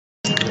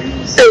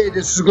Hey,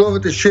 this is Glover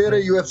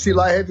Teixeira, UFC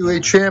light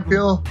heavyweight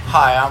champion.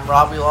 Hi, I'm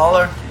Robbie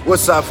Lawler.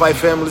 What's up, Fight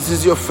family? This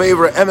is your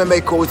favorite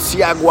MMA coach,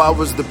 Thiago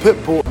Alves, the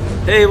Pitbull.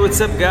 Hey,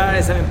 what's up,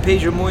 guys? I'm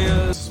Pedro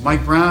Munoz.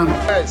 Mike Brown.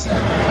 Guys,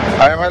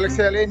 I am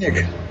Alexei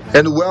Oleinik.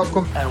 And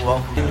welcome. And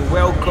welcome. And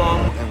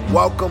welcome. And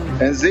welcome.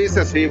 And this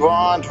is We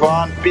Want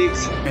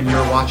Picks. And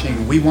you're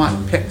watching We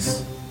Want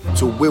Picks.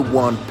 To We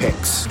Want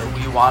Picks.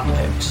 We Want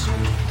Picks.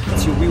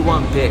 To We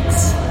Want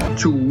Picks.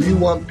 To We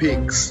Want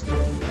Picks.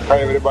 Hi,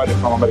 everybody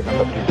from American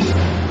Top Picks.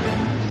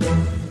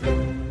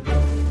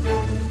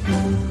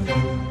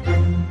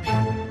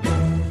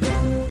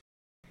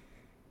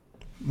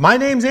 My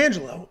name's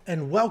Angelo,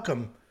 and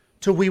welcome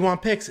to We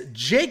Want Picks.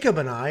 Jacob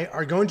and I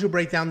are going to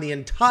break down the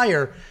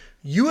entire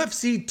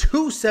UFC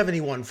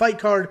 271 fight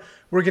card.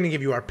 We're going to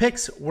give you our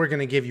picks, we're going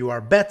to give you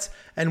our bets,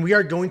 and we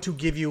are going to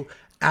give you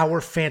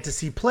our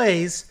fantasy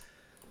plays.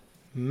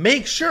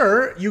 Make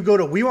sure you go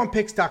to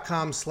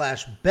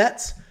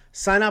WeWantPicks.com/bets.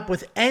 Sign up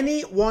with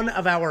any one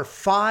of our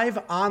 5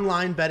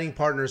 online betting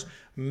partners.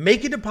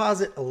 Make a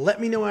deposit.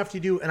 Let me know after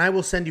you do, and I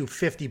will send you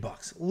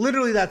 $50.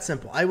 Literally that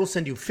simple. I will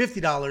send you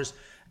 $50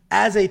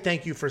 as a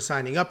thank you for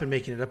signing up and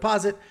making a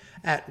deposit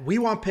at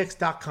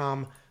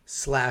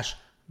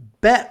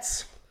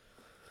WeWantPicks.com/bets.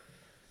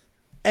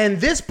 And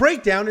this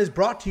breakdown is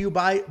brought to you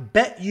by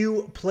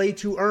BetU Play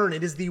to Earn.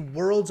 It is the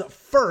world's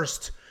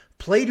first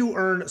play to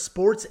earn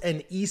sports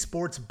and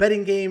esports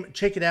betting game.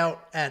 Check it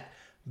out at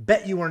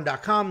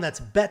betuearn.com. That's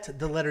bet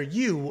the letter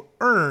U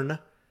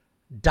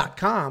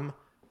earn.com.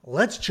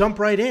 Let's jump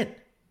right in.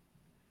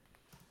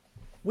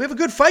 We have a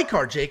good fight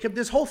card, Jacob.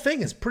 This whole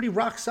thing is pretty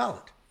rock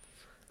solid.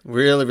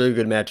 Really, really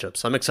good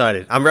matchups. I'm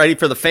excited. I'm ready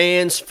for the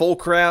fans, full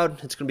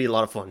crowd. It's going to be a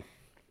lot of fun.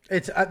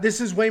 This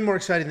is way more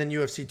exciting than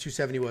UFC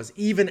 270 was,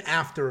 even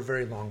after a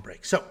very long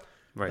break. So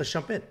Let's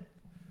jump in.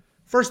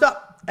 First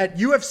up, at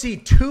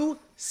UFC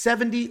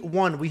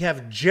 271, we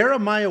have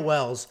Jeremiah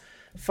Wells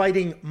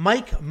fighting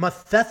Mike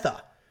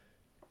Mathetha.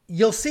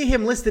 You'll see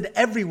him listed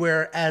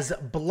everywhere as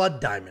Blood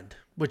Diamond,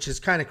 which is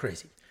kind of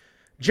crazy.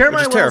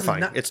 Jeremiah Wells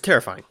terrifying. It's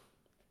terrifying.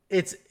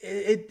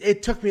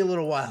 It took me a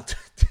little while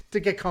to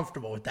get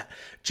comfortable with that.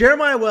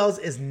 Jeremiah Wells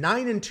is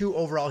 9-2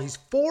 overall. He's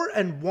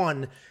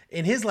 4-1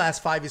 in his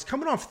last 5. He's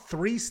coming off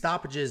 3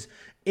 stoppages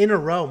in a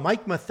row.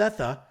 Mike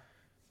Mathetha,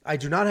 I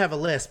do not have a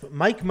list, but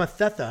Mike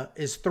Mathetha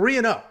is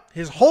 3-0.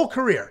 His whole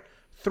career,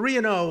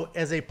 3-0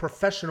 as a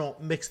professional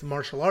mixed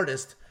martial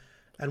artist.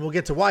 And we'll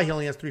get to why he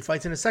only has 3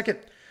 fights in a second.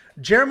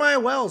 Jeremiah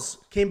Wells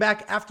came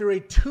back after a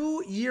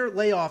 2-year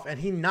layoff, and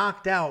he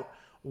knocked out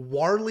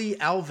Warlley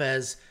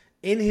Alves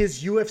in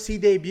his UFC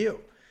debut.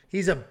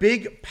 He's a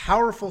big,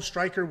 powerful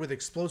striker with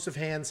explosive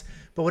hands.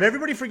 But what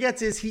everybody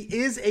forgets is he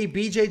is a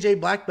BJJ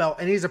black belt,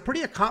 and he's a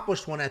pretty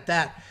accomplished one at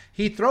that.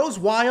 He throws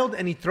wild,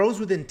 and he throws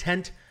with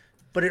intent,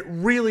 but it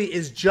really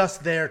is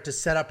just there to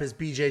set up his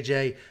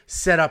BJJ,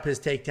 set up his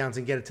takedowns,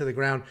 and get it to the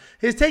ground.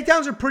 His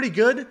takedowns are pretty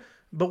good,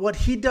 but what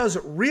he does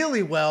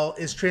really well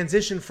is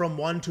transition from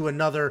one to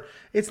another.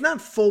 It's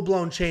not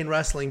full-blown chain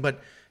wrestling,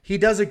 but he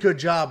does a good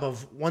job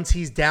of once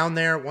he's down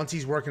there, once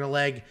he's working a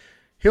leg,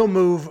 he'll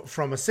move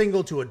from a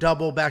single to a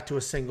double, back to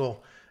a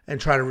single, and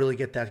try to really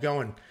get that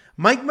going.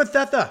 Mike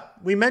Mathetha,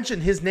 we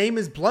mentioned his name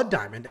is Blood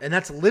Diamond, and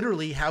that's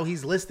literally how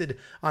he's listed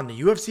on the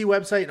UFC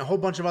website and a whole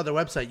bunch of other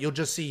websites. You'll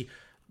just see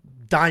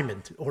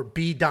Diamond or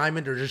B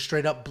Diamond or just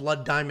straight up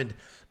Blood Diamond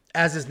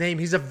as his name.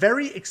 He's a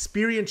very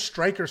experienced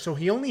striker, so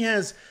he only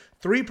has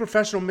 3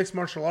 professional mixed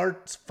martial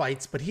arts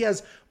fights, but he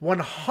has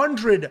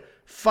 100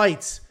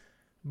 fights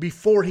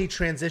before he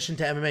transitioned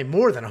to MMA,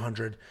 more than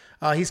 100.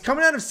 He's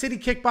coming out of City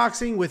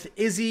Kickboxing with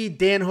Izzy,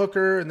 Dan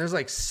Hooker, and there's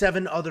like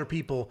 7 other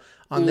people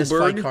on this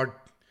fight card.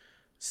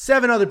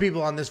 7 other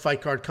people on this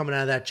fight card coming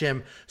out of that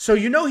gym. So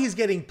you know he's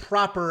getting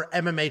proper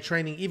MMA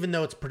training, even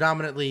though it's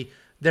predominantly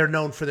they're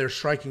known for their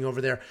striking over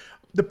there.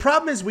 The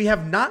problem is we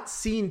have not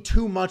seen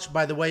too much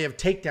by the way of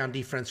takedown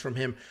defense from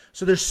him.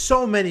 So there's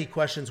so many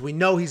questions. We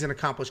know he's an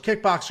accomplished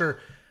kickboxer.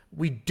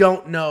 We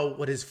don't know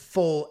what his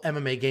full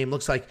MMA game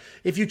looks like.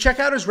 If you check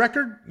out his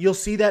record, you'll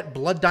see that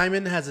Blood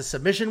Diamond has a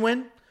submission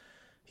win,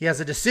 he has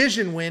a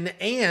decision win,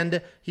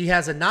 and he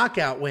has a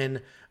knockout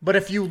win. But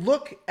if you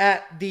look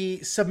at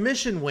the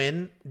submission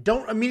win,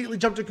 don't immediately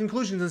jump to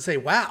conclusions and say,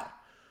 wow,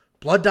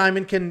 Blood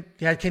Diamond can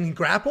he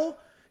grapple?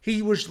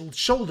 He was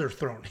shoulder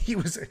thrown. He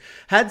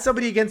had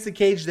somebody against the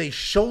cage. They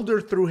shoulder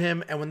threw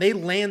him, and when they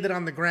landed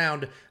on the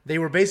ground, they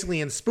were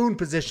basically in spoon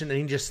position, and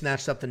he just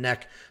snatched up the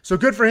neck. So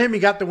good for him. He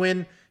got the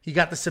win. He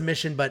got the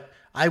submission, but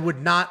I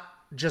would not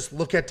just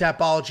look at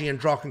Tapology and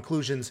draw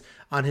conclusions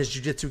on his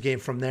jiu-jitsu game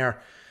from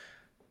there.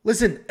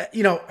 Listen,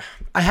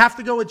 I have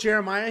to go with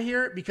Jeremiah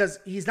here because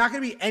he's not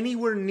going to be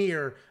anywhere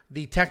near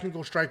the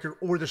technical striker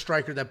or the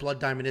striker that Blood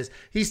Diamond is.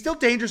 He's still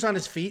dangerous on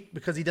his feet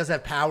because he does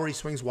have power. He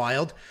swings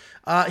wild.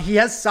 He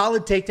has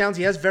solid takedowns.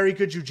 He has very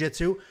good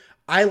jiu-jitsu.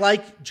 I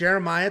like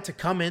Jeremiah to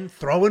come in,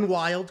 throw in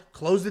wild,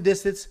 close the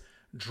distance,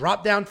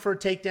 drop down for a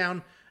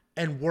takedown,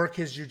 and work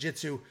his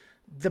jiu-jitsu.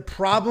 The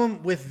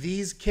problem with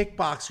these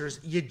kickboxers,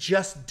 you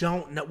just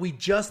don't know. We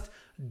just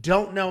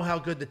don't know how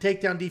good the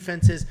takedown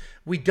defense is.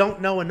 We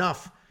don't know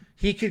enough.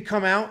 he could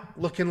come out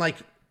looking like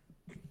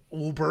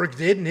Ulberg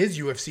did in his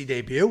UFC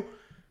debut,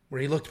 where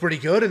he looked pretty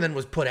good and then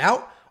was put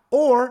out.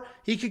 Or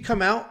he could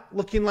come out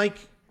looking like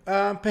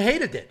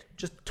Pereira did.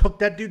 Just took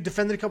that dude,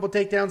 defended a couple of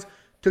takedowns,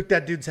 took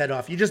that dude's head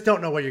off. You just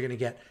don't know what you're going to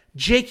get.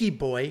 Jakey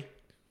boy,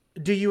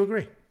 do you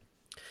agree?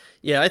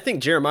 Yeah, I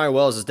think Jeremiah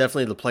Wells is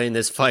definitely the play in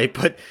this fight,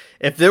 but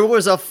if there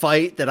was a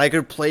fight that I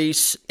could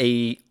place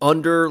a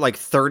under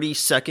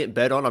 30-second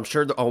bet on, I'm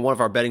sure on one of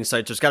our betting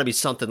sites, there's got to be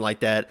something like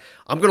that.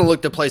 I'm going to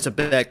look to place a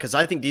bet because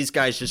I think these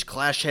guys just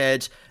clash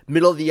heads,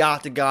 middle of the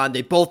octagon.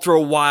 They both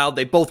throw wild.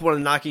 They both want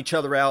to knock each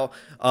other out.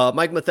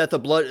 Mike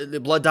Mathetha, the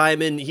Blood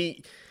Diamond,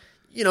 he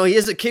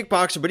is a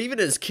kickboxer, but even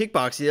in his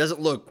kickboxing, he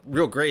doesn't look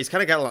real great. He's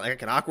kind of got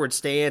like an awkward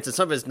stance, and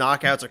some of his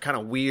knockouts are kind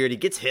of weird. He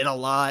gets hit a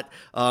lot.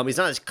 He's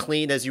not as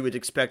clean as you would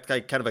expect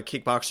kind of a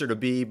kickboxer to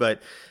be,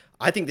 but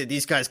I think that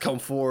these guys come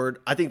forward.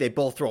 I think they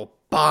both throw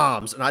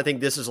bombs, and I think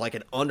this is like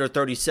an under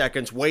 30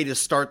 seconds way to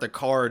start the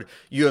card,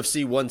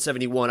 UFC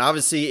 171.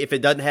 Obviously, if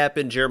it doesn't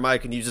happen, Jeremiah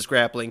can use his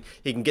grappling.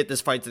 He can get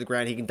this fight to the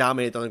ground. He can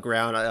dominate on the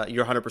ground.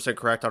 You're 100%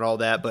 correct on all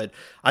that, but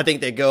I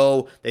think they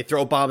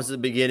throw bombs at the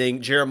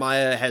beginning.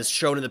 Jeremiah has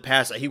shown in the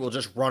past that he will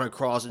just run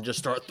across and just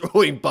start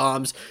throwing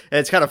bombs, and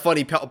it's kind of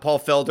funny. Paul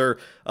Felder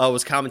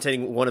was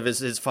commentating one of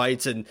his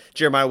fights, and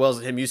Jeremiah Wells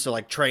and him used to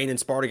like train and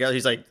spar together.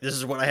 He's like, this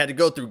is what I had to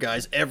go through,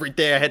 guys. Every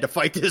day I had to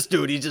fight this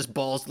dude. He just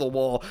balls to the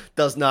wall,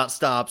 does not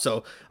stop.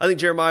 So I think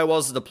Jeremiah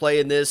Wells is the play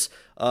in this.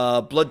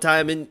 Blood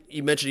Diamond,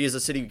 you mentioned he is a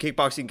city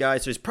kickboxing guy,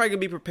 so he's probably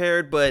going to be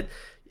prepared, but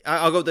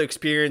I'll go with the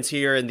experience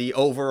here and the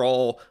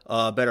overall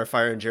better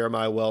fighter in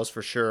Jeremiah Wells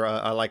for sure.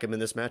 I like him in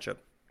this matchup.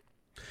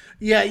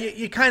 Yeah,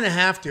 you kind of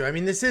have to. I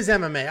mean, this is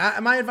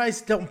MMA. My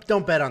advice,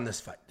 don't bet on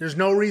this fight. There's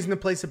no reason to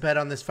place a bet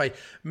on this fight.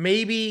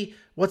 Maybe,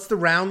 what's the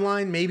round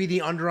line? Maybe the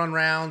under on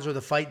rounds or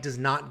the fight does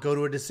not go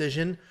to a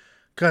decision,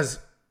 because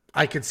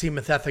I could see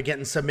Mathetha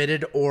getting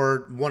submitted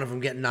or one of them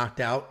getting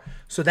knocked out.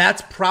 So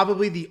that's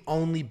probably the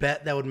only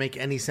bet that would make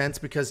any sense,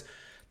 because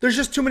there's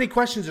just too many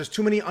questions. There's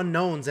too many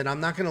unknowns, and I'm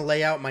not going to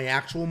lay out my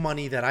actual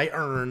money that I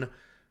earn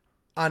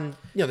on,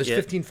 there's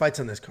 15 fights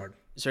on this card.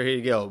 So here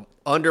you go.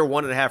 Under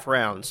 1.5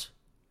 rounds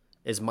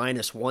is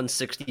minus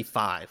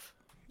 165.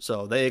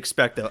 So they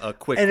expect a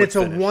quick And it's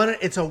finish.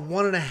 It's a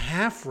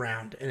 1.5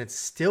 round, and it's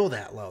still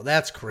that low.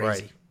 That's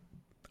crazy. Right.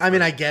 I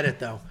mean, I get it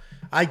though.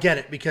 I get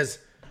it, because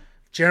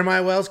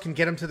Jeremiah Wells can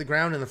get him to the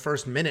ground in the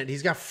first minute.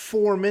 He's got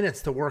 4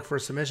 minutes to work for a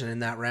submission in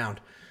that round.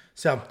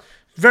 So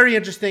very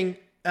interesting.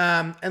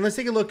 And let's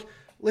take a look.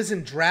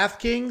 Listen,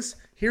 DraftKings.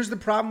 Here's the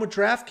problem with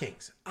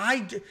DraftKings.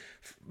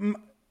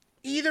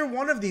 Either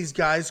one of these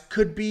guys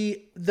could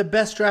be the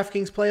best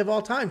DraftKings play of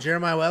all time.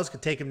 Jeremiah Wells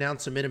could take him down,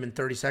 submit him in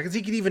 30 seconds.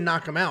 He could even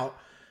knock him out.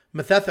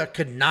 Mathetha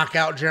could knock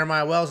out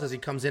Jeremiah Wells as he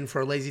comes in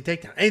for a lazy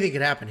takedown. Anything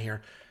could happen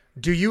here.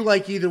 Do you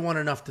like either one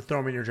enough to throw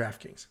him in your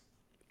DraftKings?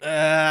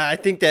 I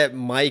think that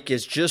Mike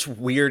is just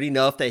weird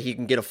enough that he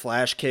can get a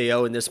flash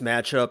KO in this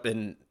matchup,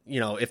 and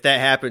if that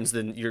happens,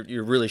 then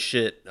you're really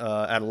shit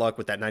out of luck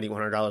with that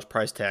 $9,100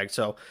 price tag.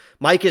 So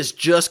Mike is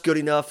just good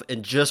enough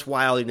and just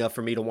wild enough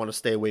for me to want to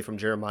stay away from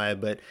Jeremiah.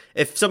 But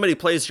if somebody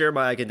plays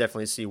Jeremiah, I can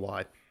definitely see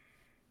why.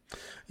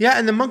 Yeah,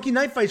 and the Monkey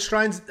Knife Fight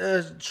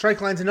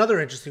strike line's another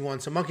interesting one.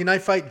 So Monkey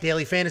Knife Fight,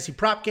 daily fantasy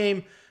prop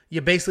game.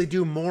 You basically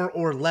do more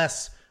or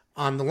less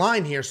on the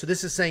line here. So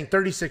this is saying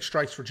 36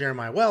 strikes for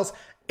Jeremiah Wells,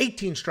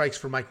 18 strikes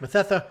for Mike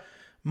Mathetha,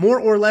 more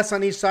or less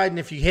on each side. And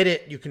if you hit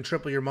it, you can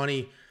triple your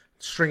money,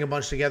 string a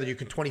bunch together. You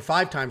can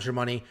 25 times your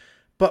money.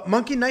 But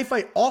Monkey Knife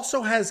Fight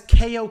also has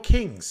KO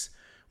Kings,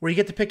 where you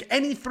get to pick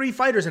any 3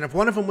 fighters. And if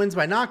one of them wins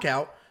by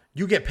knockout,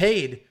 you get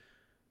paid.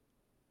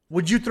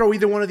 Would you throw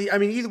either one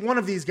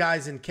of these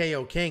guys in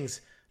KO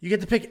Kings? You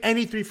get to pick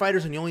any 3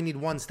 fighters and you only need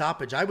 1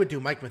 stoppage. I would do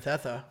Mike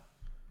Mathetha.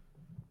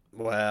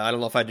 Well, I don't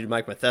know if I'd do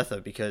Mike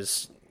Mathetha,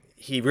 because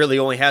he really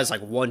only has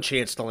like one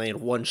chance to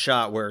land one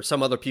shot, where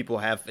some other people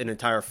have an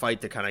entire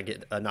fight to kind of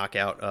get a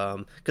knockout.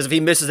 Because if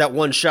he misses that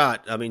one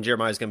shot, I mean,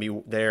 Jeremiah's going to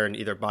be there and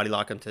either body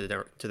lock him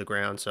to the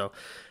ground. So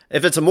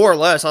if it's a more or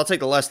less, I'll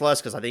take the less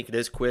because I think it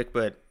is quick,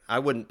 but I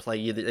wouldn't play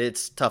either.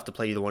 It's tough to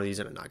play either one of these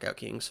in a knockout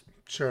Kings.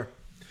 Sure.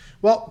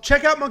 Well,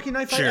 check out Monkey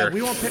Knife Fight. Sure.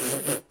 We won't pick,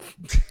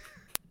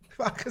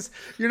 because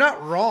you're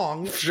not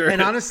wrong. Sure.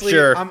 And honestly,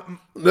 sure.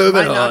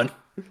 Moving on.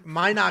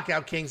 My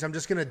Knockout Kings, I'm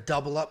just going to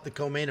double up the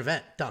co-main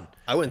event. Done.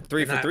 I went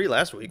 3 for 3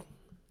 last week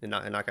in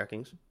Knockout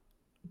Kings.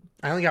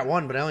 I only got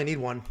 1, but I only need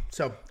 1.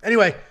 So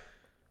anyway,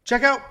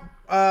 check out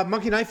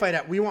Monkey Knife Fight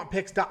at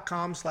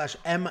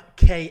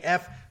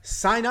wewantpicks.com/MKF.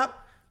 Sign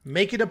up,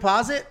 make a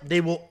deposit.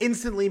 They will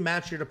instantly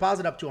match your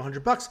deposit up to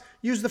 $100.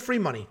 Use the free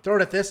money. Throw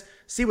it at this.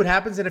 See what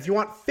happens. And if you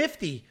want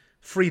 $50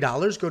 free,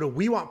 go to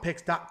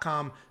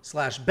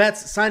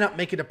wewantpicks.com/bets. Sign up,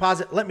 make a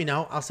deposit. Let me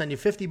know. I'll send you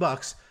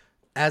 $50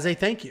 as a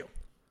thank you.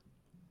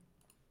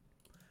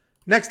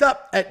 Next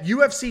up, at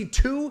UFC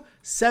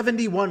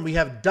 271, we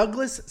have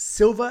Douglas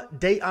Silva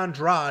de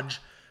Andrade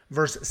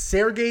versus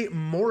Sergey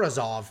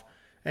Morozov.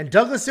 And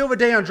Douglas Silva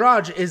de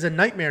Andrade is a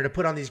nightmare to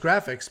put on these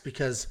graphics,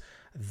 because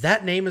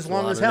that name is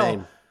long as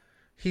hell.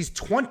 He's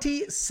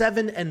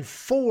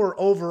 27-4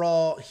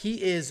 overall.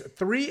 He is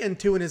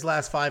 3-2 in his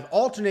last 5,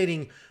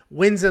 alternating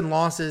wins and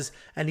losses,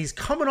 and he's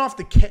coming off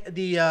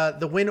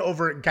the win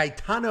over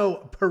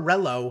Gaetano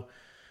Pirello.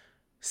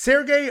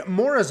 Sergey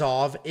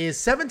Morozov is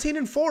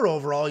 17-4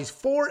 overall. He's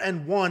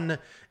 4-1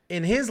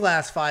 in his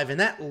last 5, and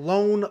that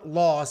lone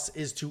loss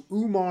is to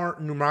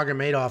Umar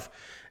Nurmagomedov.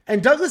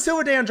 And Douglas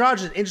Silva de Andrade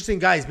is an interesting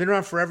guy. He's been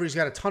around forever. He's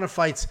got a ton of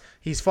fights.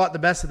 He's fought the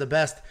best of the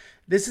best.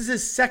 This is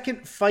his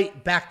second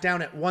fight back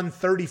down at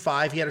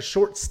 135. He had a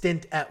short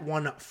stint at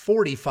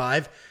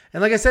 145.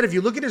 And like I said, if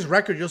you look at his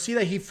record, you'll see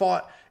that he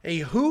fought a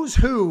who's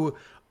who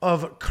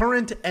of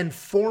current and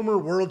former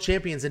world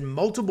champions in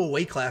multiple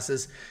weight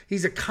classes.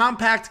 He's a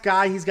compact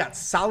guy. He's got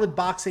solid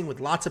boxing with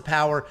lots of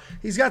power.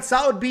 He's got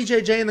solid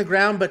BJJ in the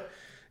ground, but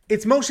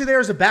it's mostly there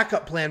as a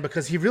backup plan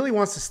because he really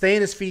wants to stay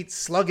on his feet,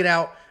 slug it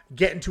out,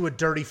 get into a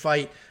dirty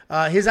fight.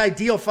 His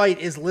ideal fight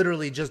is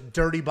literally just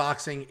dirty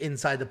boxing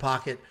inside the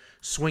pocket,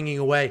 swinging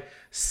away.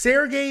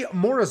 Sergey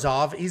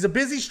Morozov, he's a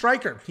busy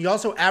striker. He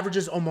also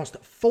averages almost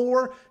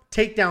 4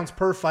 takedowns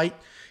per fight.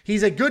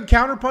 He's a good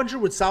counterpuncher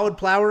with solid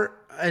power,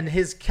 and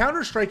his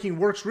counter striking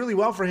works really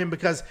well for him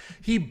because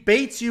he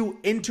baits you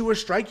into a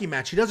striking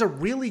match. He does a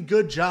really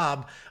good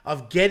job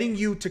of getting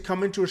you to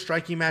come into a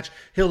striking match.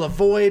 He'll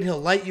avoid,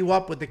 he'll light you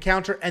up with the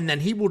counter, and then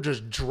he will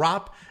just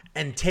drop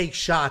and take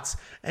shots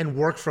and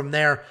work from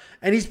there.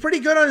 And he's pretty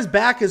good on his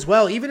back as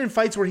well. Even in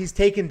fights where he's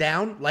taken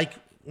down, like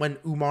when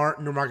Umar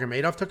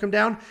Nurmagomedov took him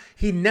down,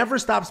 he never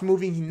stops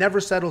moving. He never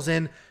settles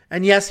in.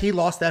 And yes, he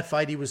lost that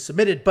fight. He was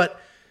submitted,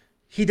 but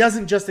he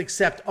doesn't just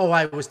accept, oh,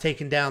 I was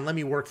taken down, let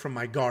me work from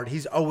my guard.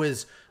 He's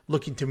always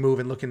looking to move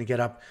and looking to get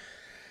up.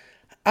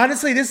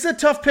 Honestly, this is a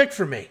tough pick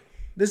for me.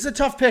 This is a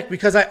tough pick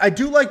because I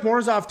do like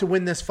Morozov to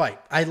win this fight.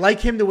 I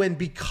like him to win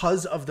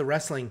because of the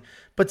wrestling.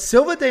 But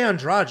Silva de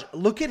Andrade,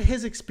 look at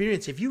his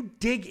experience. If you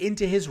dig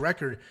into his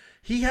record,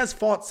 he has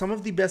fought some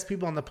of the best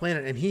people on the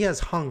planet, and he has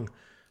hung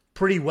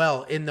pretty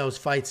well in those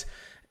fights.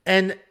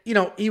 And, you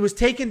know, he was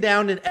taken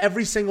down in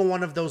every single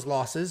one of those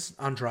losses,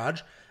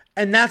 Andrade.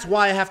 And that's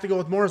why I have to go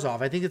with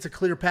Morozov. I think it's a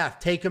clear path.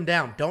 Take him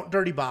down. Don't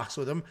dirty box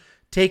with him.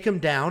 Take him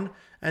down,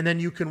 and then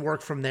you can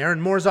work from there.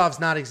 And Morozov's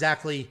not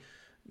exactly,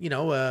 you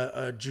know,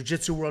 a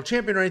jiu-jitsu world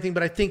champion or anything,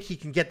 but I think he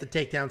can get the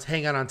takedowns,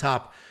 hang out on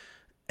top,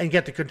 and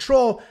get the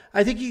control.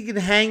 I think he can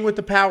hang with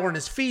the power in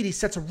his feet. He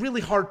sets a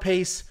really hard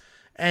pace,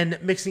 and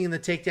mixing in the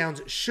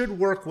takedowns should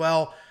work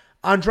well.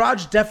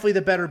 Andrade's definitely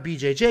the better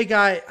BJJ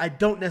guy. I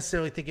don't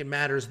necessarily think it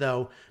matters,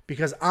 though,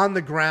 because on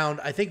the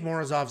ground, I think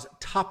Morozov's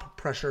top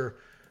pressure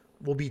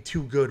will be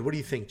too good. What do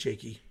you think,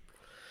 Jakey?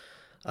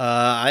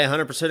 I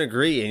 100%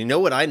 agree. And you know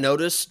what I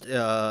noticed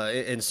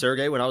in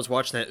Sergey when I was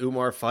watching that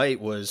Umar fight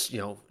was, you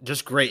know,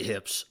 just great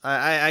hips.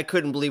 I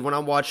couldn't believe when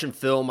I'm watching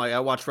film, I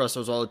watch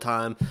wrestlers all the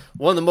time.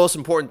 One of the most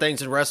important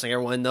things in wrestling,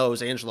 everyone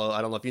knows, Angelo,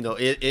 I don't know if you know,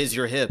 is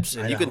your hips.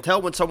 And you can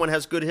tell when someone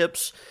has good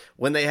hips,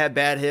 when they have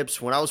bad hips.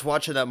 When I was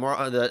watching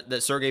that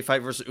Sergey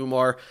fight versus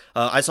Umar,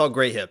 I saw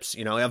great hips.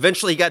 You know,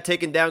 eventually he got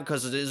taken down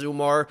because it is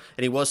Umar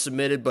and he was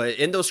submitted. But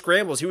in those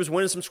scrambles, he was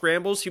winning some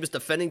scrambles. He was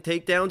defending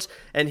takedowns.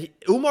 And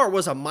Umar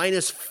was a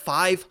minus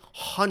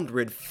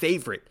 500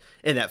 favorite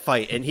in that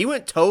fight, and he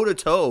went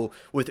toe-to-toe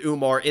with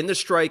Umar in the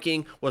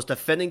striking, was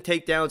defending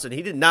takedowns, and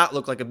he did not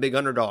look like a big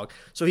underdog.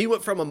 So he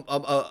went from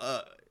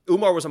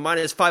Umar was a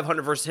minus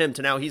 500 versus him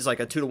to now he's like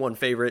a 2-1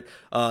 favorite,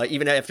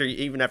 even after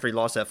he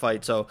lost that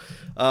fight. So,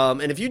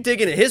 and if you dig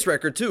into his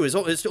record too,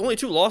 his only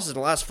 2 losses in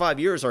the last 5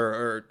 years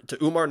are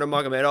to Umar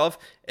Nurmagomedov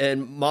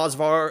and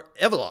Movsar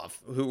Evloev,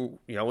 who,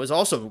 you know, is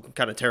also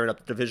kind of tearing up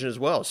the division as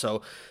well.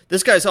 So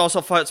this guy's also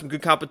fought some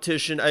good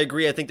competition. I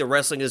agree. I think the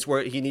wrestling is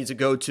where he needs to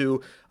go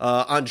to.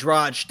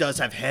 Andrade does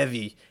have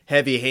heavy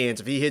hands.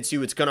 If he hits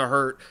you, it's going to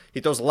hurt. He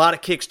throws a lot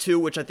of kicks too,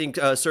 which I think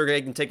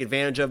Sergey can take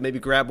advantage of. Maybe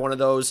grab one of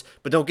those,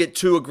 but don't get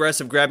too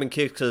aggressive grabbing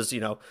kicks because, you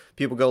know,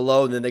 people go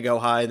low and then they go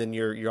high and then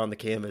you're on the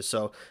canvas.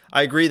 So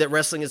I agree that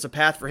wrestling is a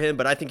path for him,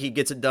 but I think he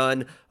gets it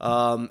done,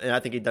 and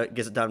I think he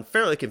gets it done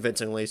fairly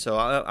convincingly. So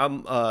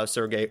I'm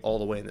Sergey all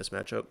the way in this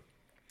matchup.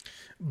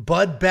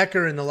 Bud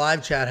Becker in the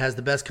live chat has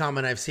the best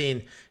comment I've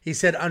seen. He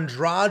said,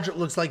 Andrade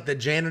looks like the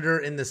janitor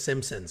in The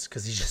Simpsons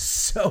because he's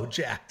just so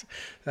jacked.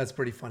 That's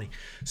pretty funny.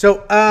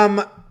 So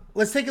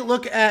let's take a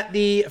look at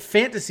the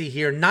fantasy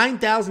here. $9,000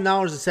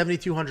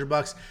 to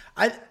 $7,200.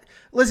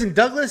 Listen,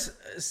 Douglas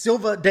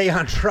Silva de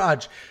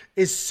Andrade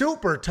is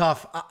super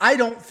tough. I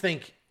don't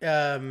think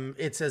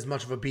it's as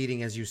much of a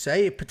beating as you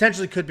say. It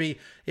potentially could be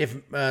if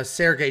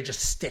Sergey just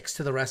sticks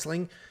to the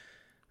wrestling.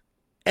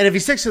 And if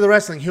he sticks to the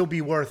wrestling, he'll be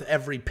worth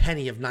every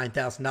penny of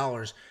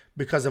 $9,000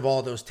 because of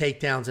all those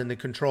takedowns and the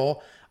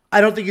control.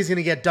 I don't think he's going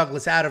to get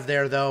Douglas out of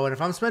there, though. And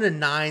if I'm spending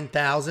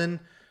 $9,000,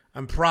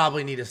 I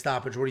probably need a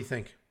stoppage. What do you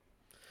think?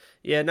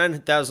 Yeah,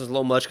 9,000 is a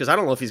little much because I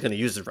don't know if he's going to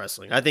use his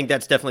wrestling. I think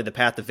that's definitely the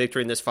path to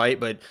victory in this fight,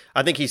 but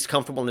I think he's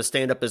comfortable in the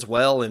stand-up as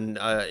well. And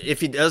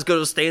if he does go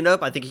to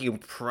stand-up, I think he can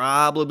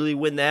probably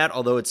win that,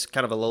 although it's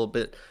kind of a little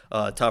bit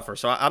tougher.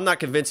 So I'm not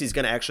convinced he's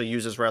going to actually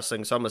use his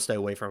wrestling, so I'm going to stay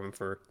away from him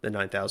for the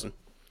 9,000.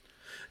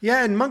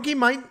 Yeah, and Monkey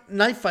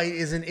Knife Fight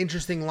is an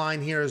interesting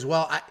line here as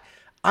well.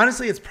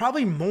 Honestly, it's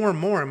probably more and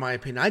more, in my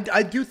opinion.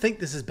 I do think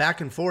this is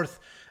back and forth,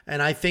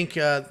 and I think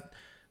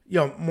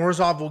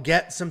Morozov will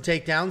get some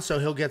takedowns, so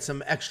he'll get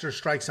some extra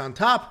strikes on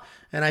top,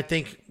 and I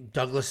think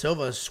Douglas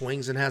Silva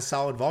swings and has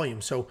solid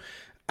volume. So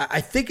I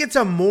think it's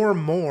a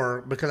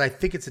more because I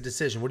think it's a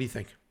decision. What do you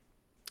think?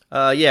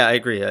 Yeah, I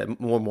agree.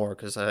 More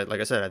because, like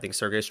I said, I think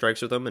Sergey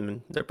strikes with them,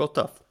 and they're both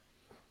tough.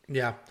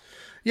 Yeah.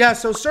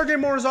 So Sergey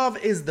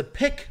Morozov is the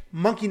pick.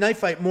 Monkey Knife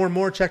Fight,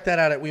 more. Check that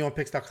out at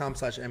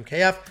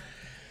WeWantPicks.com/MKF.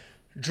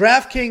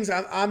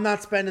 DraftKings, I'm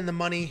not spending the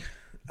money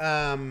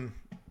on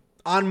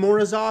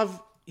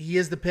Morozov. He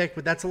is the pick,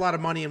 but that's a lot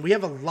of money, and we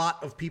have a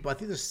lot of people. I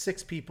think there's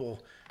 6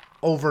 people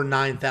over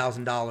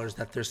 $9,000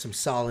 that there's some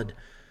solid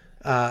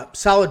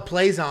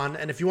plays on.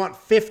 And if you want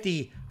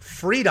 $50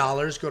 free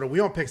dollars, go to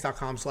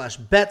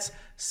WeWantPicks.com/bets.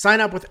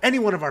 Sign up with any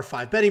one of our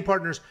 5 betting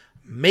partners.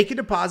 Make a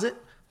deposit.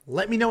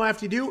 Let me know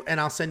after you do, and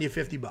I'll send you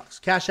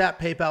 $50. Cash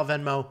App, PayPal,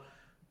 Venmo.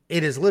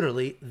 It is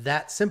literally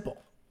that simple.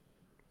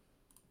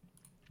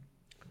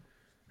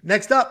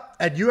 Next up,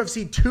 at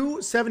UFC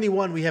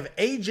 271, we have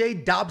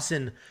AJ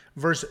Dobson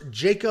versus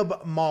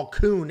Jacob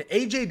Malkoun.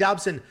 AJ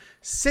Dobson,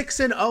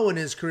 6-0 in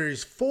his career.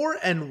 He's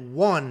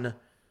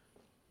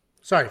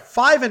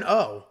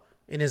 5-0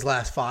 in his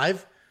last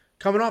 5.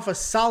 Coming off a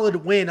solid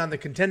win on the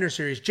Contender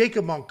Series.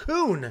 Jacob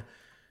Malkoun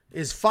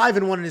is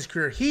 5-1 in his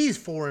career. He's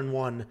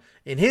 4-1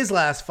 in his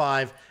last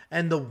 5.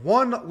 And the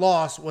one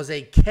loss was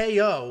a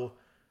KO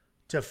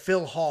to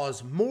Phil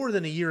Hawes more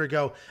than a year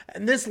ago.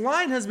 And this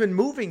line has been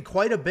moving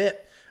quite a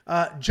bit.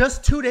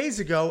 Just 2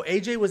 days ago,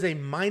 AJ was a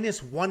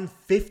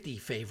 -150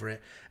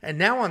 favorite. And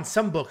now on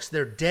some books,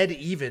 they're dead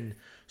even.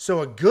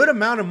 So a good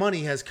amount of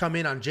money has come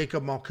in on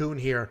Jacob Malkoun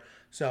here.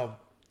 So,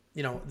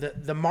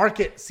 the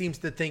market seems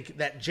to think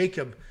that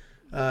Jacob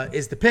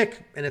is the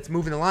pick, and it's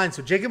moving the line.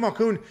 So Jacob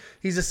Malkoun,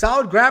 he's a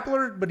solid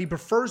grappler, but he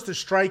prefers to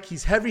strike.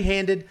 He's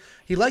heavy-handed.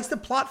 He likes to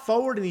plot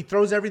forward, and he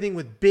throws everything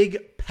with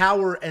big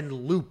power and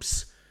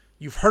loops.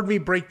 You've heard me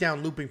break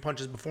down looping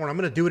punches before, and I'm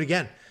going to do it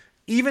again.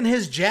 Even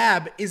his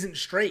jab isn't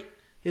straight.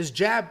 His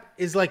jab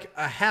is like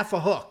a half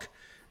a hook.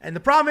 And the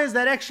problem is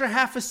that extra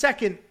half a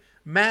second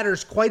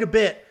matters quite a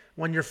bit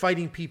when you're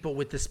fighting people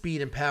with the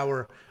speed and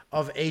power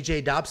of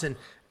AJ Dobson.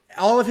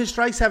 All of his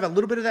strikes have a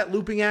little bit of that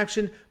looping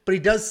action, but he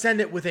does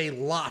send it with a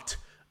lot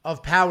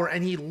of power,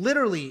 and he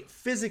literally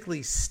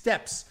physically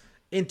steps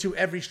into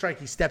every strike.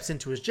 He steps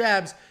into his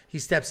jabs, he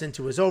steps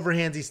into his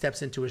overhands, he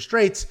steps into his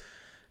straights.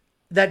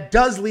 That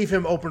does leave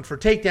him open for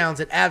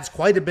takedowns. It adds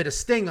quite a bit of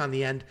sting on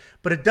the end,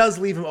 but it does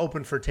leave him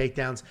open for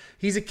takedowns.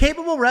 He's a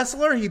capable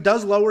wrestler. He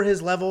does lower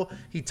his level.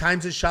 He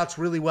times his shots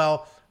really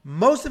well.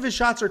 Most of his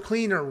shots are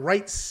clean or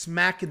right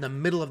smack in the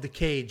middle of the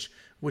cage,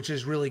 which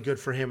is really good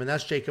for him, and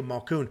that's Jacob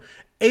Malkoun.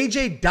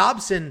 AJ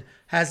Dobson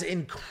has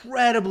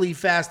incredibly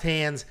fast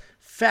hands,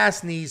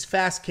 fast knees,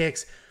 fast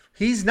kicks.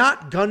 He's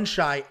not gun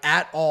shy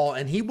at all,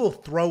 and he will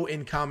throw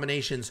in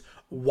combinations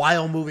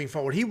while moving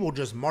forward. He will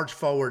just march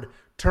forward,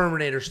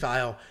 Terminator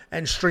style,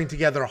 and string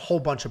together a whole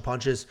bunch of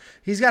punches.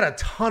 He's got a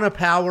ton of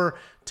power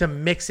to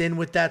mix in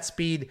with that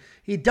speed.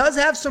 He does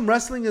have some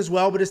wrestling as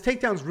well, but his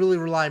takedowns really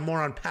rely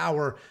more on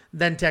power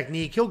than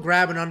technique. He'll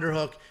grab an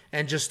underhook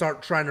and just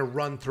start trying to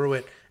run through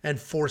it and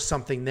force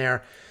something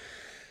there.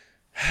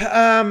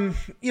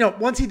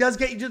 Once he does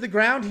get you to the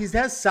ground, he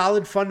has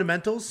solid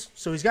fundamentals.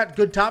 So he's got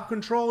good top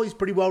control. He's a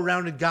pretty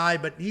well-rounded guy,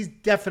 but he's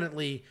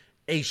definitely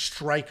a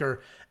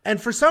striker.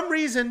 And for some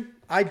reason,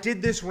 I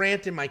did this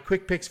rant in my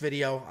quick picks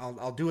video.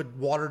 I'll do a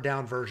watered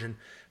down version.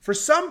 For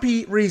some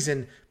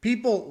reason,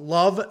 people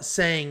love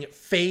saying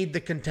fade the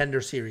Contender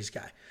Series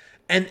guy.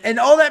 And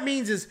all that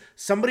means is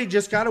somebody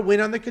just got a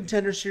win on the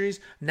Contender Series.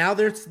 Now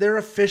there's their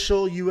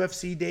official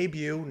UFC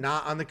debut,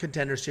 not on the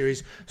Contender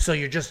Series. So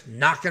you're just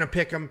not going to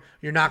pick them.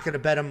 You're not going to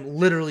bet them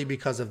literally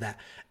because of that.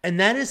 And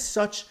that is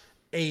such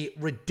a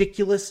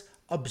ridiculous,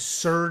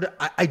 absurd.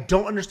 I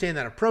don't understand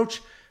that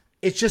approach.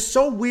 It's just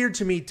so weird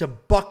to me to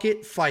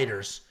bucket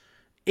fighters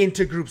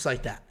into groups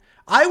like that.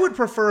 I would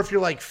prefer if you're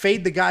like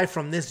fade the guy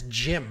from this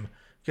gym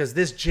because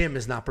this gym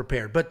is not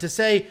prepared. But to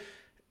say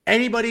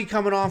anybody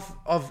coming off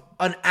of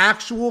an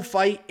actual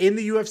fight in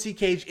the UFC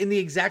cage in the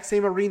exact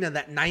same arena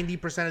that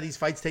 90% of these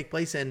fights take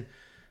place in,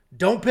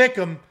 don't pick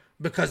them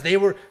because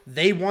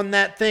they won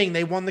that thing.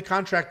 They won the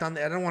contract on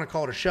I don't want to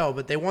call it a show,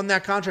 but they won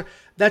that contract.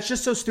 That's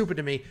just so stupid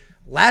to me.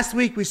 Last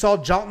week we saw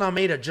Jailton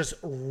Almeida just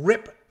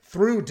rip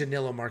through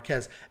Danilo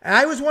Marquez. And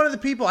I was one of the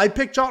people, I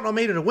picked Jailton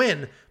Almeida to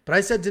win, but I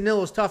said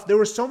Danilo's tough. There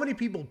were so many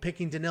people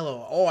picking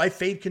Danilo. Oh, I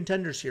fade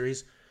Contender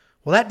Series.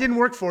 Well, that didn't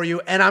work for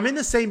you, and I'm in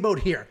the same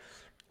boat here.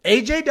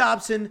 AJ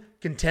Dobson,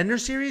 Contender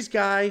Series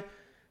guy.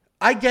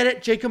 I get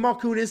it. Jacob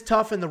Malkoun is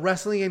tough, and the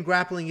wrestling and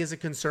grappling is a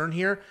concern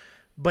here.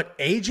 But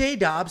AJ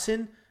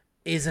Dobson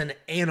is an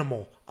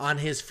animal on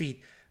his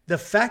feet. The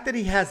fact that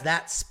he has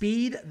that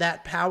speed,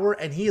 that power,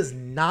 and he is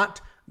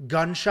not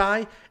gun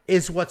shy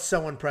is what's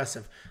so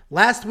impressive.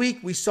 Last week,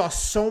 we saw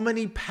so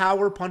many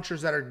power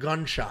punchers that are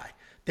gun shy.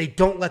 They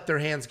don't let their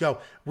hands go.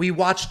 We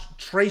watched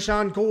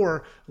Tresean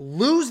Gore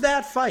lose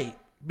that fight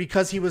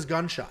because he was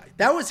gun shy.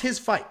 That was his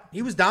fight.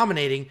 He was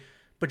dominating,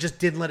 but just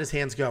didn't let his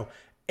hands go.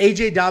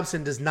 AJ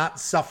Dobson does not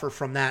suffer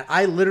from that.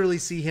 I literally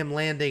see him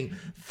landing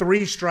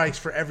 3 strikes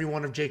for every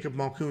one of Jacob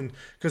Malkoun,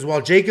 because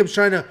while Jacob's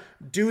trying to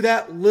do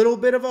that little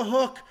bit of a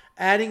hook,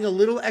 adding a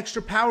little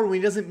extra power when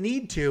he doesn't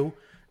need to,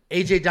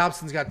 AJ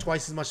Dobson's got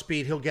twice as much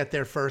speed. He'll get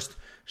there first,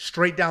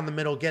 straight down the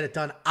middle, get it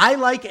done. I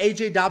like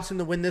AJ Dobson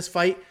to win this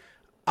fight.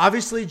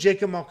 Obviously,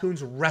 Jacob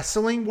Malkoun's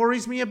wrestling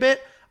worries me a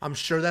bit. I'm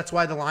sure that's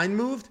why the line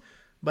moved.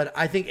 But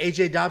I think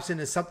AJ Dobson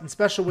is something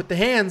special with the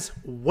hands.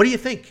 What do you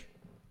think?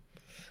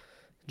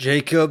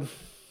 Jacob,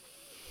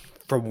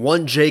 from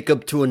one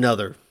Jacob to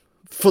another,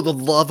 for the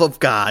love of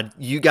God,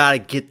 you got to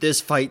get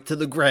this fight to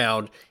the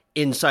ground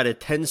inside of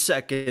 10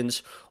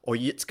 seconds, or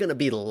it's going to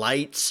be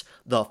lights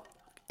the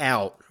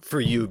out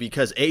for you,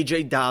 because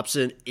AJ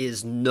Dobson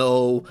is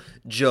no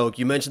joke.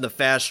 You mentioned the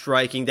fast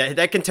striking.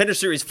 That Contender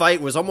Series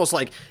fight was almost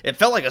like, it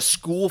felt like a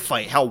school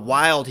fight, how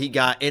wild he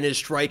got in his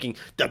striking.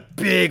 The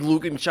big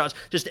looping shots,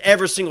 just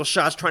every single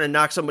shot's trying to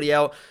knock somebody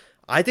out.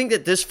 I think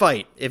that this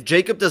fight, if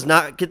Jacob does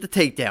not get the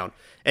takedown,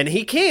 and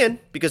he can,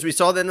 because we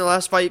saw that in the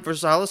last fight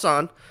versus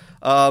Alassane,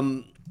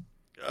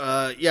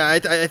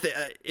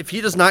 if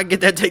he does not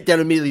get that takedown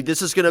immediately,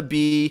 this is going to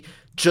be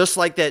just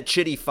like that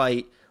Chitty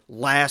fight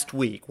last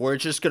week, where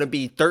it's just going to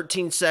be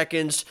 13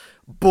 seconds,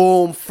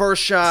 boom,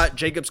 first shot,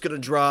 Jacob's going to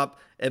drop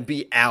and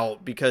be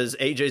out, because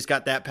AJ's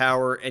got that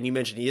power, and you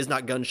mentioned he is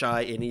not gun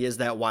shy, and he is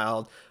that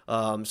wild.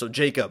 So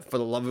Jacob, for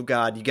the love of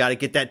God, you got to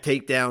get that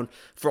takedown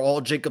for all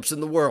Jacobs in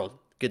the world.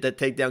 Get that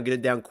takedown, get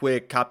it down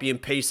quick, copy and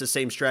paste the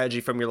same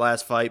strategy from your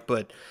last fight,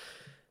 but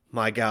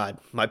my God,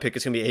 my pick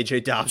is going to be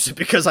AJ Dobson,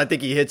 because I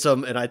think he hits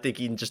him, and I think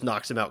he just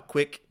knocks him out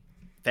quick,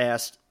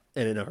 fast,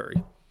 and in a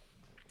hurry.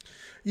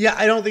 Yeah,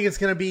 I don't think it's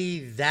going to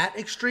be that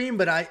extreme,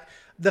 but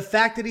the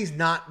fact that he's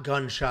not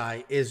gun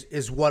shy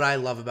is what I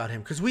love about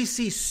him, because we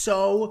see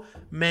so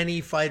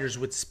many fighters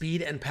with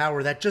speed and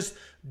power that just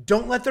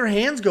don't let their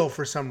hands go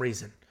for some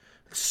reason.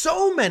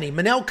 So many.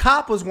 Manel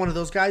Kopp was one of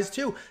those guys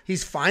too.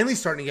 He's finally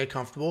starting to get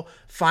comfortable,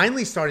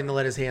 finally starting to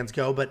let his hands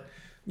go, but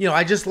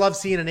I just love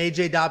seeing an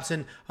AJ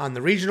Dobson on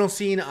the regional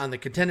scene, on the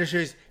Contender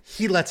Series.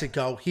 He lets it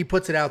go. He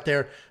puts it out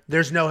there.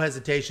 There's no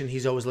hesitation.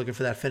 He's always looking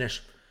for that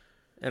finish.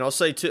 And I'll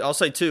say too,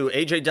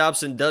 AJ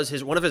Dobson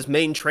one of his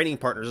main training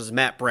partners is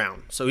Matt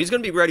Brown. So he's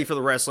going to be ready for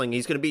the wrestling.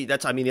 He's going to be,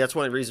 that's one of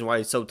the reasons why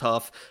he's so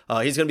tough.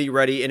 He's going to be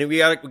ready. And we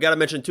got to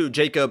mention too,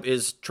 Jacob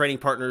is training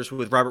partners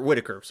with Robert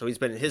Whitaker. So he's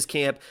been in his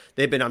camp.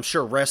 They've been, I'm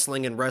sure,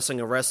 wrestling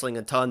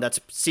a ton. That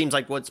seems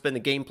like what's been the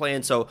game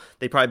plan. So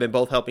they've probably been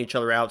both helping each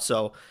other out.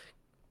 So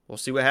we'll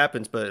see what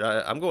happens. But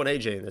I'm going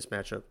AJ in this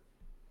matchup.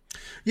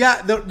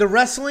 Yeah, the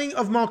wrestling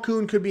of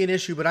Malkoun could be an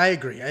issue, but I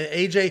agree.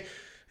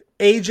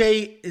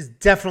 AJ is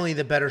definitely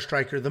the better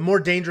striker, the more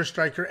dangerous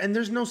striker, and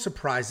there's no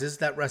surprises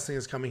that wrestling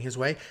is coming his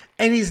way.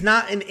 And he's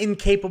not an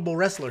incapable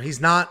wrestler.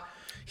 He's not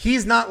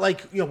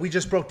like, we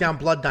just broke down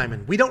Blood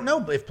Diamond. We don't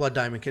know if Blood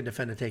Diamond can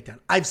defend a takedown.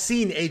 I've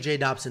seen AJ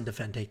Dobson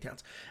defend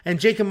takedowns.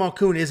 And Jacob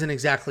Malkoun isn't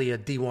exactly a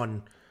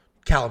D1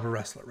 caliber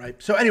wrestler, right?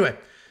 So anyway,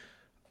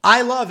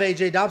 I love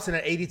AJ Dobson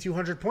at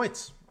 8,200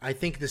 points. I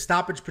think the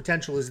stoppage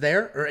potential is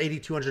there, or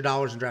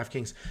 $8,200 in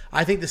DraftKings.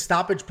 I think the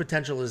stoppage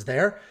potential is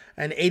there,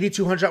 and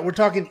 $8,200, we're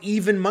talking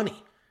even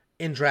money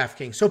in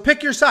DraftKings. So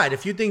pick your side.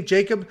 If you think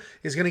Jacob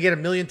is going to get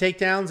 1 million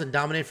takedowns and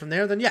dominate from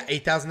there, then yeah,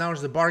 $8,000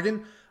 is a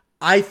bargain.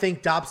 I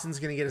think Dobson's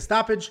going to get a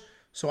stoppage,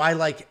 so I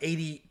like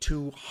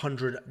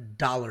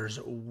 $8,200.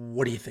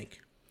 What do you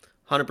think?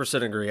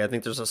 100% agree. I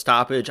think there's a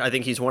stoppage. I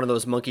think he's one of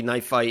those monkey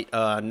knife fight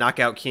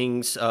knockout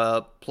kings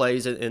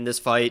plays in this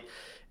fight.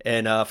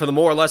 And for the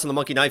more or less in the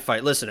monkey knife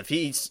fight, listen, if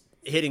he's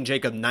hitting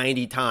Jacob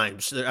 90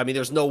 times, I mean,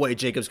 there's no way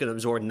Jacob's going to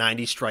absorb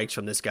 90 strikes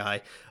from this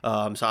guy.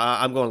 So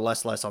I'm going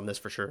less on this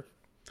for sure.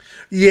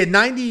 Yeah,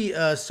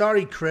 90,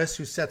 sorry, Chris,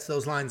 who sets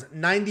those lines.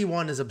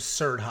 91 is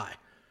absurd high.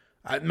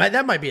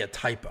 That might be a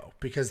typo,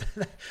 because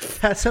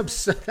that's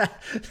absurd.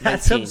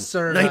 That's 19.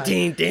 Absurd.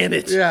 19, damn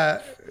it.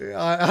 Yeah,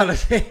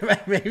 honestly,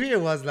 maybe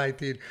it was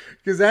 19,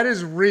 because that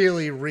is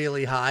really,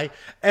 really high.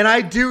 And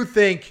I do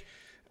think...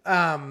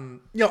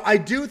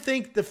 I do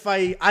think the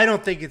fight, I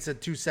don't think it's a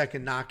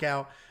 2-second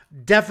knockout.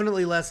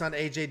 Definitely less on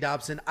AJ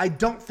Dobson. I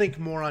don't think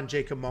more on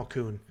Jacob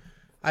Malkoun.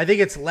 I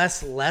think it's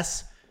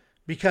less,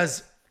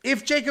 because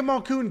if Jacob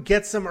Malkoun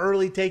gets some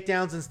early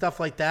takedowns and stuff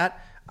like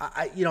that,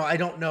 I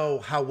don't know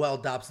how well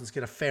Dobson's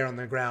going to fare on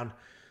the ground.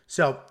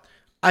 So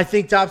I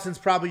think Dobson's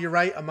probably, you're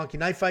right, a monkey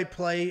knife fight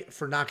play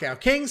for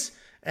knockout kings.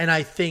 And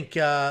I think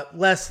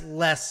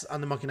less on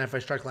the monkey knife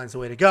fight strike line is the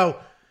way to go.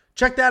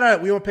 Check that out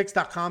at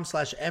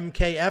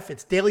WeWantPicks.com/MKF.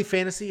 It's daily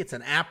fantasy. It's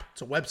an app.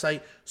 It's a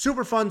website.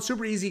 Super fun,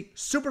 super easy,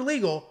 super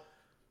legal.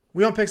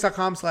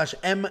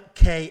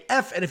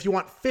 WeWantPicks.com/MKF. And if you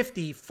want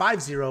 50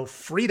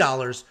 free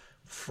dollars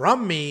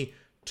from me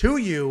to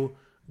you,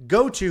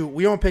 go to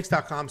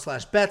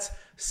WeWantPicks.com/bets.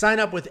 Sign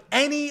up with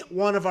any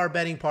one of our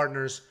betting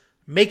partners.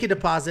 Make a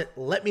deposit.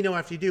 Let me know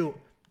after you do,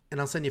 and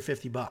I'll send you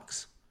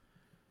 $50.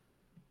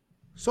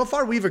 So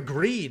far, we've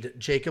agreed,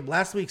 Jacob.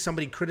 Last week,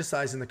 somebody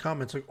criticized in the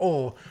comments, like,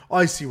 oh,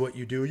 I see what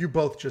you do. You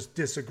both just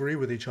disagree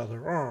with each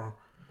other. Oh.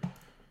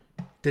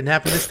 Didn't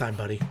happen this time,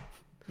 buddy.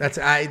 That's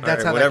All how right,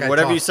 that guy whatever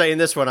talked. you say in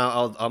this one,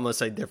 I'm gonna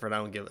say different. I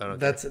don't care.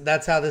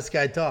 That's how this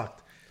guy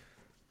talked.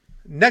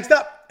 Next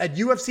up at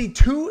UFC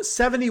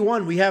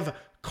 271, we have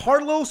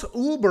Carlos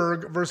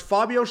Ulberg versus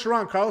Fabio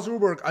Cherant. Carlos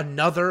Ulberg,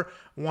 another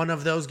one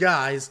of those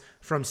guys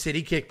from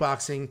City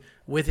Kickboxing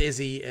with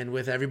Izzy and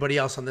with everybody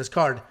else on this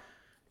card,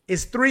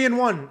 is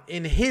 3-1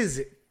 in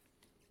his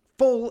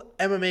full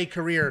MMA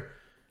career.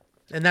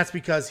 And that's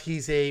because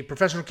he's a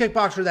professional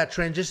kickboxer that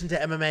transitioned to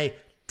MMA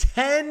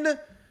 10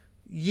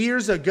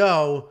 years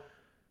ago.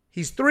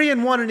 He's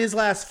 3-1 in his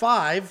last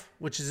 5,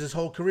 which is his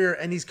whole career,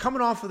 and he's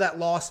coming off of that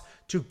loss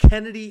to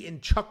Kennedy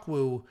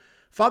Nzechukwu.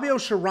 Fabio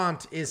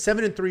Cherant is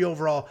 7-3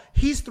 overall.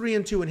 He's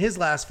 3-2 in his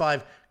last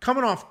 5,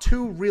 coming off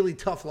 2 really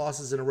tough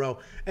losses in a row.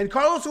 And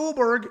Carlos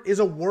Ulberg is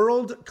a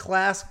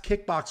world-class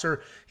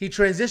kickboxer. He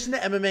transitioned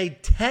to MMA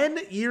 10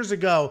 years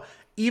ago,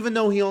 even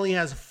though he only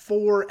has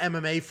 4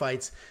 MMA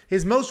fights.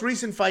 His most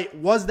recent fight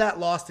was that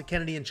loss to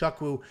Kennedy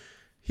Nzechukwu.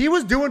 He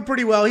was doing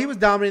pretty well. He was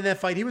dominating that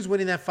fight. He was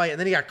winning that fight, and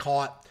then he got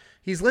caught.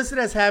 He's listed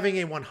as having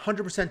a 100%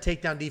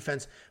 takedown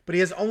defense, but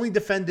he has only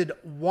defended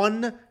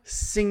 1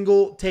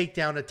 single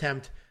takedown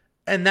attempt,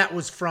 and that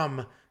was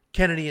from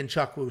Kennedy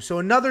Nzechukwu. So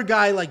another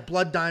guy like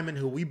Blood Diamond,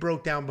 who we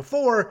broke down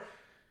before,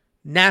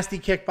 nasty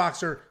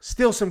kickboxer,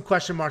 still some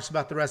question marks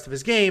about the rest of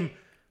his game,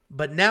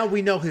 but now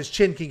we know his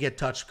chin can get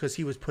touched because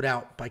he was put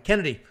out by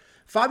Kennedy.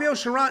 Fabio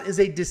Cherant is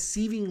a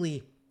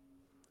deceivingly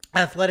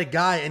athletic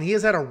guy, and he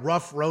has had a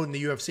rough road in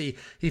the UFC.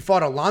 He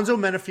fought Alonzo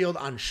Menafield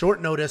on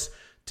short notice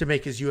to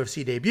make his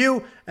UFC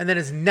debut, and then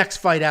his next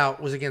fight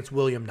out was against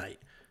William Knight.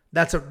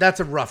 That's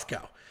a rough go.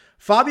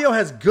 Fabio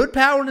has good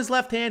power in his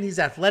left hand. He's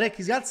athletic.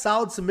 He's got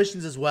solid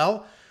submissions as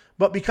well,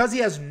 but because he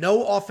has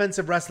no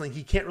offensive wrestling,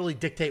 he can't really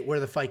dictate where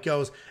the fight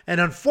goes,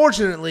 and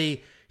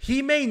unfortunately,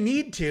 he may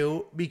need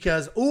to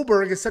because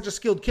Ulberg is such a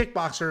skilled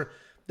kickboxer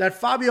that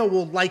Fabio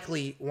will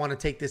likely want to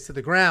take this to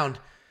the ground,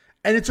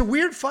 and it's a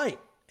weird fight.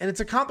 And it's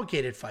a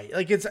complicated fight.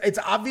 Like it's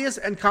obvious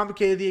and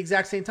complicated at the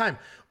exact same time.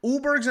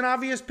 Ulberg's an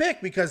obvious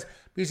pick because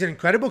he's an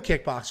incredible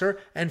kickboxer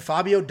and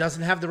Fabio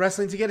doesn't have the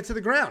wrestling to get it to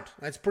the ground.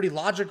 That's pretty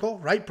logical,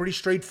 right? Pretty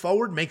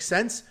straightforward, makes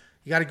sense.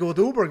 You got to go with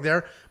Ulberg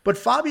there. But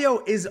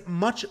Fabio is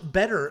much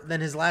better than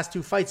his last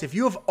 2 fights. If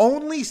you have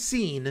only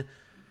seen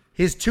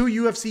his 2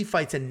 UFC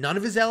fights and none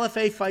of his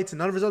LFA fights and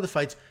none of his other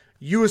fights,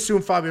 you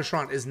assume Fabio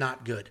Cherant is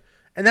not good.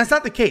 And that's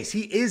not the case.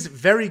 He is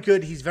very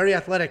good. He's very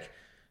athletic.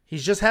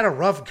 He's just had a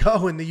rough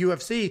go in the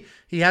UFC.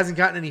 He hasn't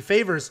gotten any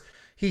favors.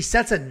 He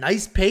sets a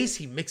nice pace.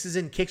 He mixes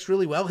in kicks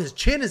really well. His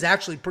chin is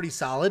actually pretty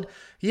solid.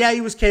 Yeah,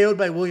 he was KO'd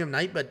by William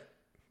Knight, but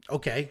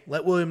okay,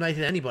 let William Knight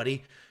hit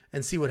anybody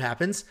and see what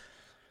happens.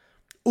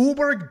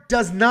 Ulberg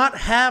does not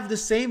have the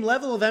same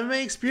level of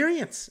MMA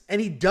experience, and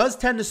he does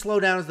tend to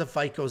slow down as the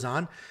fight goes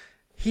on.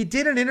 He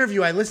did an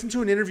interview. I listened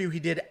to an interview he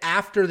did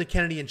after the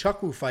Kennedy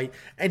Nzechukwu fight,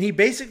 and he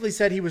basically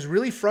said he was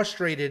really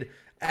frustrated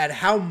at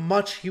how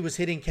much he was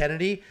hitting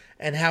Kennedy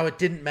and how it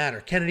didn't matter.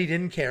 Kennedy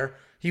didn't care.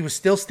 He was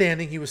still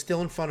standing. He was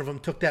still in front of him,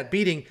 took that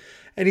beating.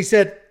 And he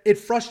said it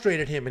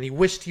frustrated him and he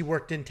wished he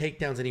worked in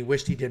takedowns and he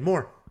wished he did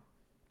more.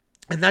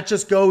 And that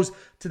just goes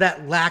to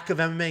that lack of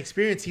MMA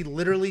experience. He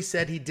literally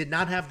said he did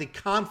not have the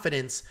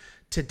confidence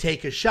to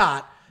take a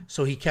shot,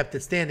 so he kept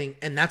it standing.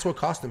 And that's what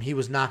cost him. He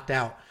was knocked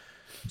out.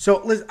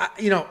 So,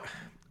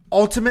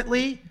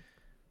 ultimately,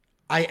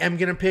 I am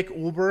going to pick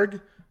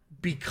Ulberg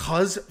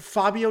because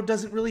Fabio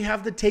doesn't really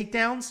have the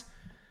takedowns.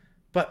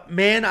 But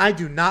man, I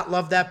do not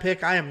love that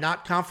pick. I am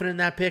not confident in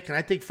that pick. And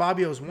I think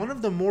Fabio is one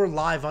of the more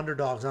live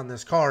underdogs on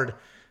this card.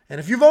 And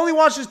if you've only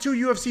watched his 2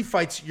 UFC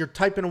fights, you're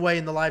typing away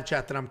in the live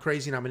chat that I'm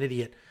crazy and I'm an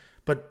idiot.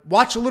 But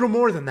watch a little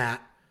more than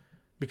that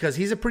because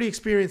he's a pretty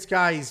experienced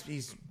guy.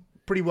 He's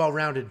pretty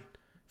well-rounded.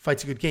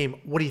 Fights a good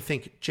game. What do you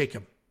think,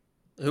 Jacob?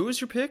 Who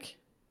was your pick?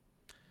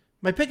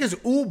 My pick is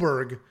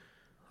Ulberg.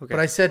 Okay. But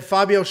I said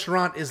Fabio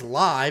Cherant is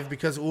live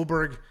because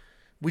Ulberg,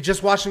 we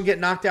just watched him get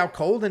knocked out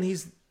cold and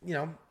he's,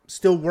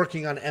 still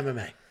working on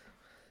MMA.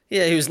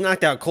 Yeah, he was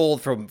knocked out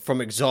cold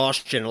from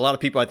exhaustion. A lot of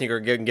people, I think,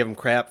 are going to give him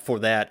crap for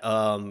that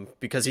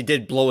because he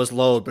did blow his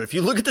load. But if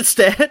you look at the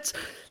stats,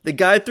 the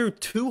guy threw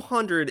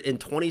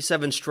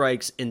 227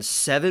 strikes in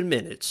 7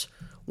 minutes,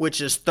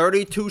 which is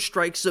 32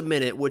 strikes a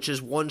minute, which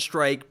is 1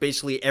 strike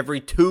basically every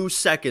 2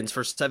 seconds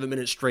for 7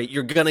 minutes straight.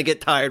 You're going to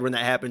get tired when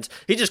that happens.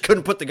 He just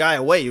couldn't put the guy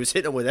away. He was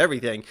hitting him with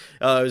everything.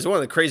 It was one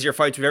of the crazier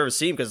fights we've ever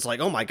seen because it's like,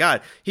 oh my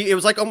God. It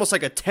was like almost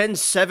like a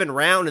 10-7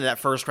 round in that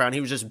first round.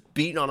 He was just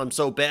beating on him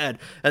so bad.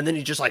 And then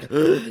he just like,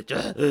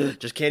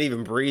 just can't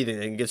even breathe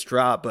and gets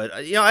dropped. But,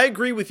 I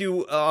agree with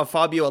you,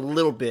 Fabio, a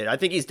little bit. I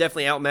think he's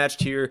definitely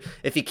outmatched here.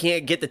 If he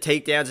can't get the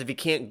takedowns, if he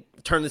can't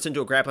turn this into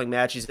a grappling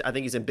match, I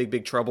think he's in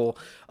big trouble.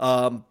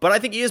 But I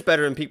think he is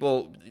better than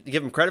people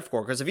give him credit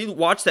for. Because if you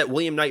watch that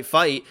William Knight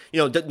fight,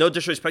 no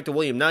disrespect to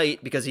William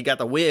Knight because he got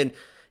the win,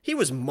 he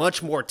was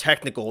much more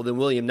technical than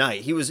William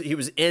Knight. He was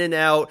in and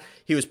out.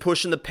 He was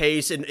pushing the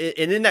pace, and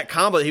in that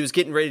combo, he was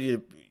getting ready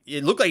to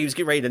it looked like he was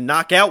getting ready to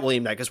knock out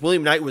William Knight, because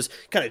William Knight was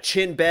kind of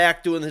chin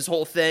back doing his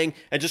whole thing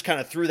and just kind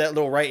of threw that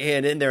little right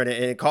hand in there and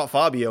it caught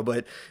Fabio.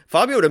 But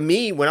Fabio, to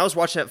me, when I was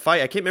watching that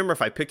fight, I can't remember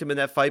if I picked him in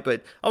that fight,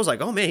 but I was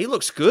like, oh man, he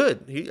looks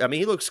good.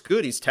 He looks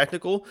good. He's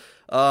technical.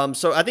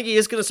 So I think he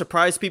is going to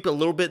surprise people a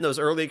little bit in those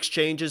early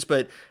exchanges,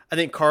 but I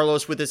think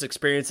Carlos, with his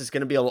experience, is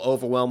going to be able to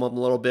overwhelm him a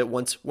little bit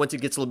once he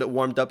gets a little bit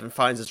warmed up and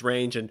finds his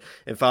range, and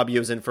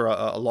Fabio's in for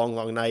a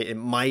long night. It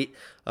might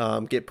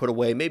get put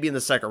away maybe in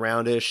the second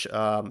round-ish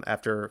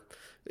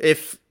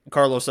if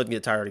Carlos doesn't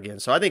get tired again.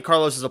 So I think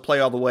Carlos is a play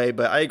all the way,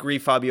 but I agree,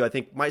 Fabio, I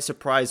think might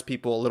surprise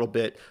people a little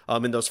bit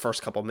in those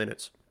first couple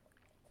minutes.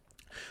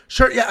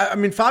 Sure, yeah. I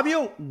mean,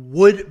 Fabio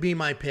would be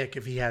my pick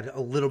if he had a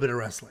little bit of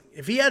wrestling.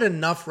 If he had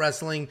enough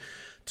wrestling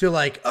to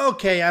like,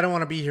 okay, I don't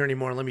want to be here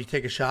anymore, let me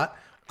take a shot,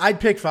 I'd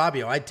pick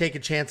Fabio. I'd take a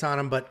chance on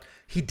him, but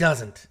he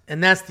doesn't.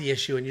 And that's the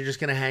issue. And you're just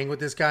going to hang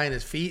with this guy and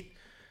his feet.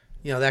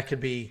 You know, that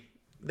could be,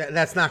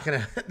 that's not going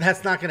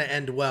to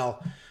end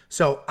well.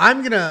 So I'm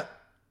going to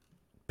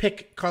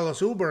pick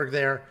Carlos Ulberg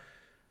there.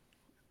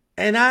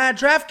 And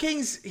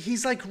DraftKings,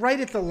 he's like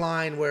right at the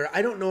line where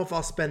I don't know if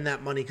I'll spend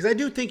that money, because I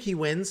do think he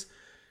wins.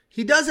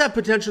 He does have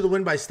potential to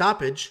win by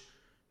stoppage.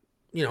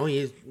 You know,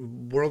 he's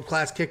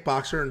world-class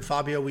kickboxer, and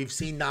Fabio we've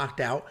seen knocked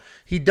out.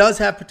 He does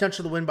have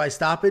potential to win by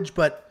stoppage,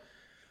 but,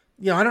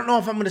 you know, I don't know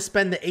if I'm going to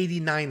spend the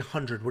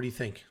 $8,900. What do you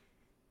think?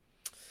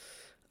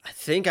 I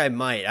think I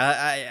might.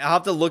 I'll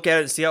have to look at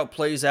it and see how it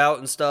plays out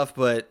and stuff,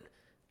 but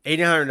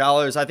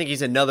 $8,900, I think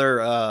he's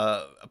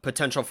another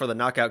potential for the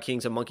Knockout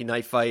Kings and Monkey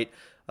Knight fight.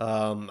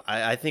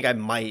 I think I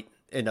might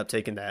end up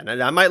taking that.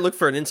 And I might look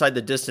for an inside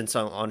the distance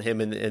on him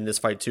in this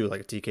fight too,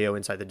 like a TKO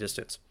inside the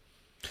distance.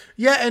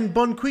 Yeah, and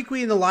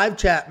Bonquiqui in the live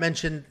chat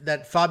mentioned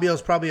that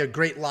Fabio's probably a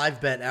great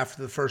live bet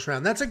after the first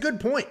round. That's a good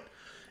point.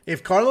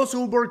 If Carlos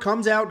Ulberg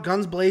comes out,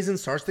 guns blazing,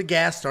 starts to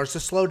gas, starts to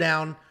slow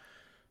down,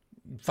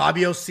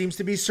 Fabio seems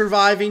to be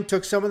surviving,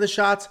 took some of the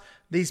shots,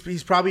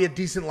 he's probably a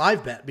decent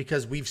live bet,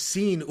 because we've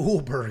seen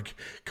Ulberg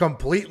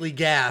completely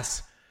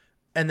gas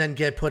and then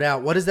get put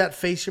out. What is that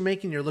face you're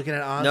making? You're looking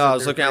at odds? No,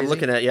 I'm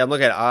looking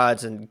at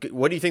odds. And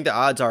what do you think the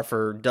odds are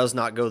for does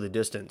not go the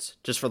distance,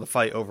 just for the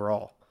fight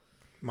overall?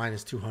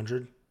 Minus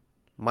 200.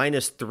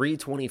 Minus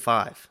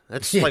 325.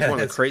 That's like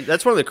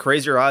that's one of the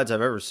crazier odds I've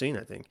ever seen,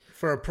 I think.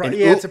 For a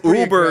it's a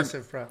pretty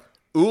aggressive prop.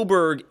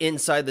 Ulberg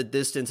inside the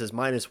distance is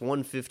minus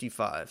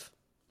 155.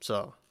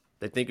 So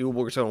they think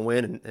Ulberg's going to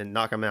win and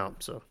knock him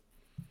out. So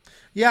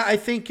yeah, I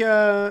think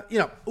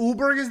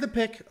Ulberg is the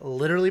pick,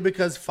 literally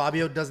because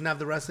Fabio doesn't have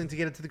the wrestling to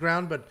get it to the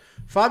ground. But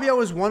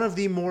Fabio is one of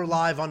the more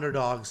live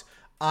underdogs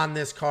on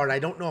this card. I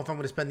don't know if I'm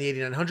going to spend the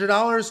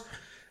 $8,900.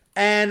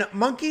 And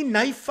Monkey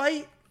Knife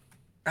Fight,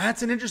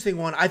 that's an interesting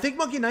one. I think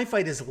Monkey Knife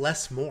Fight is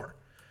less more,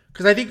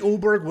 because I think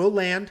Ulberg will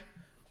land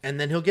and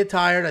then he'll get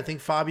tired. I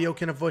think Fabio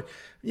can avoid,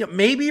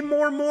 maybe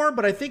more,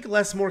 but I think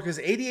less more, because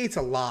 88's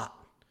a lot.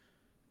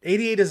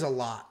 88 is a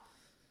lot.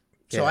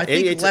 So I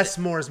think less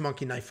more is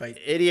Monkey Knife Fight.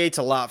 88's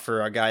a lot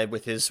for a guy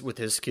with his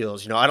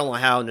skills. I don't know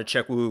how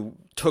Nchekwu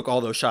took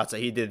all those shots that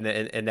he did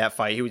in that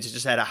fight. He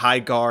just had a high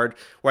guard,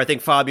 where I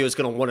think Fabio is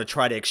going to want to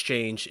try to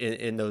exchange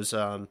in those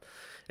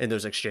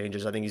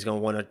exchanges. I think he's going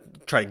to want to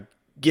try to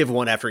give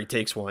one after he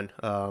takes one.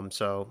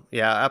 So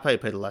yeah, I'll probably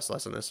play the less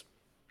on this.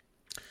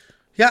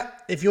 Yeah,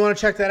 if you want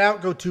to check that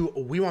out, go to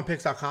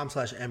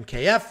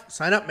WeWantPicks.com/MKF.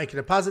 Sign up, make a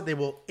deposit. They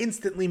will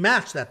instantly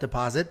match that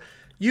deposit.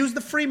 Use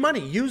the free money.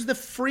 Use the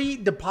free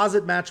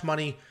deposit match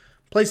money.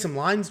 Play some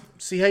lines.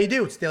 See how you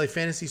do. It's daily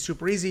fantasy,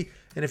 super easy.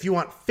 And if you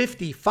want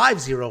 50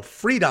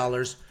 free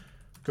dollars,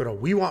 go to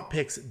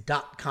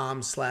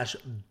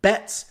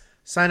WeWantPicks.com/bets.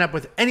 Sign up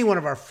with any one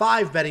of our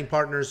 5 betting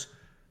partners.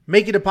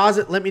 Make a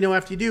deposit. Let me know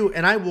after you do,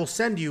 and I will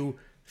send you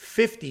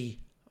 $50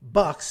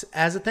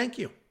 as a thank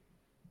you.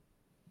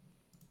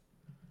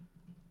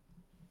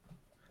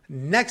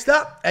 Next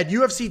up, at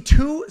UFC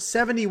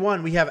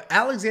 271, we have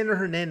Alexander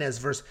Hernandez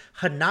versus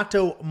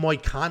Renato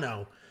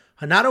Moicano.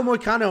 Renato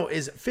Moicano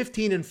is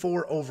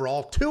 15-4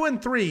 overall,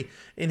 2-3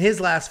 in his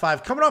last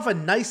 5, coming off a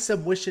nice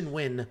submission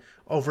win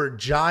over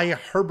Jai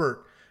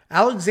Herbert.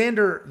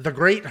 Alexander the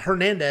Great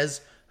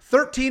Hernandez,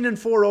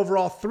 13-4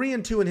 overall,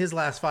 3-2 in his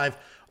last 5,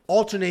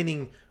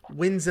 alternating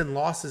wins and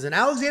losses. And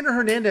Alexander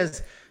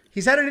Hernandez,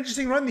 he's had an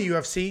interesting run in the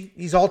UFC.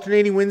 He's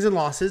alternating wins and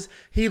losses.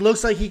 He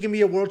looks like he can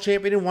be a world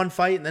champion in one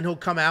fight, and then he'll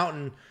come out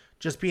and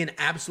just be an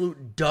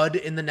absolute dud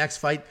in the next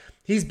fight.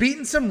 He's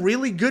beaten some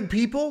really good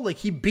people. Like,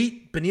 he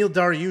beat Beneil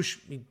Dariush.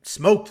 He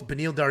smoked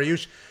Beneil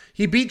Dariush.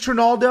 He beat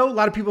Trinaldo. A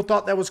lot of people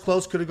thought that was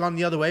close, could have gone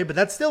the other way, but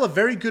that's still a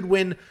very good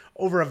win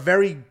over a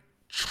very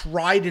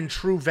tried and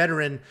true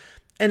veteran.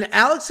 And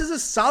Alex is a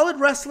solid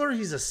wrestler.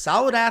 He's a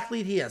solid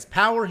athlete. He has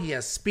power. He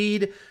has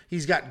speed.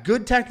 He's got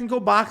good technical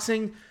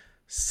boxing.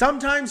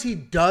 Sometimes he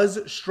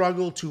does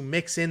struggle to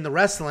mix in the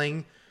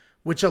wrestling,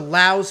 which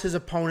allows his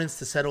opponents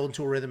to settle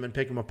into a rhythm and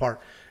pick him apart.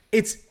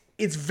 It's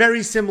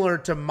very similar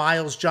to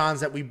Miles Johns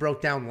that we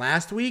broke down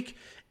last week,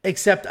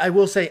 except I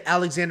will say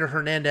Alexander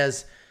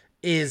Hernandez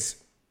is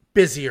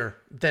busier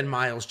than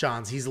Miles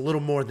Johns. He's a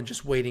little more than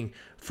just waiting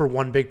for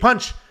one big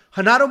punch.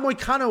 Renato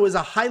Moicano is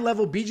a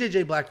high-level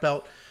BJJ black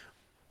belt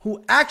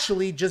who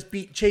actually just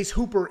beat Chase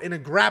Hooper in a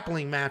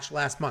grappling match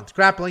last month.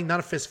 Grappling, not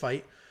a fist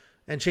fight.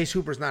 And Chase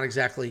Hooper's not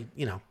exactly,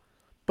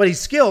 but he's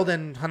skilled,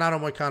 and Renato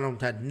Moicano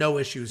had no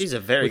issues. He's a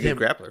very good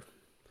grappler.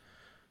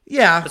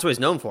 Yeah. That's what he's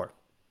known for.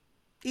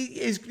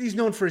 He's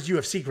known for his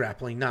UFC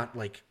grappling, not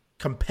like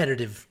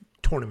competitive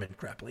tournament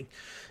grappling.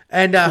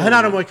 And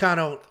Renato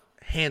Moicano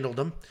handled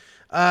him.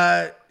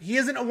 He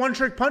isn't a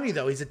one-trick pony,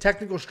 though. He's a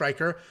technical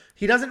striker.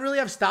 He doesn't really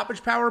have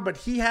stoppage power, but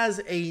he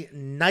has a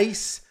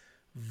nice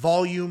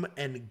volume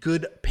and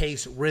good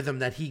pace rhythm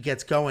that he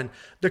gets going.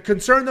 The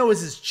concern, though,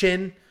 is his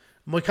chin.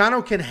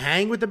 Moicano can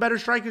hang with the better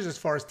strikers as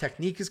far as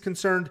technique is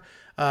concerned,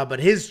 but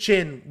his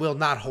chin will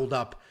not hold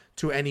up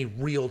to any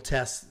real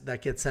tests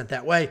that get sent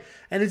that way.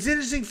 And it's an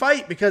interesting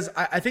fight because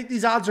I think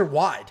these odds are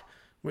wide.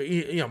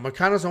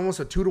 Moicano's almost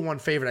a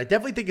 2-1 favorite. I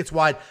definitely think it's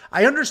wide.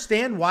 I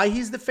understand why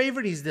he's the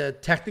favorite. He's the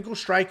technical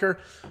striker,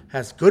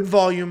 has good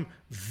volume,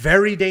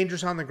 very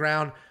dangerous on the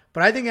ground.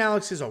 But I think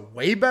Alex is a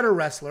way better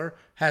wrestler,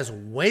 has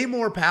way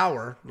more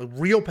power,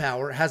 real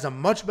power, has a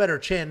much better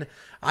chin.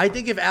 I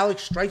think if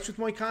Alex strikes with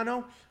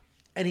Moicano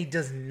and he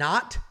does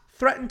not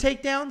threaten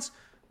takedowns,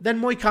 then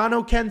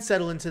Moicano can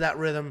settle into that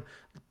rhythm,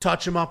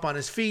 touch him up on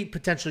his feet,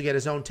 potentially get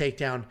his own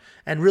takedown,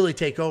 and really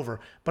take over.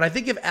 But I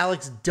think if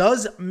Alex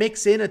does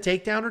mix in a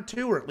takedown or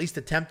two, or at least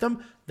attempt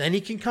them, then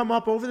he can come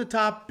up over the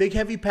top, big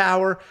heavy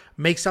power,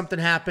 make something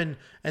happen,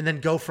 and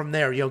then go from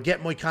there.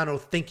 Get Moicano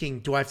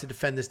thinking, do I have to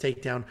defend this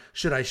takedown?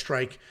 Should I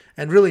strike?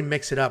 And really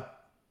mix it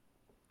up.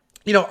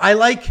 I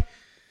like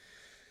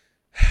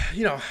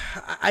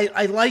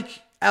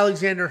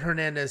Alexander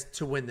Hernandez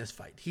to win this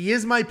fight. He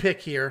is my pick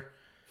here.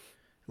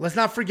 Let's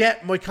not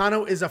forget,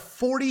 Moicano is a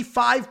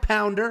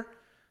 45-pounder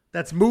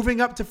that's moving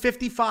up to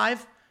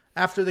 55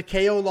 after the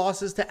KO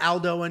losses to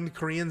Aldo and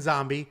Korean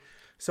Zombie.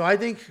 So I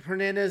think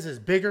Hernandez is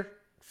bigger,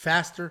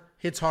 faster,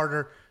 hits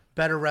harder,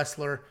 better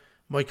wrestler.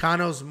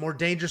 Moicano's more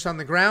dangerous on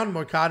the ground.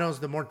 Moicano's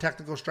the more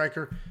technical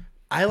striker.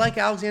 I like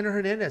Alexander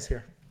Hernandez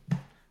here.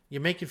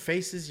 You're making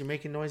faces, you're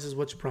making noises.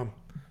 What's your problem?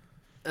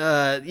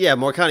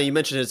 Moicano, you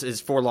mentioned his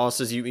 4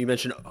 losses. You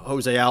mentioned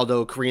Jose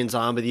Aldo, Korean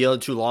Zombie. The other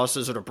 2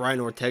 losses are to Brian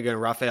Ortega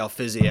and Rafael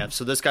Fiziev.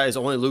 So this guy is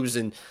only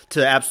losing to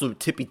the absolute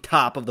tippy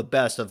top of the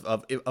best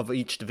of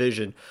each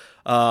division.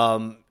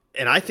 And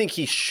I think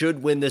he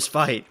should win this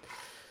fight.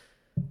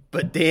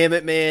 But damn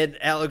it, man,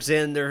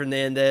 Alexander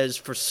Hernandez,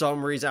 for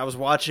some reason, I was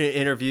watching an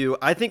interview.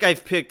 I think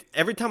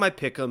every time I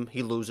pick him,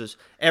 he loses.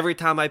 Every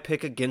time I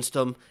pick against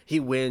him, he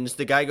wins.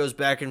 The guy goes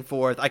back and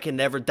forth. I can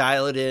never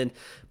dial it in.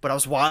 But I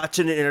was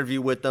watching an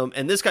interview with him,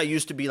 and this guy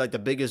used to be like the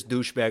biggest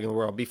douchebag in the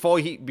world. Before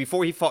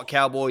he fought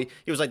Cowboy,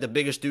 he was like the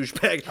biggest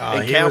douchebag.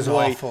 And he was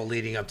awful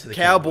leading up to the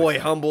Cowboy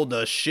humbled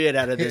the shit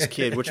out of this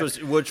kid, which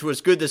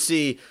was good to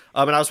see.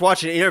 And I was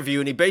watching an interview,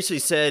 and he basically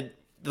said,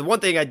 the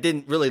one thing I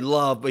didn't really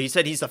love, but he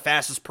said he's the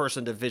fastest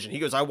person in the division. He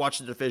goes, I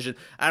watched the division.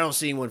 I don't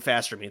see anyone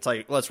faster than me. It's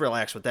like, let's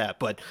relax with that.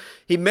 But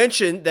he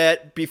mentioned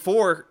that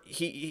before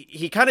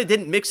he kind of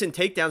didn't mix in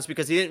takedowns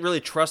because he didn't really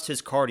trust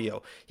his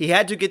cardio. He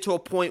had to get to a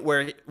point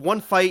where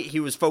one fight he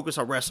was focused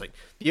on wrestling.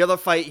 The other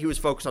fight he was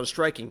focused on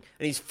striking.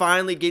 And he's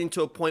finally getting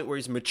to a point where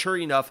he's mature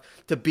enough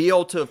to be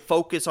able to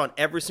focus on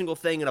every single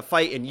thing in a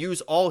fight and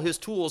use all his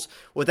tools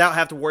without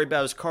having to worry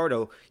about his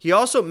cardio. He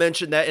also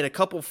mentioned that in a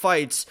couple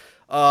fights,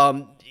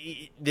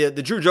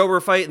 the Drew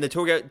Dober fight and the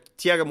Thiago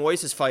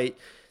Moises fight,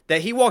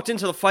 that he walked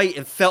into the fight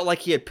and felt like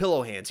he had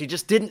pillow hands. He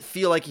just didn't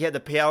feel like he had the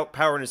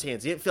power in his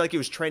hands. He didn't feel like he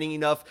was training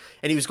enough,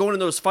 and he was going in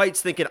those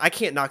fights thinking, I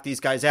can't knock these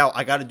guys out.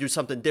 I got to do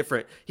something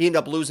different. He ended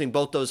up losing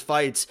both those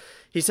fights.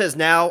 He says,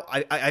 now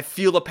I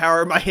feel the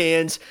power in my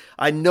hands.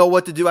 I know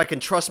what to do. I can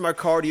trust my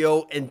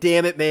cardio, and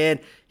damn it, man,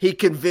 he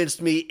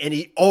convinced me, and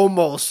he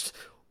almost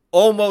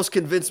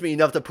convinced me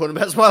enough to put him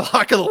as my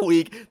lock of the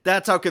week.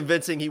 That's how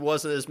convincing he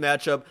was in this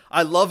matchup.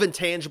 I love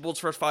intangibles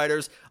for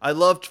fighters. I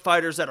love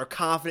fighters that are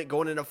confident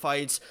going into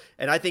fights,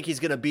 and I think he's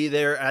going to be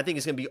there, and I think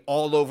he's going to be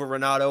all over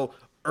Renato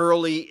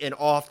early and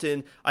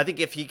often. I think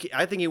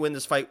he win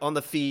this fight on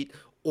the feet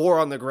or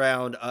on the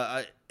ground.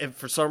 And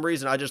for some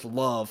reason, I just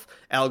love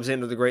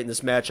Alexander the Great in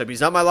this matchup.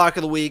 He's not my lock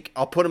of the week.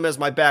 I'll put him as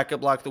my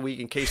backup lock of the week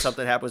in case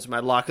something happens to my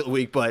lock of the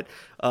week. But,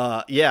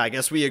 I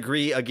guess we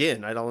agree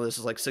again. I don't know, this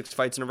is like 6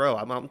 fights in a row.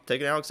 I'm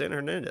taking Alexander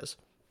Hernandez.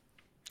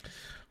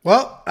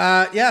 Well,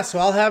 so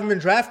I'll have him in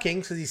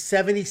DraftKings because he's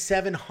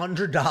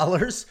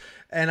 $7,700.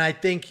 And I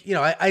think,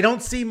 I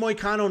don't see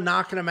Moicano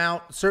knocking him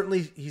out.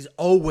 Certainly, he's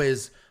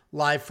always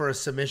live for a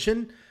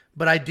submission.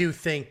 But I do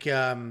think,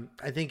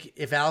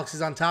 if Alex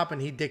is on top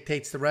and he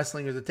dictates the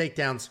wrestling or the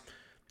takedowns,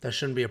 that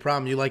shouldn't be a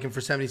problem. You like him for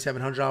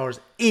 $7,700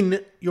 in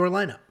your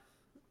lineup.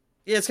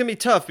 Yeah, it's going to be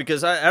tough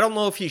because I don't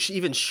know if he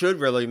even should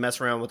really mess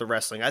around with the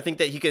wrestling. I think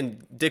that he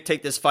can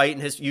dictate this fight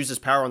and use his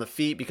power on the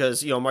feet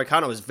because,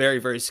 Moicano is very,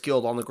 very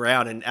skilled on the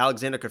ground, and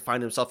Alexander could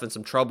find himself in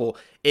some trouble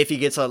if he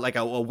gets a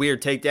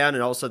weird takedown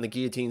and all of a sudden the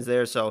guillotine's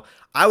there. So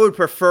I would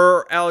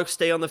prefer Alex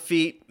stay on the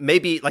feet,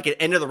 maybe like an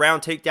end of the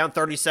round takedown,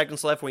 30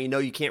 seconds left when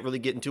you can't really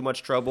get in too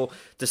much trouble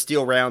to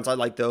steal rounds. I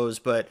like those,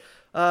 but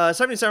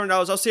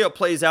 $7,700, I'll see how it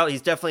plays out.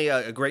 He's definitely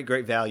a great,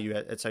 great value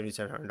at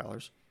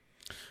 $7,700.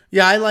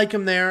 Yeah, I like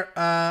him there.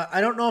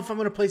 I don't know if I'm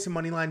going to place a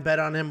money line bet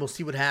on him. We'll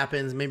see what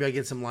happens. Maybe I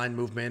get some line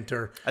movement,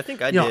 or I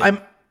think I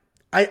did.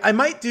 I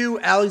might do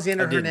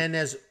Alexander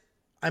Hernandez.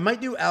 I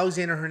might do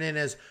Alexander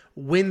Hernandez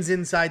wins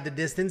inside the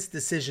distance,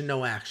 decision,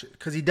 no action,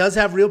 because he does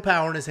have real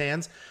power in his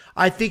hands.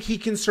 I think he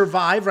can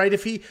survive, right?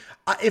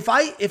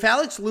 If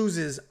Alex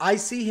loses, I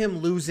see him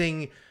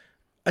losing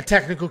a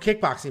technical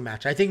kickboxing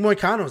match. I think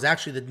Moicano is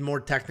actually the more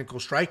technical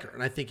striker,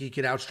 and I think he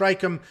could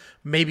outstrike him,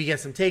 maybe get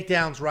some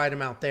takedowns, ride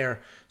him out there.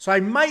 So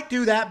I might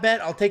do that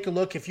bet. I'll take a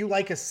look. If you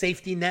like a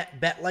safety net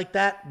bet like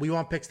that,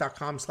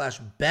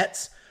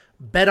 WeWantPicks.com/bets.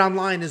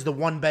 BetOnline is the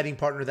one betting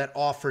partner that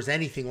offers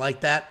anything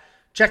like that.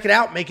 Check it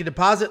out. Make a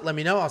deposit. Let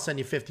me know. I'll send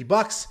you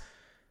 $50.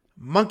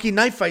 Monkey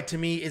Knife Fight to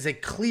me is a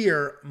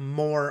clear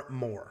more.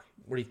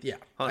 Yeah,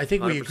 I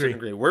think we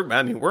agree. We're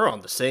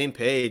on the same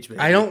page, man.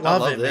 I don't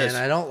love it, man.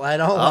 I don't love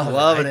it. I'm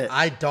loving it.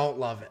 I don't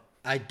love it.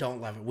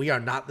 We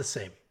are not the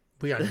same.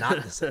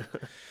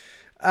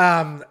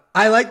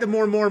 I like the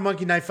more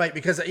Monkey Knife Fight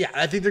because,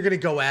 I think they're going to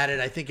go at it.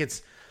 I think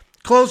it's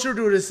closer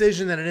to a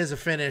decision than it is a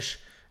finish.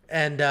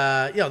 And,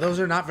 those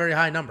are not very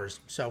high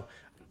numbers. So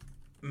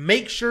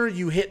make sure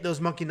you hit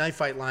those Monkey Knife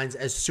Fight lines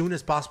as soon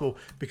as possible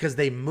because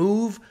they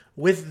move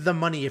with the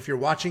money. If you're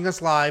watching us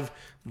live,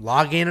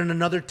 log in on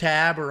another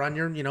tab or on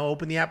your,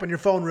 open the app on your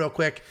phone real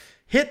quick.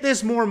 Hit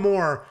this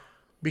more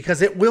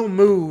because it will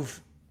move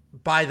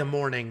by the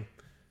morning.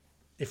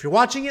 If you're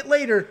watching it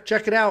later,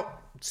 check it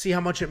out. See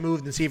how much it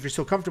moved and see if you're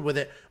still comfortable with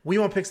it.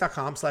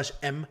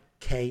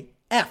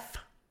 WeWantPicks.com/MKF.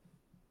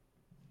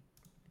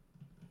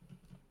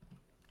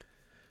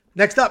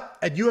 Next up,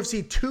 at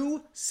UFC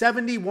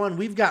 271,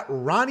 we've got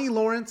Ronnie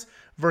Lawrence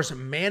versus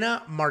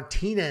Mana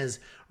Martinez.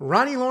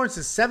 Ronnie Lawrence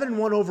is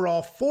 7-1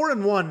 overall,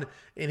 4-1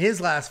 in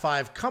his last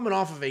 5, coming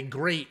off of a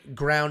great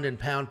ground and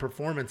pound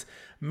performance.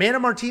 Mana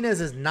Martinez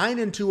is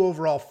 9-2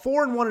 overall,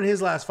 4-1 in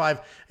his last 5,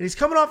 and he's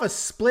coming off a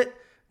split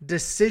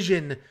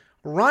decision.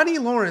 Ronnie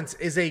Lawrence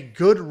is a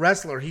good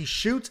wrestler. He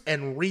shoots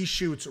and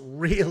reshoots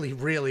really,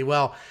 really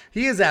well.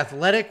 He is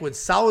athletic with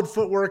solid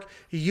footwork.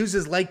 He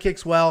uses leg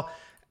kicks well.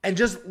 And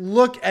just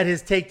look at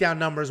his takedown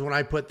numbers when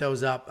I put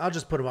those up. I'll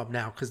just put them up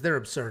now because they're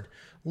absurd.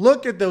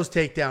 Look at those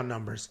takedown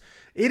numbers.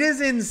 It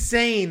is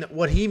insane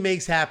what he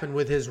makes happen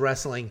with his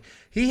wrestling.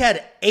 He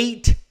had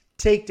 8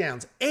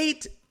 takedowns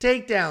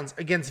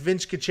against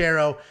Vince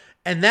Cachero,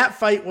 and that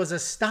fight was a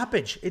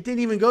stoppage. It didn't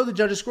even go to the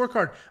judges'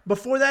 scorecard.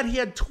 Before that, he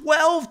had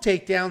 12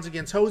 takedowns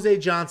against Jose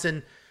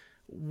Johnson.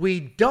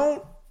 We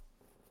don't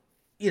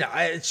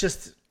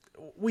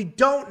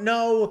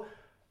know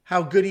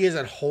how good he is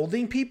at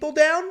holding people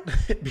down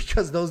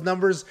because those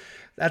numbers,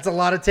 that's a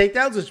lot of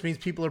takedowns, which means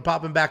people are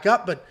popping back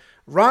up. But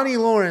Ronnie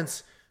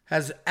Lawrence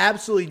has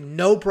absolutely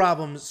no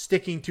problem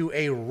sticking to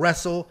a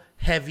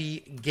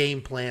wrestle-heavy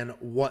game plan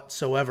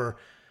whatsoever.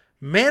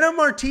 Mana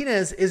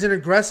Martinez is an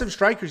aggressive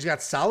striker. He's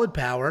got solid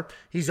power.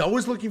 He's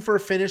always looking for a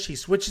finish. He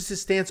switches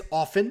his stance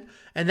often,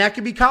 and that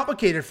can be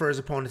complicated for his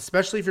opponent,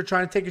 especially if you're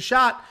trying to take a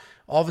shot.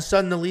 All of a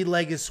sudden, the lead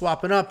leg is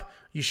swapping up.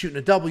 You shooting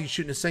a double, you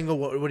shooting a single.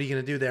 What are you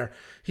going to do there?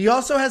 He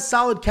also has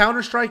solid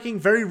counter striking,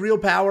 very real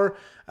power.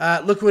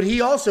 Look what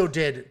he also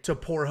did to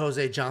poor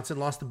Jose Johnson.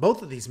 Lost to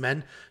both of these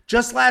men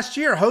just last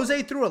year.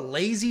 Jose threw a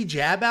lazy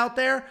jab out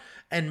there,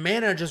 and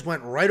Mana just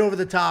went right over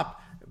the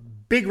top.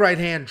 Big right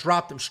hand,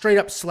 dropped him, straight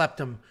up slept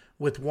him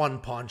with one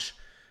punch.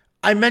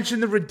 I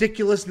mentioned the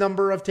ridiculous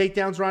number of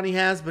takedowns Ronnie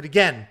has, but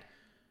again,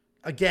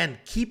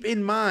 keep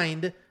in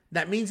mind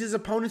that means his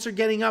opponents are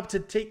getting up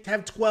to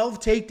have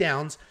 12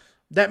 takedowns.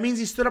 That means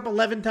he stood up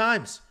 11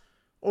 times.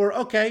 Or,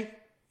 okay,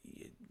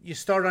 you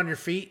start on your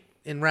feet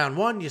in round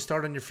 1, you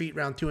start on your feet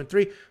round 2 and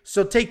 3,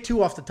 so take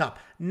 2 off the top.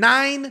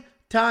 9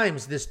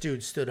 times this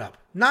dude stood up.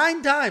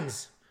 9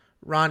 times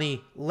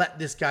Ronnie let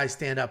this guy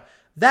stand up.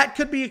 That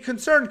could be a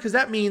concern because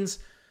that means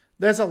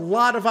there's a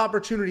lot of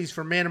opportunities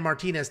for Mana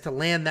Martinez to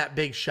land that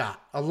big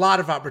shot. A lot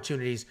of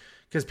opportunities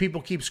because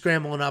people keep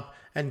scrambling up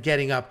and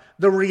getting up.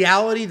 The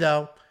reality,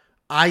 though,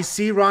 I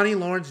see Ronnie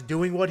Lawrence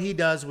doing what he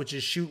does, which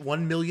is shoot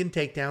 1 million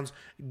takedowns,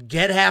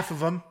 get half of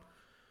them,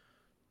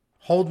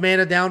 hold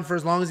Mana down for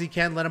as long as he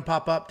can, let him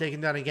pop up, take him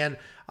down again.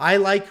 I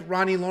like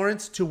Ronnie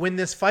Lawrence to win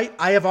this fight.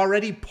 I have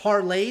already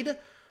parlayed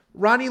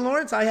Ronnie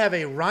Lawrence. I have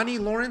a Ronnie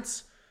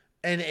Lawrence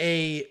and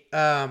a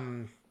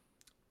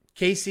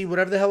Casey,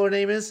 whatever the hell her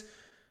name is.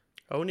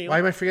 O'Neal. Why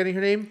am I forgetting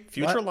her name?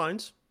 Future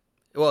Lines.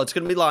 Well, it's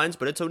going to be Lines,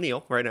 but it's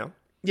O'Neal right now.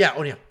 Yeah,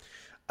 O'Neal.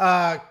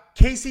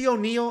 Casey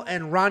O'Neal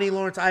and Ronnie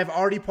Lawrence, I have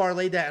already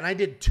parlayed that, and I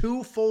did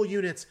 2 full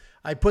units.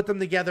 I put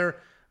them together.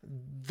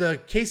 The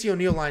Casey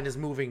O'Neal line is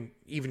moving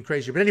even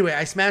crazier. But anyway,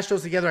 I smashed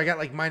those together. I got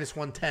like minus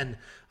 110,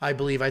 I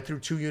believe. I threw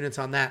 2 units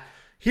on that.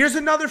 Here's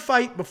another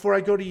fight before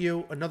I go to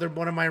you. Another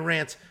one of my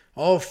rants.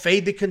 Oh,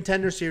 fade the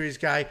Contender Series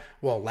guy.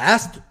 Well,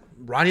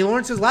 Ronnie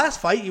Lawrence's last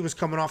fight, he was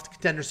coming off the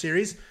Contender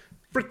Series.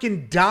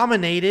 Freaking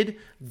dominated.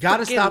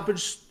 Got a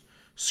stoppage.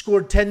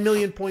 Scored 10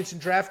 million points in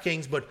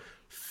DraftKings, but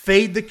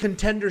fade the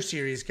Contender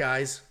Series,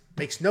 guys.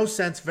 Makes no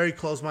sense. Very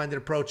close-minded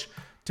approach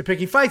to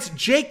picking fights.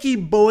 Jakey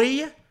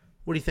boy,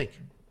 what do you think?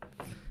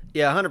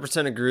 Yeah,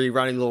 100% agree.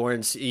 Ronnie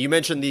Lawrence. You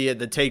mentioned the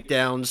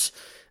takedowns.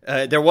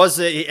 There was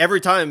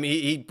every time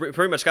he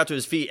pretty much got to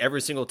his feet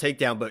every single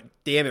takedown, but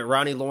damn it,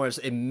 Ronnie Lawrence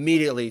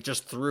immediately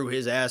just threw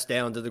his ass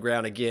down to the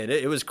ground again.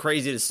 It was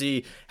crazy to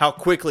see how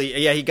quickly,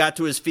 he got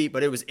to his feet,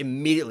 but it was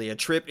immediately a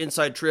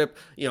inside trip,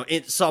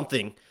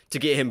 something to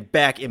get him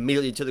back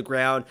immediately to the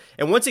ground.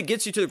 And once it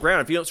gets you to the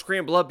ground, if you don't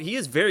scramble up, he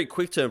is very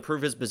quick to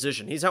improve his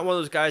position. He's not one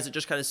of those guys that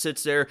just kind of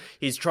sits there.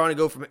 He's trying to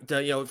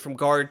go from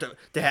guard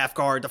to half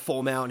guard to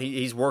full mount.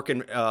 He's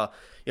working,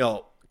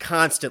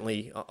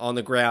 constantly on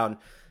the ground.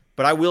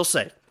 But I will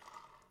say,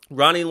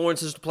 Ronnie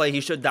Lawrence is to play. He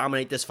should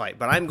dominate this fight.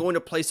 But I'm going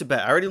to place a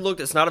bet. I already looked.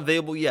 It's not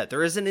available yet.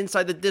 There is an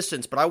inside the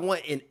distance, but I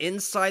want an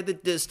inside the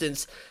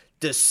distance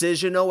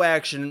decision, no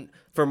action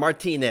for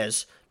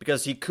Martinez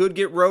because he could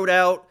get rode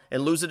out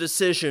and lose a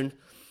decision.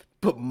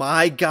 But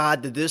my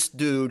God, did this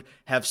dude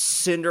have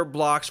cinder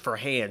blocks for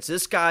hands?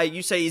 This guy,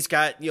 you say he's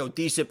got,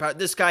 decent power.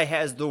 This guy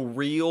has the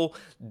real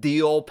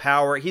deal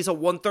power. He's a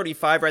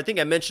 135er. I think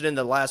I mentioned in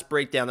the last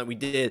breakdown that we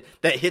did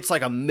that hits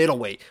like a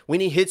middleweight.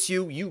 When he hits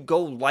you, you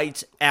go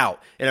lights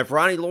out. And if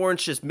Ronnie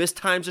Lawrence just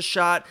mistimes a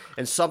shot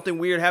and something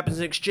weird happens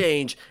in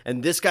exchange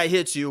and this guy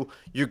hits you,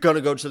 you're going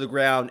to go to the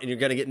ground and you're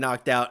going to get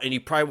knocked out and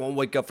you probably won't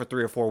wake up for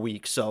 3 or 4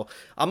 weeks. So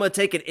I'm going to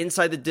take an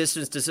inside the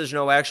distance decision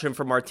no action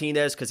for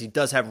Martinez because he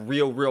does have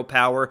real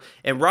power.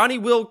 And Ronnie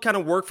will kind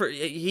of work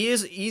he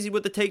is easy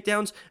with the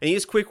takedowns and he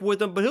is quick with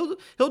them, but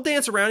he'll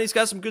dance around. He's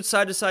got some good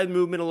side to side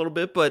movement a little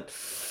bit, but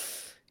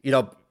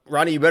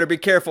Ronnie, you better be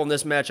careful in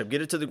this matchup.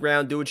 Get it to the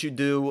ground, do what you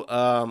do.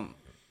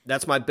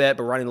 That's my bet,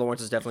 but Ronnie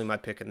Lawrence is definitely my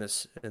pick in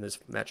this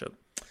matchup.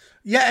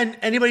 Yeah, and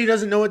anybody who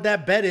doesn't know what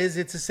that bet is,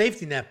 it's a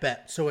safety net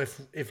bet. So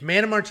if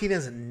Mana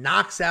Martinez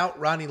knocks out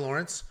Ronnie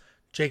Lawrence,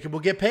 Jacob will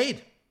get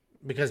paid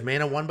because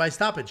Mana won by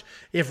stoppage.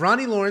 If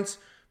Ronnie Lawrence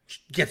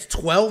gets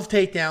 12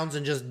 takedowns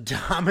and just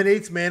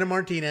dominates Mana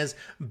Martinez,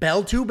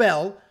 bell to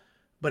bell,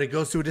 but it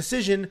goes to a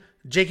decision,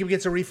 Jacob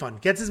gets a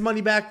refund. Gets his money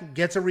back,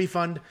 gets a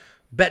refund.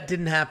 Bet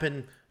didn't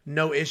happen,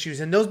 no issues.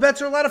 And those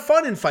bets are a lot of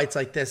fun in fights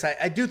like this.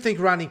 I do think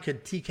Ronnie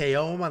could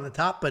TKO him on the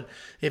top, but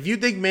if you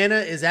think Mana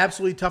is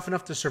absolutely tough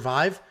enough to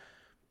survive,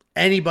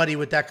 anybody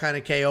with that kind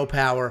of KO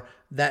power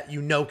that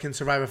can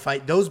survive a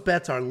fight, those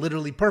bets are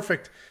literally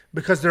perfect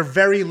because they're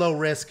very low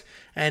risk.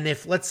 And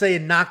if, let's say, a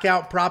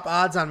knockout prop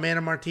odds on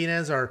Mana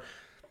Martinez are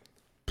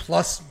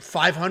plus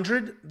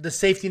 500, the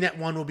safety net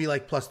one will be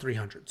like plus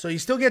 300. So you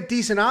still get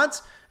decent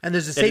odds, and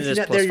there's a safety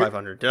net plus there.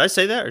 500. Did I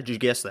say that, or did you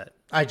guess that?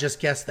 I just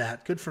guessed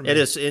that. Good for me. It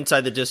is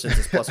inside the distance.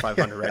 It's plus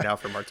 500 right now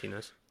for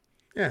Martinez.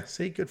 Yeah,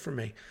 see, good for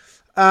me.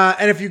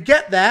 And if you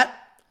get that,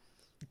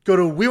 go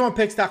to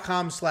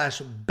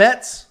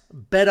WeWantPicks.com/bets.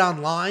 Bet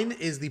Online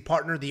is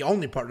the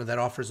only partner that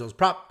offers those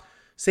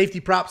safety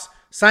props.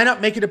 Sign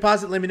up, make a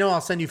deposit, let me know.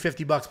 I'll send you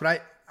 $50,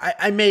 but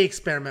I may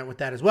experiment with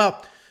that as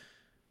well.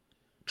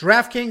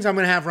 DraftKings, I'm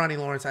going to have Ronnie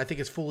Lawrence. I think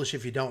it's foolish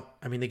if you don't.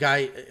 I mean, the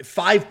guy,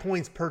 5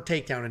 points per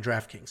takedown in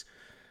DraftKings.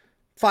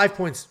 5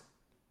 points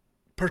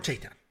per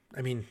takedown.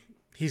 I mean,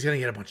 he's going to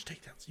get a bunch of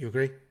takedowns. You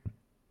agree?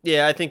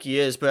 Yeah, I think he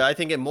is, but I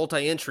think at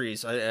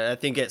multi-entries, I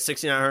think at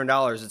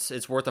 $6,900,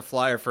 it's worth a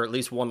flyer for at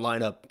least one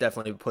lineup.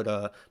 Definitely put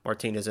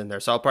Martinez in there.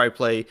 So I'll probably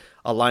play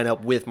a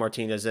lineup with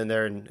Martinez in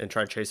there and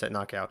try to chase that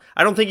knockout.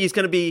 I don't think he's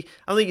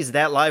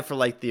that live for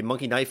like the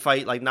Monkey Knife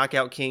fight, like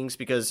Knockout Kings,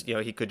 because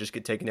he could just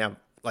get taken down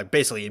like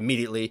basically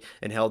immediately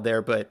and held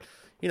there. But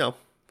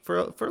for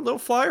a little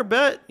flyer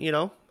bet,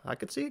 I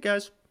could see it,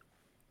 guys.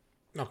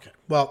 Okay.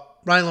 Well,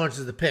 Ronnie Lawrence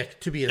is the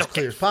pick to be as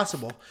clear as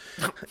possible.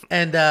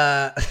 And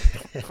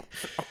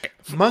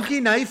Monkey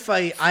Knife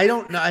fight, I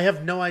don't know. I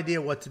have no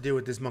idea what to do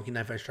with this Monkey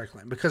Knife fight strike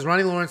line because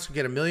Ronnie Lawrence will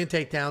get 1 million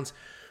takedowns.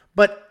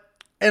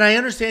 And I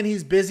understand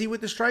he's busy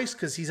with the strikes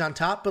because he's on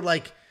top, but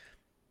like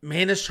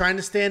Mana's trying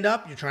to stand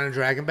up. You're trying to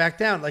drag him back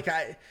down. Like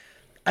I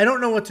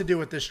don't know what to do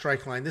with this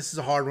strike line. This is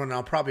a hard one. And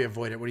I'll probably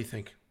avoid it. What do you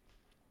think?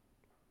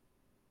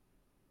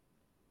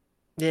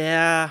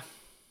 Yeah.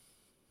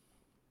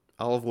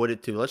 I'll avoid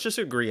it too. Let's just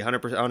agree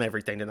 100% on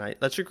everything tonight.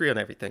 Let's agree on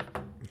everything.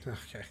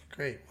 Okay,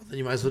 great. Well, then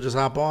you might as well just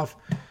hop off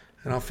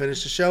and I'll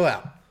finish the show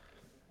out.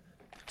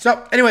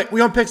 So anyway,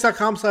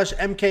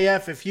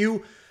 WeWantPicks.com/MKF. If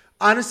you,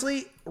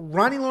 honestly,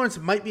 Ronnie Lawrence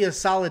might be a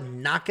solid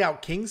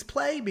Knockout Kings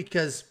play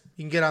because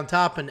you can get on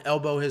top and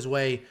elbow his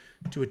way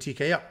to a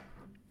TKO.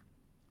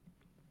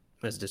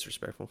 That's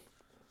disrespectful.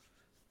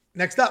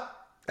 Next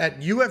up,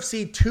 at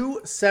UFC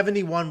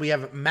 271, we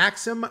have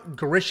Maxim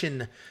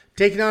Grishin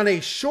taking on a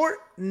short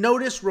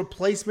notice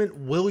replacement,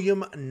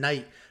 William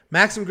Knight.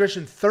 Maxim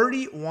Grishin,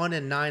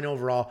 31-9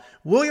 overall.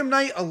 William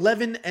Knight,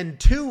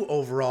 11-2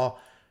 overall.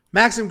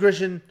 Maxim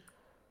Grishin,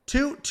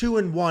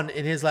 2-1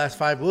 in his last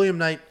 5. William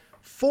Knight,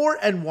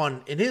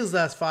 4-1 in his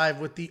last 5,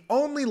 with the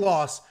only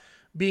loss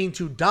being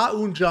to Da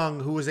Un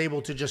Jung, who was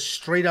able to just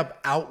straight up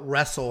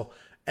out-wrestle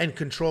and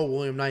control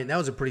William Knight. And that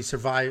was a pretty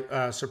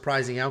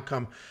surprising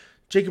outcome.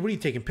 Jacob, what are you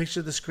taking? Picture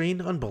of the screen?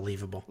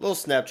 Unbelievable. Little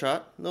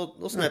Snapchat. Little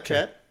Snapchat.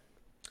 Okay.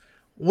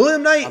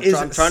 William Knight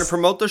I'm trying to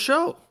promote the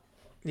show.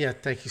 Yeah,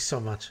 thank you so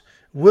much.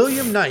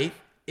 William Knight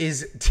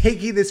is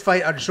taking this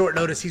fight on short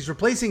notice. He's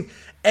replacing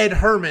Ed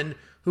Herman,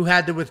 who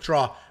had to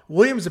withdraw.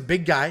 William's a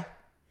big guy.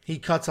 He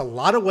cuts a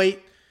lot of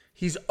weight.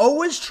 He's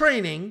always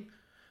training.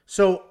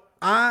 So,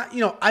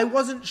 I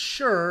wasn't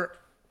sure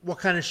what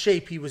kind of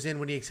shape he was in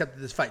when he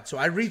accepted this fight. So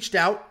I reached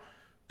out,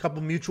 a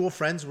couple mutual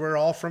friends. We're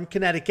all from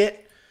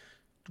Connecticut.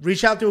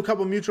 Reached out to a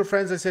couple mutual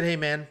friends. I said, hey,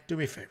 man, do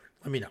me a favor.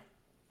 Let me know.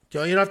 You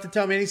don't have to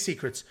tell me any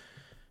secrets.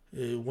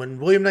 When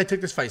William Knight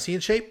took this fight, is he in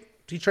shape?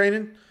 Is he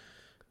training?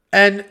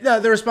 And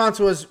the response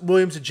was,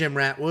 William's a gym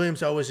rat.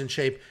 William's always in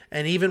shape.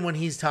 And even when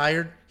he's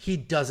tired, he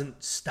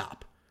doesn't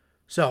stop.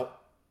 So,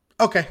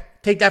 okay,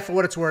 take that for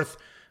what it's worth.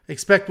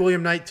 Expect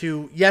William Knight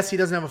to, yes, he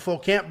doesn't have a full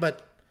camp,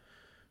 but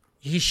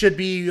he should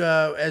be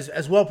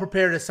as well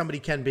prepared as somebody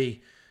can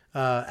be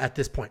at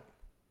this point.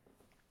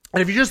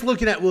 And if you're just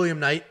looking at William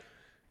Knight,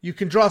 you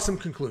can draw some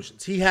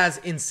conclusions. He has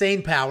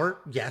insane power.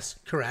 Yes,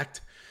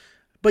 correct.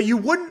 But you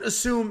wouldn't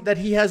assume that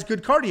he has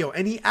good cardio.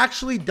 And he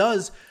actually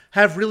does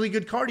have really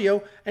good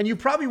cardio. And you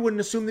probably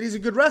wouldn't assume that he's a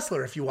good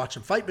wrestler if you watch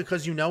him fight,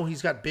 because you know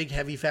he's got big,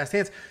 heavy, fast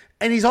hands.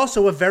 And he's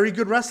also a very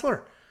good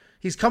wrestler.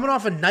 He's coming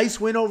off a nice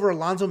win over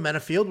Alonzo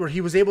Menafield, where he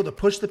was able to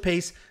push the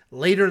pace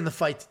later in the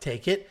fight to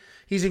take it.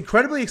 He's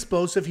incredibly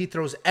explosive. He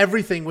throws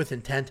everything with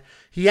intent.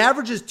 He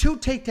averages 2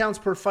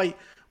 takedowns per fight,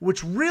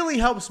 which really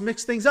helps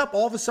mix things up.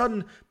 All of a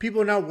sudden,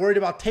 people are now worried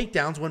about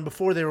takedowns when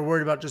before they were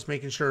worried about just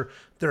making sure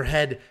their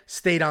head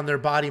stayed on their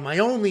body. My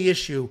only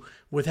issue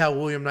with how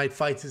William Knight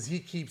fights is he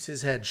keeps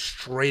his head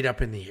straight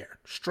up in the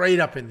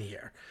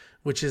air,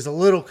 which is a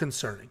little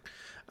concerning.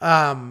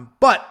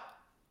 But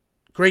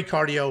great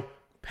cardio,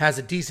 has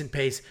a decent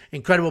pace,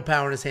 incredible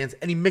power in his hands,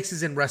 and he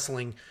mixes in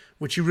wrestling,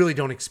 which you really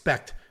don't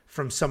expect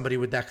from somebody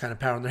with that kind of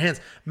power in their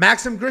hands.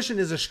 Maxim Grishin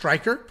is a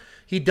striker.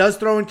 He does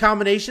throw in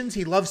combinations.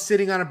 He loves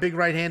sitting on a big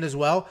right hand as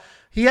well.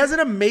 He has an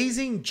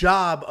amazing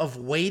job of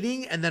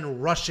waiting and then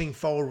rushing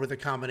forward with a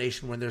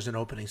combination when there's an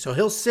opening. So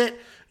he'll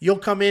sit, you'll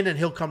come in, and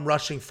he'll come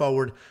rushing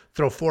forward,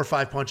 throw 4 or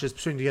 5 punches,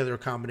 putting together a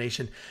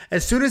combination.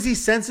 As soon as he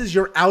senses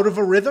you're out of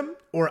a rhythm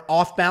or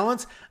off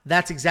balance,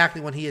 that's exactly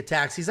when he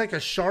attacks. He's like a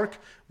shark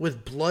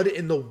with blood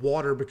in the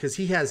water because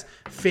he has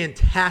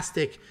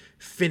fantastic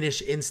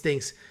finish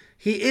instincts.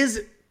 He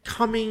is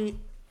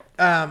coming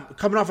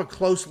off a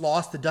close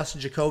loss to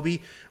Dustin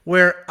Jacoby,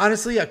 where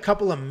honestly a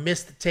couple of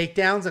missed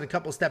takedowns and a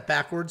couple step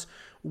backwards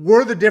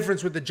were the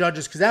difference with the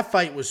judges, because that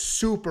fight was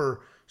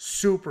super,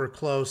 super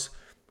close.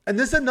 And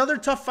this is another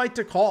tough fight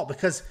to call,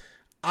 because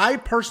I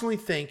personally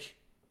think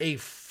a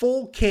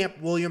full camp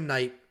William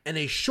Knight and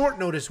a short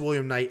notice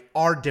William Knight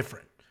are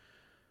different.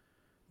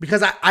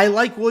 Because I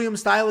like William's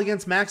style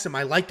against Maxim.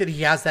 I like that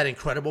he has that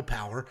incredible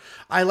power.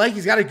 I like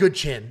he's got a good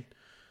chin.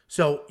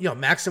 So,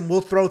 Maxim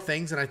will throw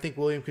things, and I think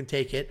William can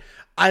take it.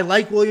 I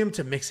like William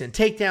to mix in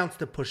takedowns,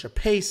 to push a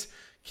pace,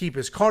 keep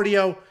his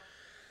cardio.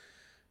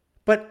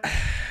 But,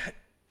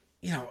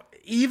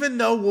 even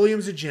though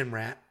William's a gym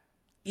rat,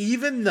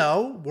 even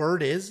though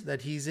word is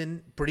that he's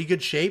in pretty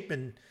good shape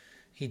and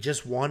he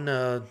just won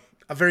a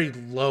very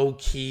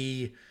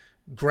low-key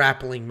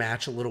grappling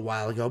match a little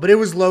while ago, but it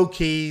was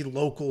low-key,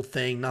 local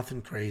thing,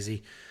 nothing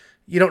crazy.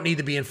 You don't need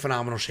to be in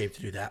phenomenal shape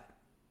to do that.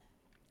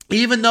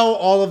 Even though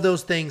all of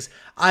those things,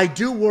 I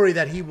do worry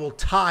that he will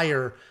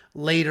tire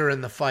later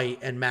in the fight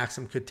and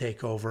Maxim could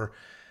take over.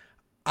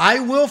 I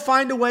will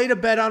find a way to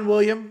bet on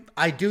William.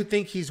 I do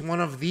think he's one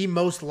of the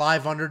most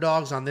live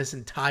underdogs on this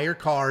entire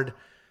card.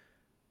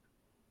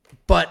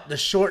 But the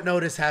short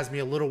notice has me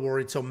a little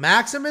worried. So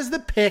Maxim is the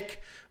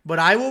pick, but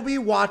I will be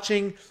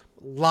watching,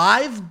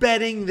 live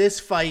betting this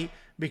fight,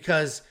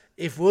 because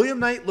if William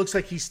Knight looks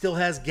like he still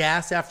has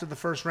gas after the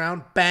first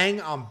round,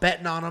 bang, I'm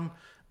betting on him.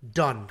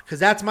 Done. Because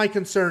that's my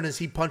concern, is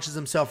he punches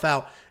himself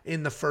out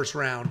in the first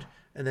round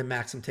and then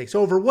Maxim takes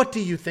over. What do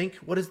you think?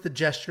 What is the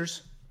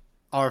gestures?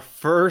 Our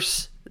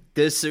first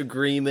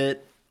disagreement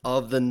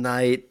of the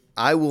night.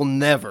 I will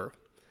never,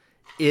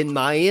 in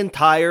my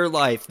entire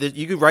life,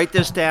 you can write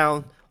this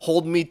down,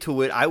 hold me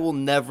to it, I will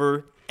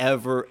never,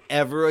 ever,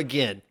 ever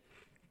again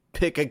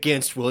pick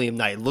against William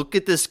Knight. Look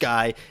at this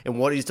guy and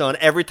what he's done.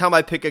 Every time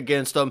I pick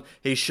against him,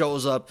 he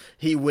shows up,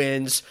 he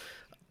wins.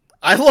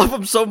 I love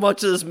him so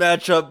much in this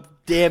matchup.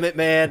 Damn it,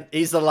 man.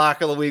 He's the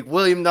lock of the week.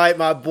 William Knight,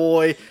 my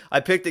boy.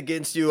 I picked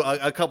against you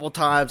a couple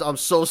times. I'm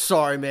so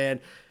sorry, man.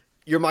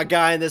 You're my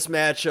guy in this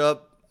matchup.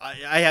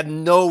 I had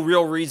no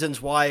real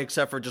reasons why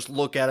except for just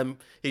look at him.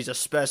 He's a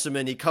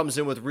specimen. He comes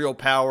in with real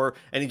power,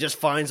 and he just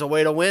finds a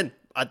way to win.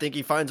 I think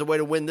he finds a way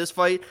to win this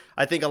fight.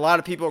 I think a lot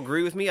of people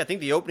agree with me. I think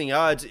the opening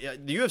odds,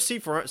 the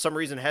UFC for some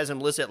reason has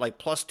him listed at like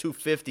plus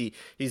 250.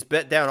 He's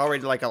bet down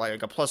already like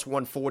a plus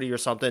 140 or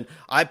something.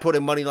 I put a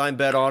money line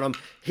bet on him.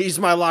 He's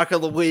my lock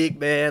of the week,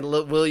 man.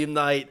 William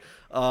Knight.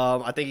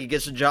 I think he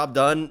gets the job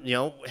done,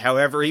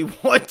 however he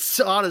wants,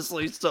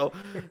 honestly. So,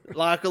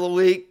 lock of the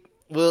week,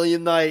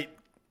 William Knight.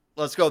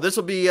 Let's go. This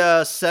will be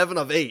 7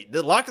 of 8.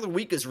 The lock of the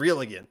week is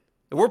real again.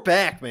 We're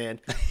back, man.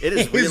 It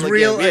is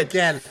real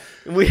again.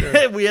 We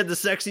had the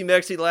Sexy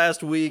Mexi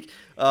last week,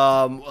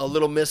 a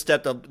little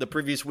misstep the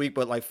previous week,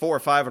 but like 4 or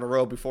 5 in a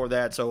row before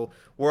that. So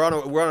we're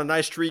on a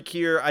nice streak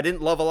here. I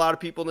didn't love a lot of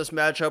people in this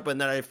matchup, and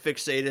then I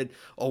fixated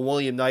on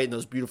William Knight and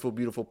those beautiful,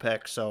 beautiful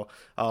pecs. So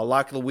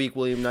lock of the week,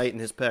 William Knight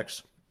and his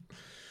pecs.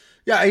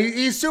 Yeah,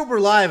 he's super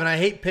live, and I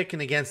hate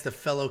picking against a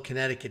fellow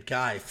Connecticut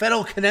guy,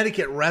 fellow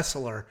Connecticut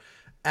wrestler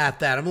at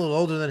that. I'm a little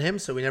older than him,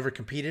 so we never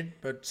competed,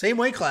 but same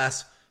weight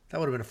class. That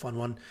would have been a fun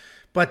one.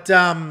 But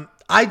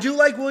I do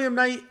like William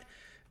Knight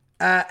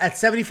at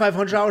 $7,500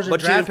 in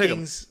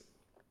DraftKings.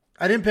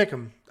 I didn't pick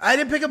him. I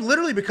didn't pick him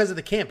literally because of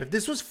the camp. If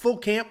this was full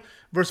camp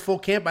versus full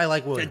camp, I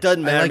like William. It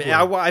doesn't matter.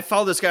 I I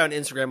follow this guy on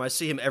Instagram. I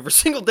see him every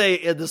single day,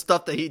 and the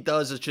stuff that he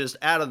does is just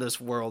out of this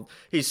world.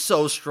 He's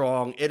so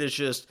strong. He is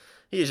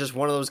just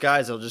one of those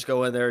guys that'll just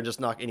go in there and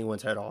just knock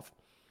anyone's head off.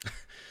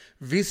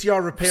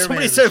 VCR repairman.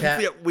 Somebody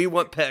said we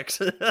want pecs.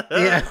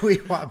 Yeah,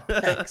 we want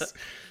pecs.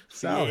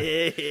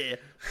 Solid. Yeah.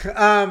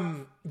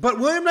 But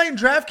William Knight in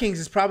DraftKings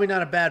is probably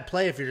not a bad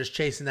play if you're just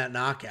chasing that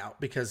knockout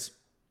because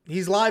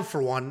he's live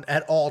for one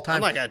at all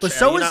times.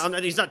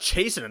 He's not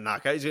chasing a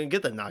knockout. He's going to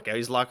get the knockout.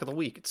 He's lock of the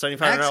week. It's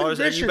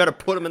 $75, and you better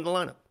put him in the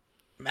lineup.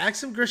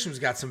 Maxim Grisham's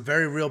got some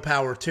very real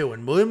power too,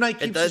 and William Knight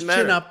keeps his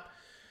chin up.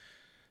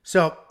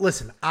 So,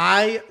 listen,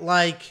 I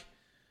like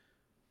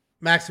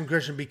Maxim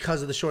Grisham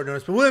because of the short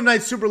notice. But William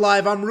Knight's super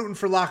live. I'm rooting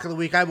for lock of the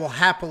week. I will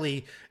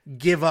happily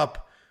give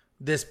up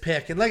this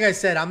pick. And like I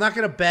said, I'm not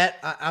going to bet.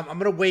 I'm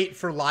going to wait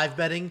for live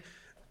betting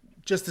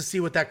just to see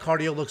what that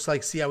cardio looks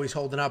like, see how he's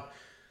holding up.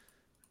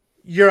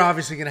 You're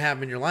obviously going to have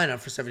him in your lineup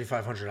for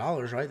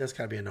 $7,500, right? That's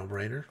got to be a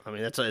no-brainer. I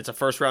mean, it's a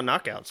first-round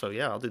knockout, so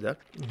yeah, I'll do that.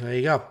 There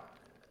you go.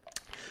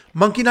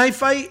 Monkey Knife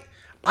fight,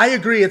 I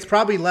agree. It's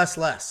probably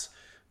less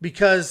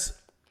because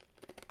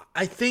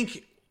I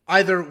think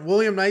either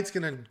William Knight's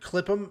going to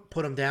clip him,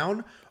 put him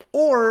down,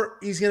 or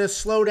he's going to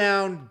slow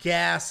down,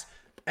 gas,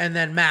 and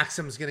then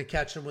Maxim's going to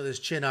catch him with his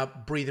chin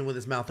up, breathing with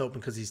his mouth open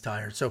because he's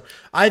tired. So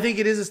I think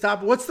it is a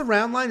stop. What's the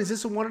round line? Is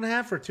this a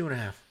 1.5 or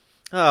 2.5?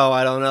 Oh,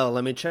 I don't know.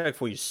 Let me check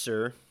for you,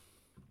 sir.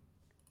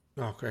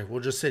 Okay,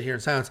 we'll just sit here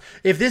in silence.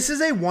 If this is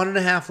a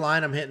 1.5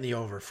 line, I'm hitting the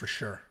over for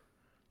sure.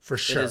 For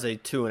sure. It is a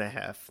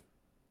 2.5.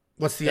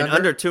 What's the under?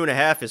 Under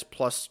 2.5 is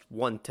plus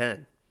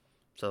 110.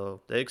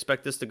 So they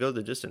expect this to go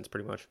the distance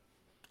pretty much.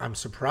 I'm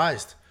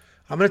surprised.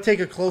 I'm going to take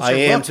a closer look. I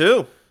am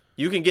too.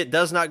 You can get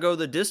does not go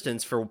the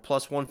distance for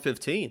plus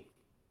 115.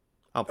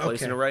 I'm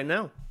placing it right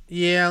now.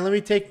 Yeah, let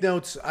me take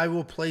notes. I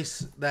will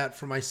place that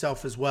for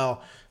myself as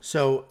well.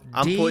 So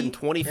I'm putting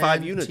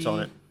 25 units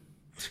on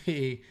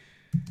it.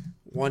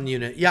 1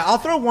 unit. Yeah, I'll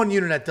throw 1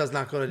 unit that does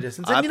not go to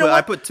distance. And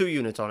I put 2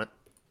 units on it.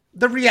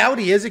 The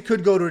reality is it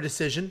could go to a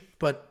decision,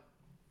 but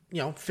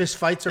fist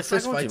fights are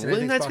fist fights.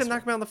 William Knight's going to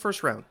knock him out in the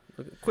first round.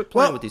 Quit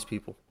playing with these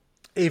people.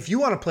 If you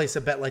want to place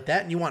a bet like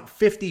that and you want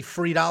 $50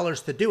 free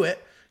to do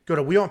it, go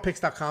to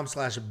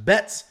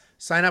WeWantPicks.com/bets.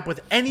 Sign up with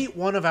any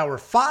one of our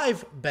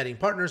 5 betting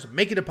partners.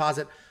 Make a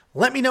deposit.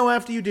 Let me know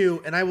after you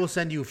do, and I will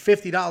send you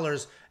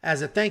 $50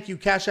 as a thank you.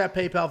 Cash App,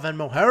 PayPal,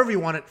 Venmo, however you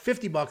want it.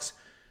 $50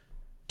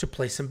 to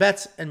place some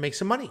bets and make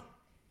some money.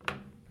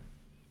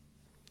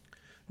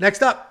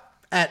 Next up,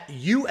 at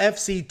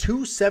UFC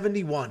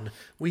 271,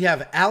 we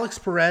have Alex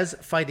Perez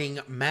fighting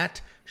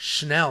Matt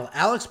Schnell.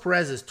 Alex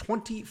Perez is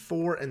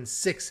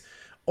 24-6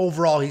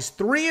 overall. He's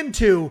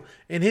 3-2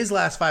 in his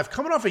last 5,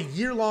 coming off a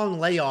year-long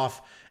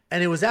layoff,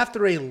 and it was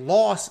after a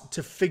loss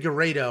to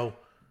Figueiredo,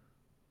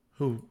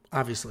 who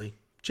obviously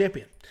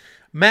champion.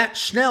 Matt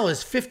Schnell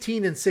is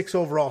 15-6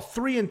 overall,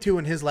 3-2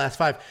 in his last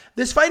 5.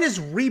 This fight is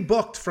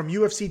rebooked from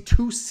UFC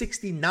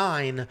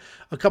 269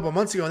 a couple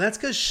months ago, and that's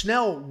because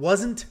Schnell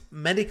wasn't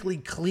medically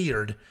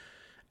cleared.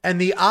 And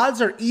the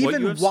odds are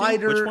even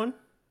wider. Which one?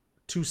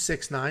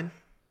 269.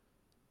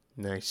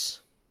 Nice.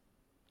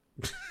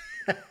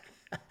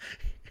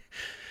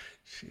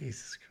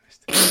 Jesus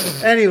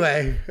Christ.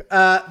 Anyway,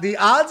 the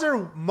odds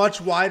are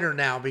much wider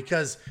now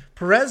because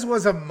Perez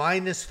was a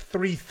minus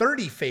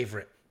 330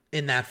 favorite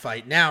in that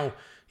fight. Now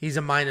he's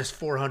a minus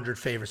 400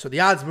 favorite. So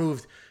the odds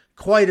moved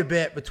quite a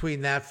bit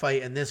between that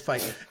fight and this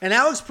fight. And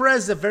Alex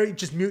Perez is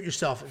just mute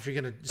yourself if you're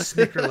going to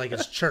snicker like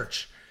it's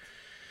church.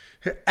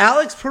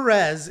 Alex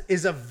Perez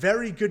is a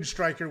very good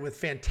striker with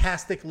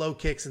fantastic low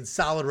kicks and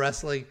solid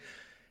wrestling.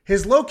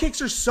 His low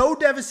kicks are so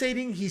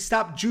devastating, he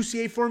stopped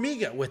Jussier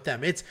Formiga with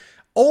them. It's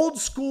old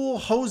school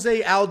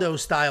Jose Aldo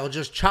style,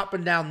 just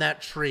chopping down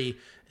that tree,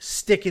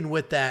 sticking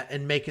with that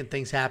and making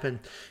things happen.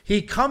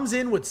 He comes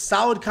in with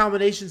solid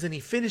combinations and he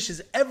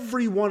finishes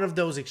every one of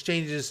those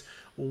exchanges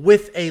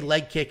with a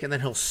leg kick, and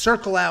then he'll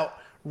circle out,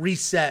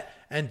 reset,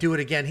 and do it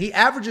again. He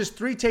averages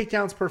 3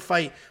 takedowns per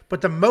fight,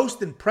 but the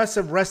most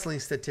impressive wrestling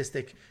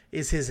statistic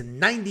is his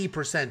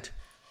 90%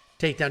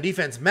 takedown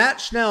defense. Matt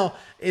Schnell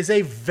is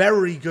a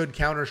very good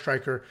counter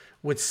striker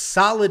with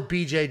solid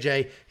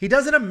BJJ. He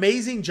does an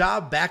amazing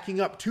job backing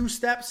up 2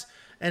 steps,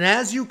 and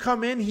as you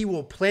come in, he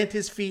will plant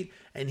his feet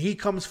and he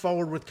comes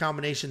forward with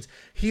combinations.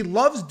 He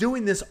loves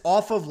doing this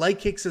off of leg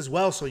kicks as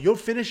well, so you'll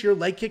finish your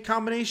leg kick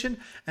combination,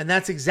 and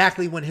that's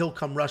exactly when he'll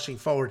come rushing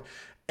forward.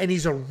 And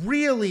he's a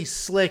really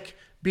slick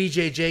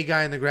BJJ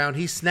guy in the ground.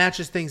 He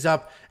snatches things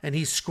up and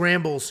he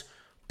scrambles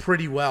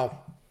pretty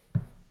well.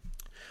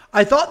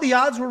 I thought the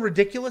odds were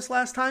ridiculous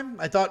last time.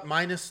 I thought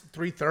minus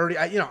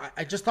 330.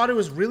 I just thought it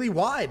was really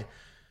wide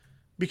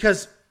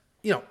because,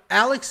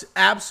 Alex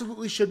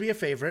absolutely should be a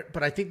favorite,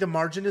 but I think the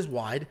margin is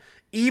wide.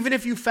 Even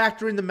if you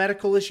factor in the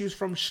medical issues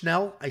from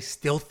Schnell, I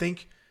still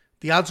think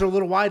the odds are a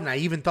little wide, and I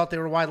even thought they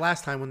were wide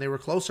last time when they were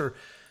closer.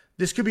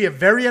 This could be a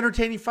very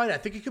entertaining fight. I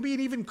think it could be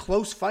an even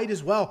close fight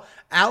as well.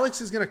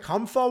 Alex is going to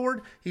come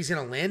forward. He's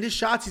going to land his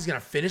shots. He's going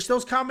to finish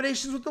those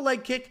combinations with the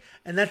leg kick,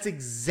 and that's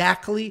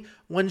exactly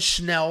when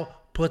Schnell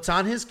puts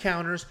on his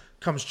counters,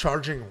 comes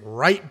charging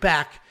right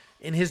back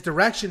in his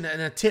direction,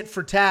 and a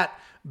tit-for-tat,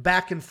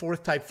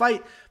 back-and-forth type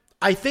fight.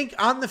 I think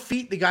on the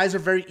feet, the guys are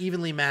very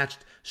evenly matched.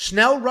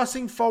 Schnell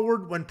rushing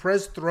forward when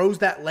Perez throws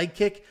that leg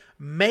kick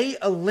may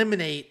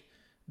eliminate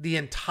the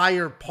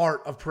entire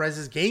part of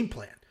Perez's game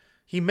plan.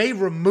 He may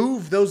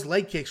remove those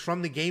leg kicks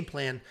from the game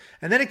plan.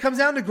 And then it comes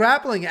down to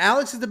grappling.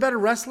 Alex is the better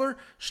wrestler.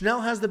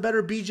 Schnell has the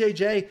better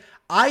BJJ.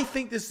 I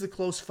think this is a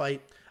close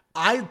fight.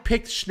 I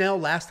picked Schnell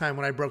last time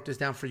when I broke this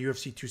down for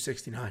UFC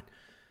 269.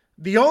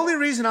 The only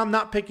reason I'm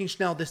not picking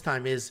Schnell this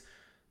time is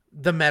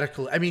the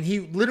medical. I mean,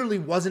 he literally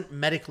wasn't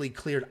medically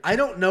cleared. I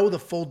don't know the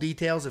full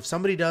details. If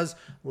somebody does,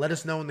 let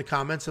us know in the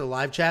comments of the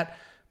live chat.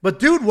 But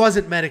dude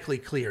wasn't medically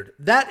cleared.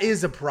 That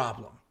is a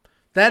problem.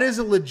 That is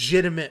a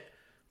legitimate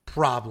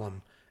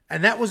problem.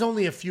 And that was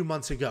only a few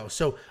months ago.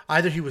 So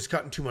either he was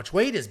cutting too much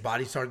weight, his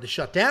body started to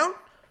shut down,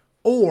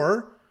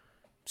 or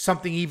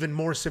something even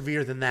more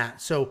severe than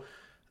that. So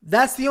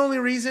that's the only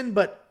reason.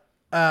 But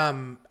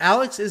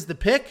Alex is the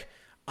pick.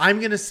 I'm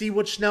going to see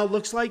what Schnell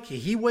looks like.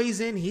 He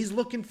weighs in. He's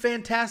looking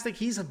fantastic.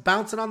 He's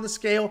bouncing on the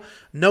scale.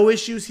 No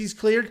issues. He's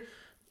cleared.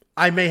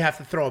 I may have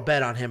to throw a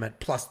bet on him at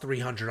plus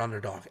 300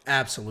 underdog.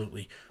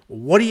 Absolutely.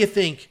 What do you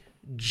think,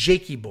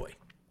 Jakey boy?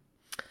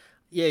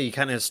 Yeah, you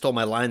kind of stole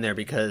my line there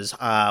because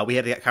we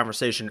had that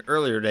conversation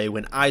earlier today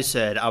when I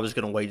said I was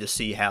going to wait to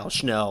see how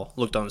Schnell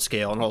looked on the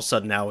scale, and all of a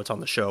sudden now it's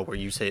on the show where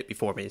you say it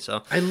before me.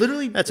 So I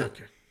literally... That's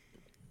okay.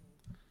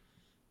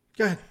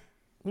 Go ahead.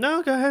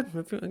 No, go ahead.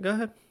 Go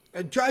ahead.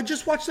 I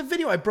just watched the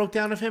video I broke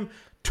down of him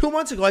 2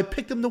 months ago. I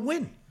picked him to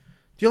win.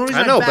 The only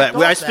reason I know, backed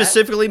but I off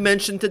specifically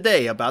mentioned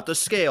today about the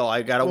scale.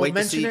 I gotta wait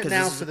to see because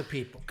now for the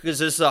people. Because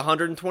this is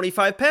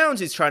 125 pounds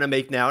he's trying to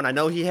make now, and I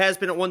know he has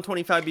been at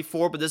 125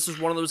 before, but this is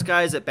one of those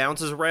guys that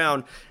bounces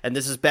around, and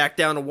this is back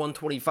down to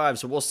 125.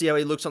 So we'll see how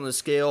he looks on the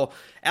scale.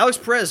 Alex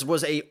Perez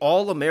was a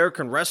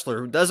All-American wrestler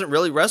who doesn't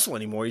really wrestle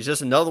anymore. He's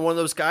just another one of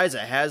those guys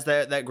that has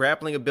that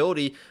grappling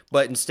ability,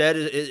 but instead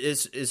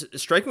is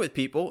striking with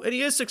people, and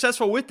he is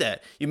successful with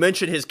that. You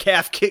mentioned his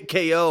calf kick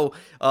KO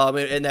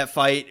in that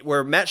fight,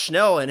 where Matt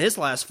Schnell in his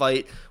last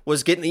fight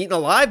was getting eaten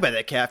alive by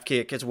that calf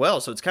kick as well.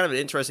 So it's kind of an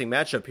interesting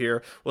matchup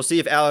here. We'll see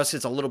if Alex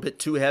gets a little bit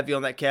too heavy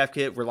on that calf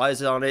kick,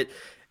 relies on it.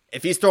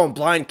 If he's throwing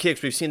blind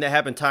kicks, we've seen that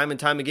happen time and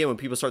time again when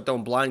people start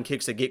throwing blind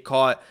kicks that get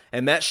caught.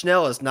 And Matt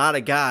Schnell is not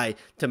a guy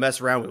to mess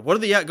around with. What are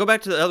the go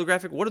back to the other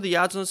graphic? What are the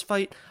odds on this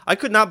fight? I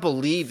could not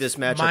believe this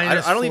matchup.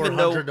 I don't even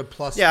know. To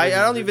plus I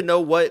don't even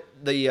know what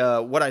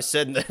what I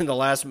said in the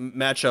last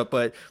matchup.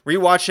 But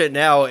rewatch it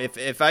now.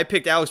 If I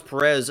picked Alex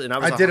Perez and I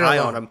was high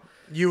on him.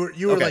 You were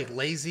okay. Like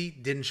lazy,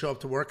 didn't show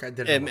up to work. I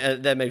did it.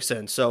 And that makes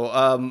sense. So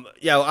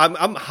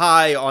I'm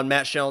high on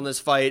Matt Schnell in this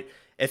fight.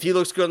 If he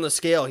looks good on the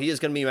scale, he is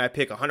going to be my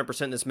pick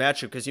 100% in this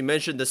matchup because you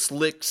mentioned the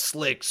slick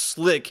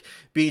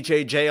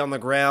BJJ on the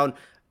ground.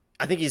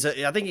 I think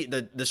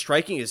the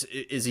striking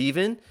is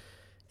even,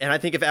 and I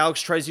think if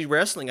Alex tries to do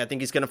wrestling, I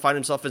think he's going to find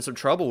himself in some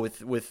trouble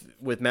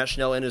with Matt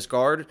Schnell in his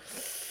guard.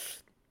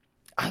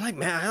 I like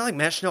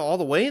Matt Schnell all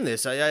the way in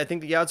this. I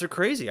think the odds are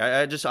crazy.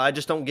 I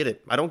just don't get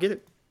it. I don't get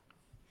it.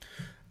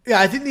 Yeah,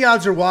 I think the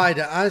odds are wide.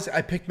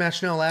 I picked Matt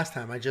Schnell last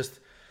time.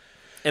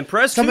 And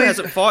Perez too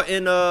hasn't fought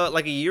in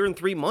like a year and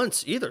 3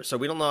 months either, so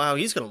we don't know how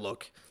he's going to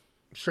look.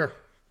 Sure,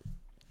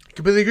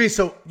 completely agree.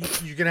 So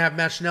you're going to have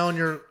Matt Schnell in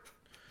your.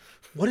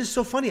 What is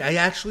so funny? I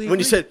actually when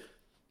you said,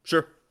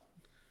 sure.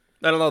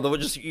 I don't know.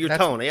 Just your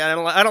tone. Yeah,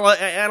 I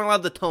don't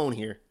love the tone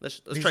here.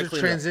 Let's try to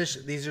clean it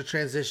up. These are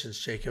transitions,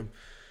 Jacob.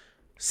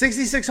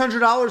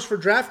 $6,600 for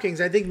DraftKings.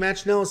 I think Matt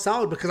Schnell is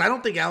solid because I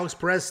don't think Alex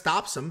Perez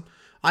stops him.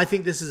 I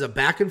think this is a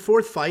back and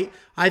forth fight.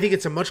 I think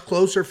it's a much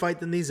closer fight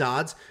than these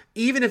odds.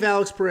 Even if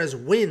Alex Perez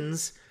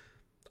wins,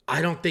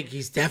 I don't think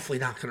he's definitely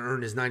not going to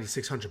earn his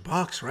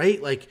 $9,600, right?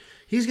 Like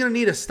he's going to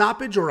need a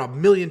stoppage or a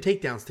million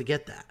takedowns to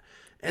get that.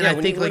 And I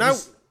think you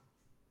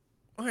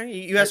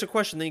ask a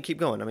question, then you keep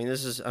going. I mean,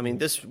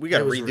 we got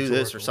to redo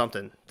this or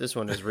something. This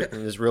one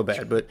is real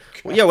bad. But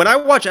yeah, when I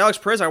watch Alex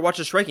Perez, I watch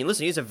the striking.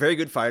 Listen, he's a very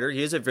good fighter.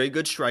 He is a very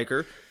good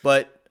striker,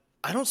 but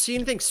I don't see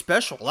anything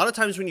special. A lot of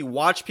times when you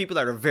watch people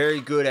that are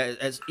very good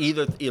at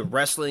either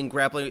wrestling,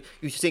 grappling,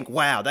 you think,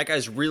 wow, that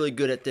guy's really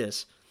good at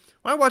this.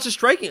 When I watch the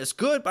striking, it's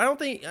good, but I don't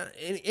think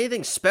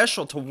anything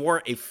special to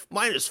warrant a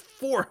minus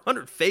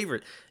 400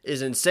 favorite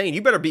is insane.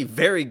 You better be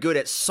very good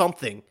at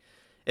something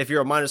if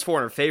you're a minus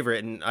 400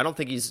 favorite, and I don't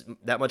think he's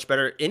that much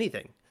better at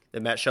anything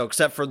than Matt Schnell,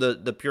 except for the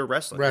pure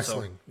wrestling.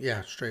 Wrestling,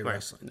 yeah, straight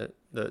wrestling.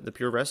 The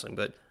pure wrestling,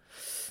 but...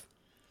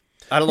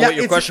 I don't know what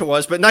your question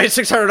was, but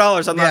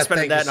 $9,600. I'm not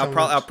spending that, and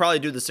I'll probably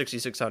do the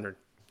 6,600.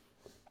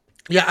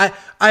 Yeah,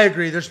 I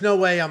agree. There's no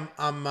way I'm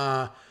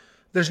spending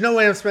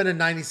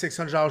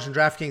 $9,600 in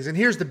DraftKings. And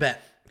here's the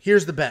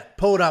bet.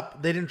 Pull it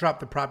up. They didn't drop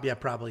the prop yet,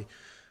 probably.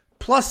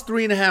 Plus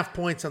 3.5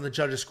 points on the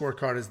judges'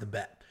 scorecard is the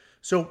bet.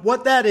 So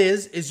what that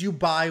is you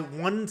buy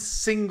one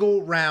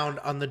single round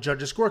on the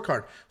judges'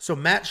 scorecard. So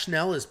Matt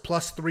Schnell is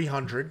plus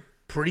 300,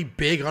 pretty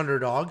big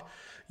underdog.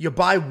 You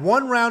buy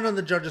one round on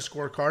the judges'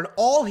 scorecard.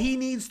 All he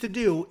needs to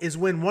do is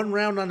win one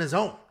round on his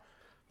own.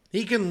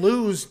 He can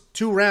lose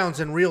 2 rounds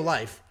in real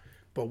life,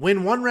 but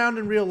win one round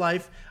in real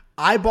life.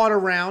 I bought a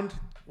round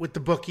with the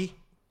bookie,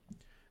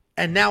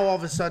 and now all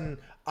of a sudden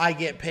I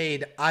get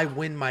paid. I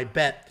win my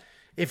bet.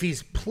 If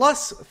he's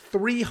plus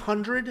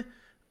 300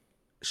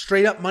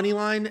 straight up money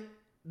line,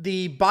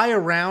 the buy a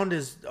round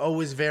is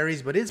always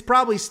varies, but it's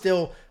probably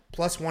still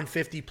plus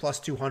 150, plus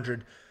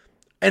 200.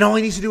 And all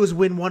he needs to do is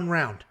win one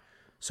round.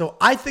 So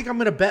I think I'm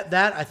going to bet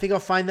that. I think I'll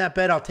find that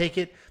bet. I'll take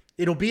it.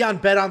 It'll be on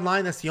Bet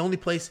Online. That's the only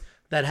place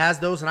that has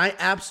those. And I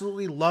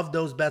absolutely love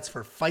those bets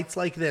for fights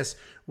like this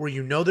where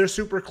you know they're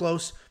super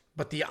close,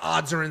 but the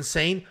odds are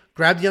insane.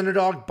 Grab the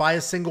underdog, buy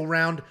a single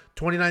round,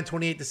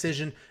 29-28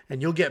 decision,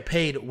 and you'll get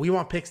paid.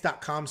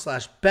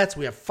 WeWantPicks.com/bets.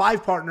 We have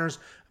 5 partners.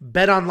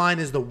 Bet Online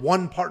is the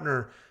one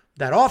partner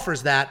that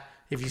offers that.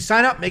 If you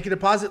sign up, make a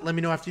deposit, let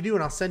me know after you do,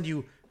 and I'll send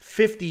you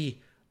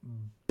 $50.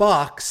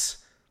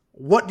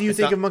 What do you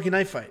think of Monkey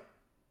Knife Fight?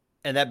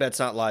 And that bet's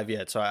not live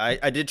yet. So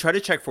I did try to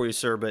check for you,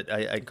 sir, but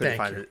I couldn't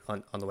find it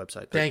on the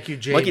website. But Thank you,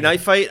 Jay. Monkey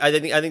Knife Fight, I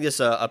think this is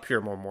a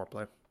pure more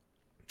play.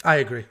 I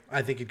agree.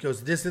 I think it goes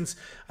the distance.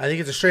 I think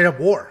it's a straight up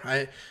war.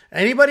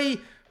 Anybody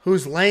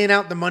who's laying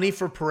out the money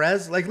for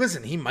Perez, like,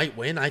 listen, he might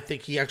win. I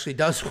think he actually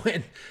does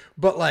win.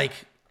 But, like,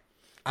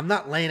 I'm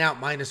not laying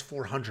out minus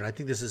 400. I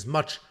think this is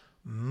much,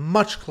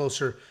 much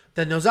closer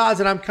than those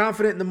odds. And I'm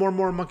confident in the more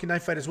Monkey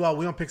Knife Fight as well.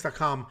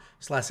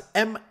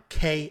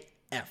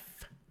 WeWantPicks.com/MKF.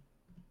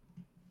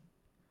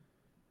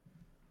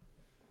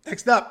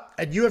 Next up,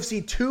 at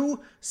UFC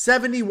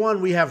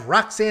 271, we have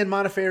Roxanne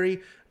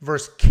Modafferi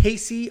versus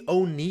Casey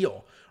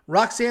O'Neill.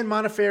 Roxanne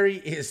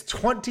Modafferi is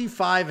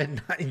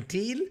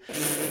 25-19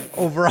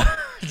 overall.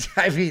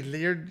 I mean,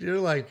 you're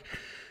like,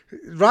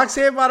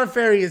 Roxanne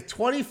Modafferi is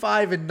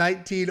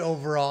 25-19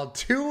 overall,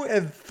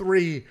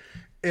 2-3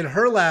 in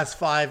her last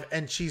 5,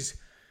 and she's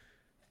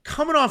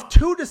coming off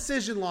 2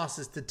 decision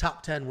losses to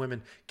top 10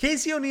 women.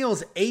 Casey O'Neill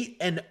is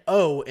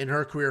 8-0 in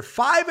her career,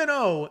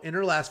 5-0 in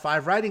her last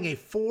 5, riding a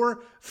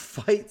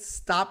 4-fight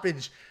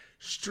stoppage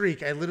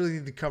streak. I literally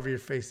need to cover your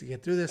face to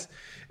get through this.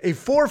 A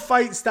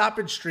 4-fight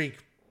stoppage streak.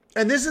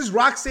 And this is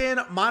Roxanne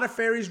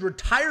Modafferi's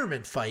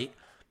retirement fight.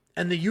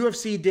 And the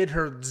UFC did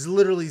her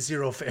literally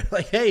zero fair.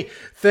 Like, hey,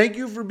 thank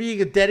you for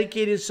being a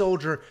dedicated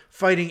soldier,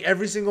 fighting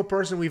every single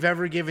person we've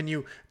ever given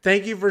you.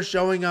 Thank you for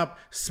showing up,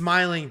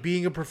 smiling,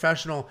 being a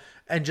professional,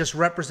 and just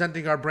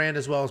representing our brand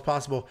as well as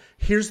possible.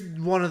 Here's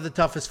one of the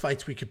toughest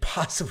fights we could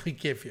possibly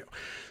give you.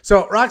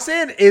 So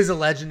Roxanne is a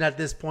legend at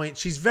this point.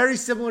 She's very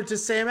similar to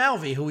Sam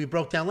Alvey, who we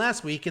broke down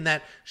last week, in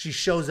that she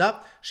shows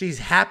up, she's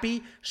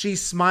happy, she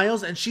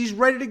smiles, and she's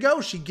ready to go.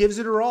 She gives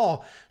it her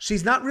all.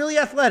 She's not really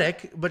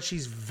athletic, but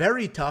she's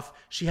very tough.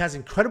 She has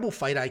incredible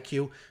fight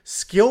IQ.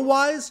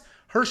 Skill-wise,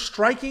 her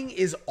striking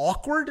is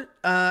awkward,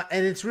 and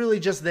it's really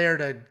just there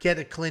to get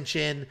a clinch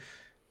in,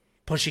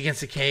 push against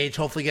the cage,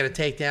 hopefully get a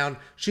takedown.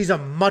 She's a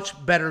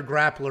much better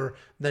grappler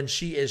than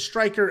she is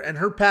striker, and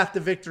her path to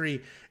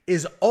victory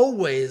is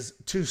always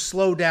to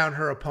slow down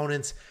her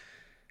opponents,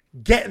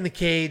 get in the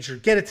cage or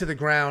get it to the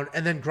ground,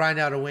 and then grind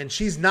out a win.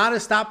 She's not a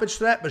stoppage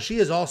threat, but she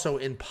is also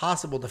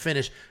impossible to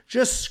finish.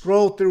 Just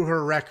scroll through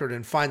her record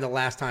and find the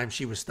last time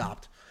she was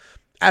stopped.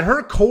 At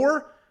her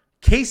core,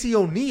 Casey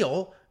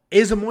O'Neill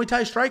is a Muay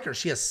Thai striker.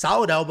 She has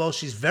solid elbows.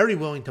 She's very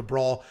willing to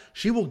brawl.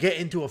 She will get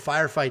into a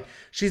firefight.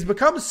 She's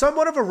become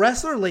somewhat of a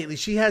wrestler lately.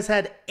 She has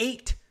had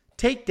 8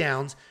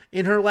 takedowns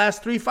in her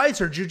last 3 fights.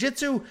 Her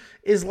jiu-jitsu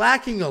is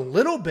lacking a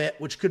little bit,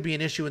 which could be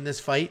an issue in this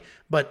fight,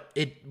 but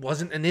it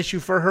wasn't an issue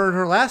for her in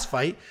her last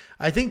fight.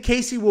 I think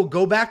Casey will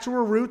go back to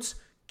her roots,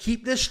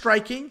 keep this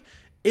striking.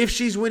 If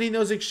she's winning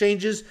those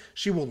exchanges,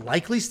 she will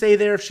likely stay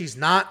there. If she's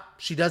not,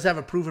 she does have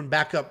a proven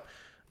backup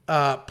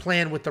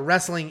plan with the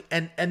wrestling.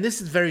 And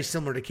this is very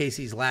similar to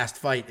Casey's last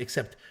fight,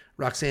 except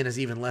Roxanne is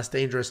even less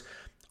dangerous.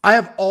 I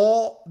have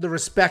all the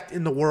respect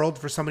in the world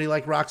for somebody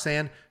like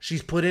Roxanne.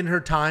 She's put in her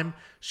time.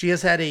 She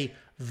has had a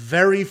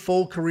very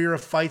full career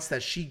of fights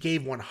that she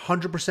gave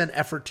 100%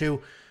 effort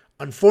to.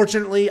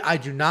 Unfortunately, I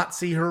do not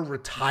see her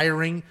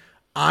retiring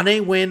on a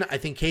win. I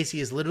think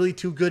Casey is literally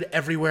too good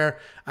everywhere.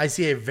 I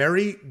see a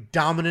very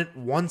dominant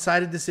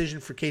one-sided decision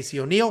for Casey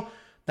O'Neill.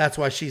 That's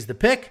why she's the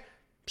pick.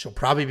 She'll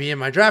probably be in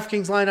my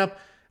DraftKings lineup.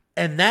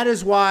 And that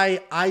is why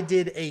I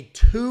did a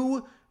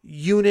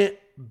 2-unit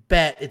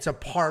bet. It's a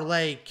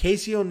parlay.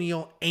 Casey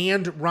O'Neill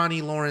and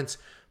Ronnie Lawrence.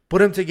 Put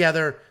them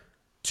together.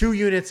 2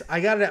 units.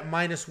 I got it at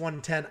minus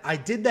 110. I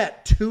did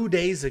that 2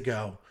 days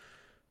ago.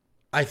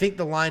 I think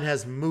the line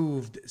has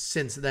moved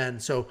since then.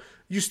 So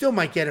you still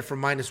might get it for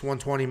minus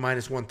 120,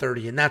 minus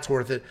 130, and that's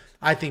worth it.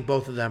 I think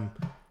both of them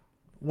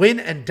Win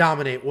and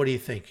dominate. What do you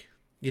think?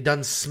 You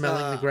done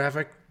smelling the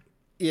graphic?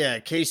 Yeah,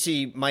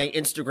 Casey, my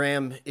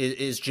Instagram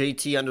is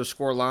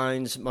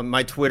JT_lines.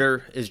 My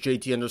Twitter is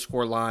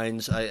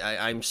JT_lines.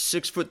 I'm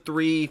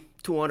 6'3",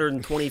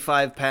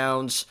 225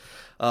 pounds.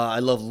 I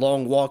love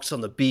long walks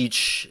on the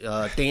beach,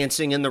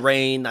 dancing in the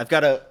rain. I've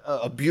got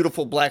a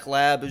beautiful black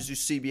lab, as you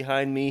see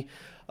behind me.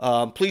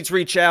 Please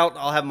reach out.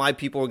 I'll have my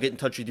people get in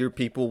touch with your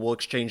people. We'll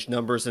exchange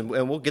numbers, and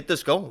we'll get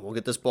this going. We'll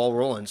get this ball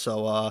rolling.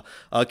 So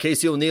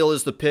Casey O'Neill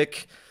is the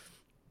pick.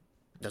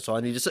 That's all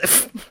I need to say.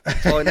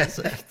 That's all I need to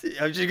say.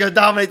 She's going to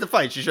dominate the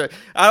fight.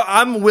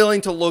 I'm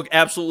willing to look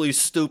absolutely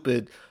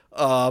stupid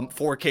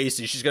for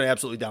Casey. She's going to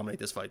absolutely dominate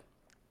this fight.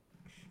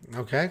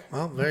 Okay.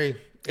 Well, very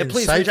and insightful.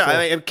 please reach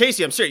out.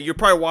 Casey, I'm serious. You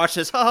probably watch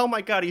this. Oh,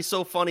 my God, he's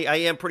so funny. I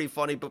am pretty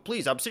funny. But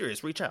please, I'm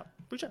serious. Reach out.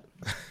 Reach out.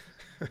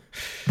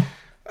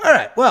 All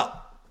right.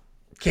 Well,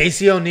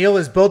 Casey O'Neill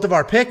is both of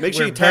our pick. Make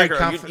sure you tag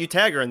her. You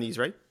tag her in these,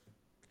 right?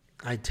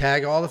 I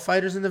tag all the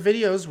fighters in the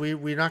videos.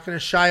 We're not going to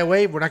shy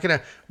away. We're not going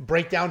to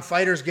break down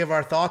fighters, give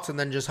our thoughts, and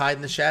then just hide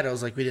in the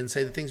shadows like we didn't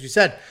say the things we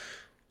said.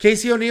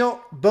 Casey O'Neill,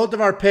 both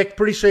of our pick,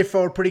 pretty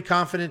straightforward, pretty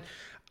confident.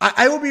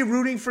 I will be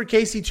rooting for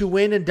Casey to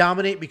win and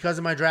dominate because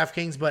of my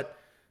DraftKings, but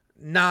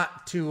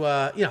not to,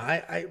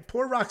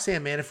 poor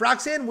Roxanne, man. If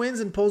Roxanne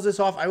wins and pulls this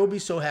off, I will be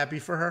so happy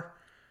for her.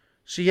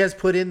 She has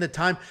put in the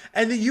time.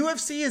 And the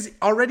UFC is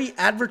already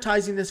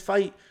advertising this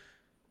fight,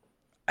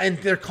 and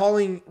they're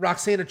calling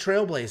Roxanne a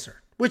trailblazer.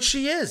 Which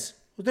she is.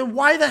 Then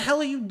why the hell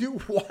are you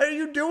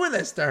doing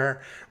this to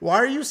her? Why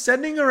are you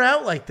sending her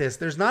out like this?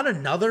 There's not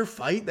another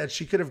fight that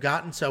she could have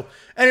gotten. So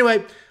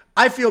anyway,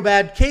 I feel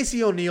bad.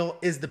 Casey O'Neill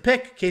is the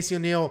pick. Casey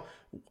O'Neill,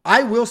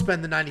 I will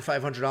spend the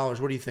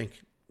 $9,500. What do you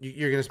think?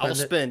 You're going to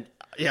spend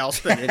I'll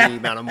spend any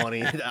amount of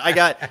money. I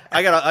got a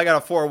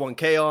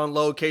 401k on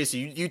low, Casey.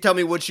 You tell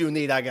me what you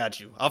need, I got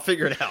you. I'll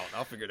figure it out.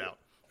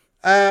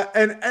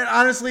 And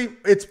honestly,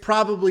 it's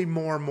probably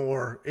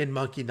more in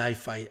Monkey Knife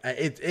Fight.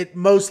 It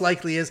most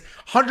likely is.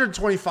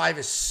 125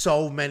 is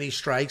so many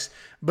strikes,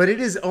 but it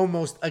is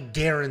almost a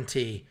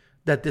guarantee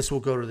that this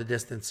will go to the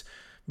distance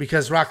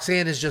because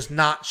Roxanne is just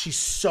not. She's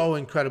so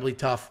incredibly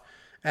tough,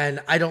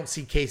 and I don't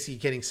see Casey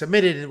getting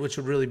submitted, which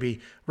would really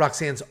be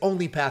Roxanne's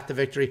only path to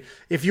victory.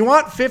 If you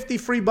want 50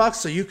 free bucks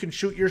so you can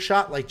shoot your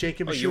shot like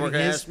Jacob is shooting his. You weren't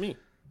going to ask me.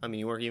 I mean,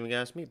 you weren't even going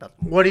to ask me about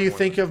that. What do you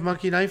think of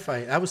Monkey Knife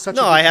Fight? That was such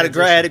a I had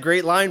a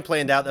great line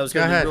planned out that was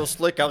going to be real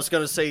slick. I was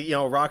going to say,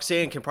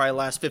 Roxanne can probably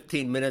last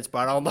 15 minutes, but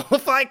I don't know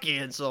if I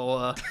can.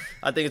 So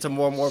I think it's a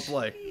more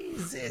play.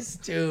 Jesus,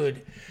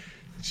 dude.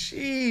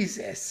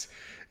 Jesus.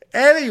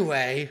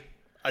 Anyway,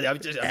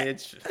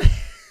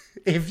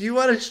 if you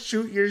want to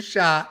shoot your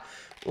shot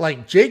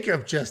like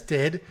Jacob just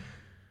did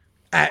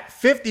at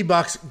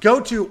 $50,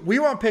 go to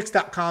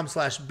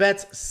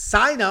wewantpicks.com/bets,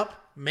 sign up.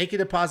 Make a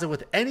deposit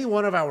with any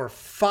one of our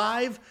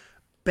 5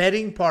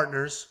 betting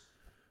partners.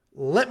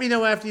 Let me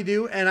know after you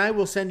do, and I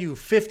will send you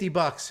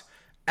 $50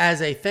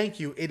 as a thank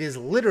you. It is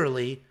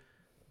literally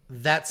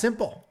that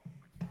simple.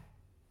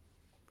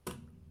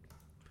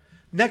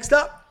 Next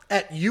up,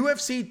 at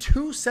UFC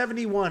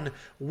 271,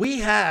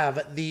 we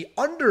have the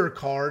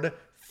undercard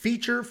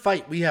feature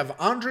fight. We have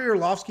Andrei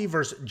Arlovski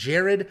versus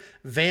Jared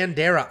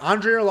Vanderaa.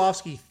 Andrei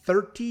Arlovski,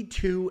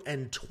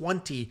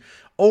 32-20.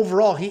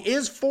 Overall, he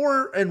is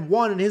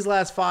 4-1 in his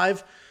last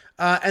 5,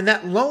 and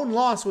that lone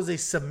loss was a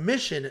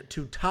submission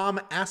to Tom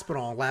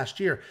Aspinall last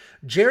year.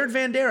 Jared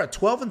Vanderaa,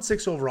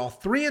 12-6 overall,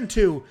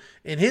 3-2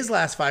 in his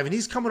last 5, and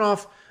he's coming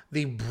off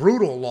the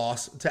brutal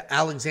loss to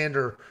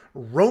Alexander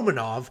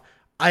Romanov.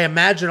 I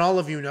imagine all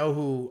of you know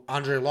who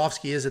Andrei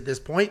Arlovski is at this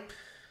point.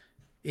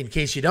 In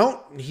case you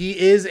don't, he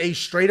is a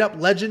straight-up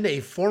legend, a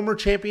former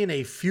champion,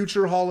 a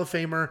future Hall of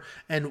Famer,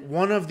 and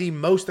one of the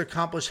most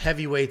accomplished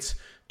heavyweights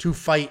to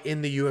fight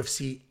in the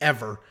UFC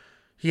ever.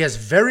 He has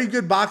very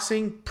good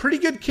boxing, pretty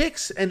good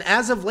kicks, and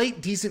as of late,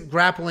 decent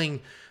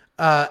grappling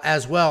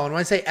as well. And when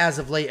I say as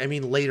of late, I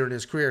mean later in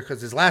his career because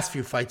his last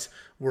few fights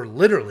were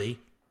literally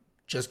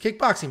just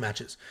kickboxing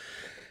matches.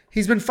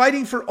 He's been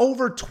fighting for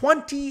over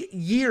 20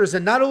 years,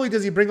 and not only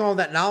does he bring all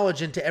that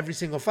knowledge into every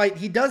single fight,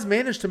 he does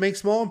manage to make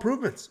small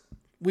improvements.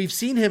 We've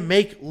seen him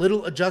make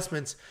little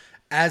adjustments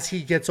as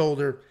he gets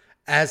older,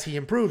 as he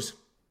improves.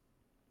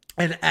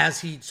 And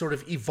as he sort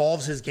of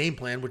evolves his game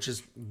plan, which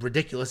is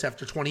ridiculous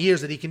after 20 years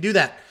that he can do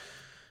that.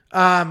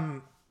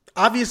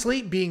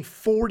 Obviously, being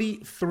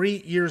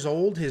 43 years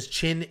old, his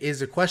chin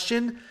is a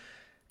question.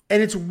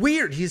 And it's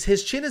weird.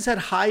 His chin has had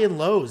high and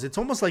lows. It's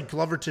almost like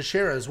Glover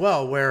Teixeira as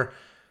well, where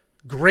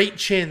great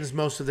chins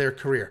most of their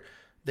career.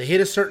 They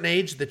hit a certain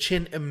age, the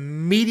chin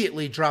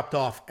immediately dropped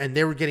off, and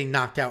they were getting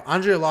knocked out.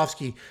 Andrei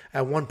Arlovski,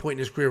 at one point in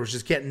his career, was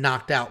just getting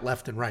knocked out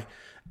left and right.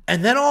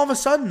 And then all of a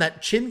sudden,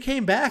 that chin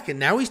came back, and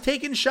now he's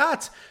taking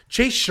shots.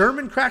 Chase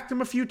Sherman cracked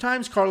him a few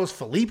times. Carlos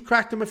Felipe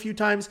cracked him a few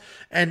times.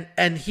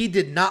 And he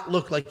did not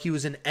look like he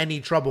was in any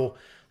trouble.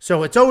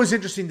 So it's always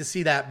interesting to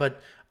see that.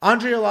 But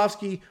Andrei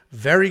Arlovski,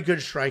 very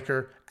good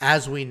striker,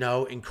 as we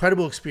know.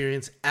 Incredible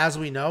experience, as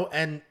we know.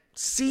 And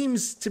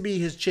seems to be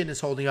his chin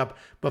is holding up,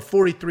 but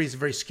 43 is a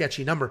very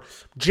sketchy number.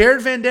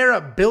 Jared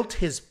Vanderaa built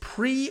his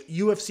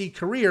pre-UFC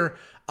career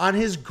on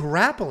his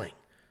grappling.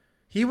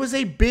 He was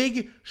a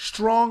big,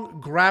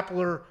 strong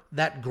grappler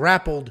that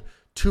grappled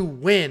to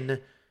win.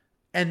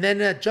 And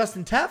then at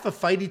Justin Tafa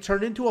fight, he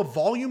turned into a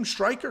volume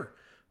striker.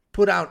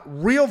 Put out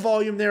real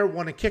volume there,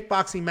 won a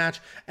kickboxing match.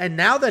 And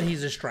now that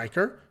he's a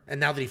striker, and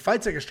now that he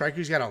fights like a striker,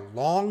 he's got a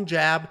long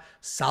jab,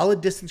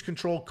 solid distance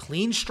control,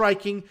 clean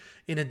striking,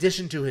 in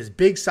addition to his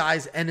big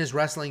size and his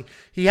wrestling.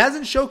 He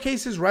hasn't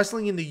showcased his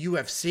wrestling in the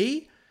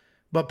UFC,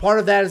 but part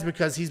of that is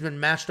because he's been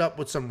matched up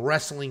with some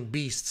wrestling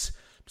beasts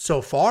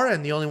so far,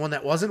 and the only one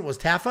that wasn't was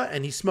Tafa,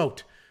 and he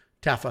smoked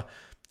Tafa.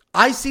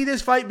 I see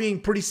this fight being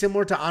pretty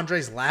similar to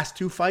Andre's last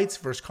two fights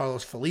versus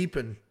Carlos Felipe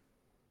and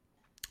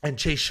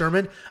Chase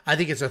Sherman. I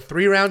think it's a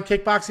 3-round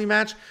kickboxing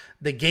match.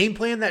 The game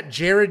plan that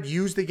Jared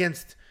used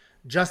against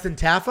Justin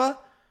Tafa,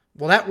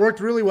 well, that worked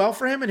really well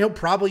for him, and he'll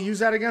probably use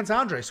that against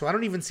Andre. So I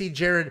don't even see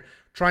Jared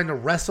trying to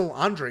wrestle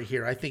Andre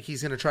here. I think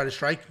he's going to try to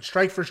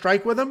strike for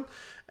strike with him,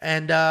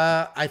 and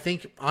I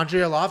think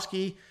Andre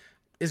Arlovski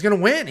is going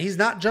to win. He's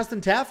not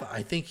Justin Tafa.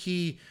 I think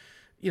he's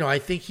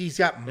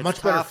got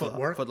much better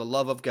footwork. For the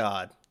love of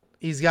God.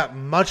 He's got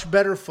much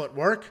better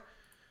footwork.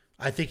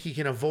 I think he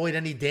can avoid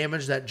any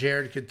damage that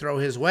Jared could throw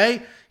his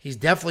way. He's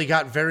definitely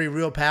got very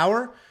real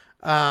power.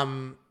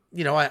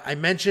 I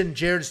mentioned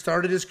Jared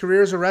started his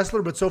career as a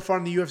wrestler, but so far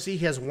in the UFC,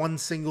 he has one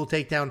single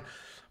takedown.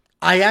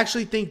 I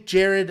actually think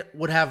Jared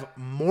would have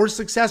more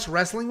success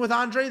wrestling with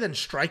Andre than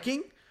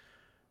striking,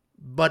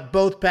 but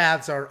both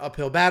paths are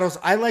uphill battles.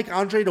 I like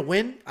Andre to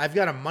win. I've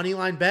got a money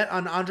line bet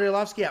on Andre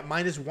Arlovski at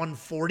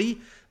 -140.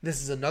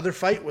 This is another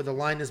fight where the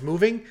line is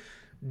moving.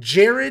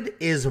 Jared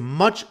is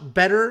much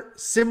better,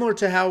 similar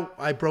to how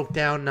I broke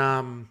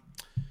down,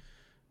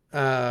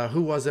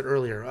 who was it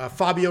earlier?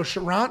 Fabio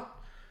Charant.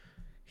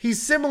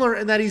 He's similar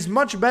in that he's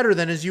much better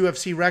than his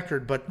UFC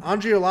record, but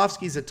Andre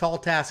Arlovski is a tall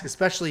task,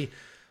 especially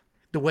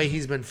the way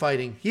he's been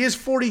fighting. He is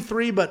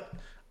 43, but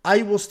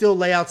I will still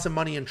lay out some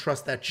money and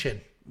trust that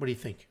chin. What do you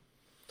think?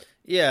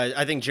 Yeah,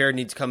 I think Jared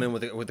needs to come in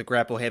with a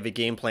grapple-heavy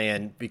game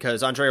plan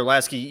because Andre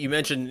Arlovski, you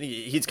mentioned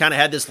he's kind of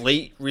had this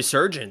late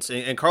resurgence,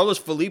 and Carlos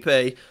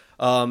Felipe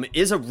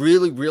is a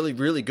really, really,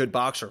 really good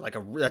boxer.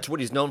 That's what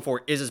he's known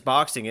for, is his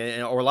boxing.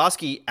 And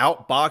Arlovski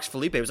outboxed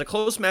Felipe. It was a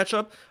close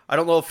matchup. I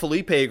don't know if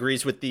Felipe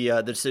agrees with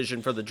the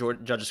decision for the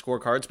judges'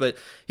 scorecards, but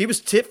he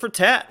was tit for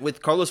tat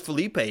with Carlos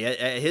Felipe.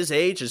 At his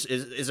age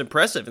is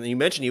impressive. And you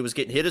mentioned he was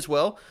getting hit as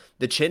well.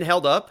 The chin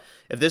held up.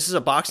 If this is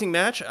a boxing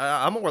match,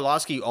 I'm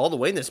Arlovski all the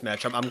way in this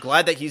match. I'm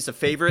glad that he's the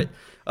favorite.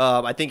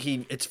 I think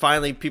it's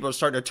finally people are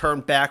starting to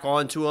turn back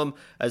onto him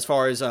as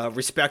far as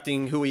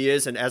respecting who he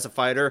is and as a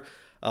fighter.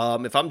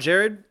 If I'm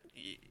Jared,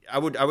 I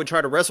would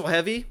try to wrestle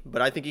heavy,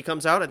 but I think he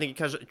comes out. I think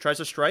he tries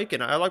to strike,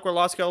 and I like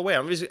Arlovski all the way. I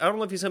don't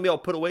know if he's going to be able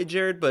to put away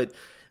Jared, but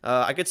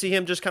I could see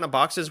him just kind of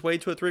box his way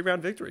to a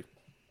 3-round victory.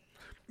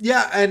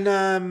 Yeah, and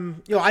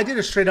I did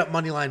a straight up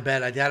money line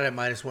bet. I got it at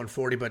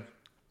 -140, but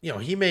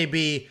he may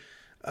be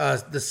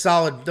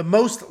the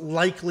most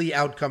likely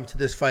outcome to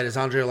this fight is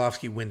Andre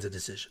Arlovski wins a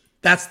decision.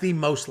 That's the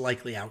most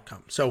likely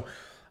outcome. So,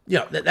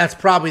 that's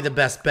probably the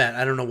best bet.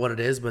 I don't know what it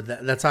is, but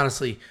that's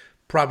honestly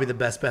probably the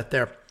best bet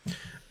there.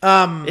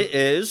 It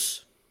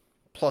is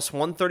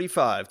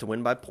 +135 to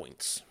win by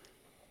points.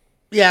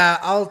 Yeah,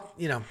 I'll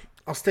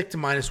stick to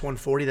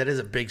 -140. That is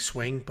a big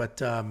swing, but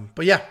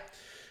yeah.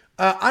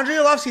 Andre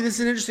Arlovski, this is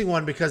an interesting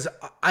one because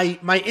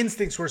my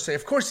instincts were to say,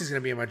 of course he's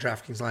going to be in my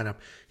DraftKings lineup.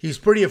 He's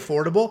pretty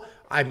affordable.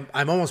 I'm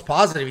almost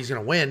positive he's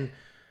going to win.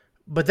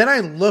 But then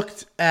I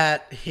looked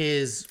at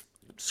his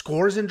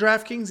scores in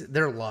DraftKings.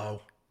 They're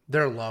low.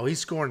 He's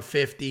scoring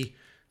 50,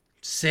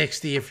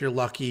 60 if you're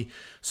lucky.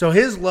 So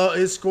his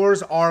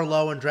scores are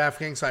low in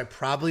DraftKings, so I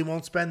probably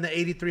won't spend the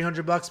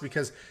 $8,300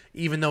 because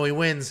even though he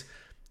wins,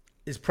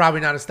 it's probably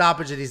not a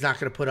stoppage and he's not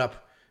going to put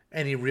up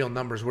any real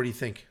numbers. What do you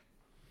think?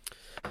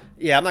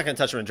 Yeah, I'm not going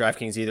to touch him in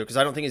DraftKings either because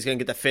I don't think he's going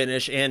to get the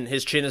finish, and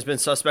his chin has been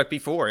suspect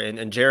before,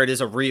 and Jared is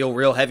a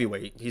real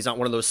heavyweight. He's not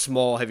one of those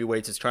small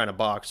heavyweights that's trying to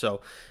box,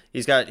 so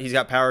he's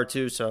got power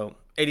too, so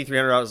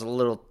 $8,300 is a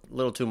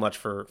little too much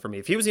for me.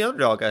 If he was the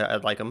underdog,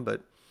 I'd like him,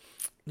 but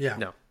yeah.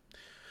 No.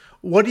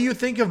 What do you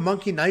think of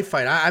Monkey Knife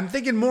Fight? I'm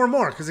thinking more and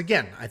more because,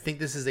 again, I think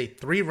this is a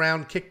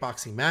 3-round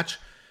kickboxing match.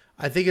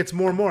 I think it's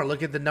more and more.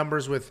 Look at the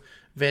numbers with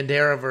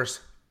Vanderaa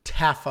versus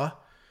Tafa.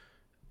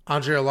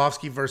 Andre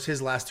Arlovski versus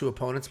his last two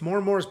opponents. More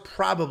and more is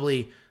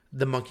probably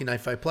the Monkey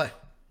Knife Fight play.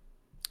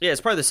 Yeah, it's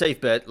probably the safe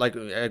bet. Like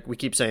we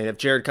keep saying, if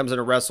Jared comes in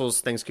and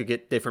wrestles, things could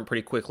get different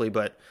pretty quickly.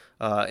 But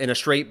in a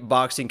straight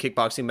kickboxing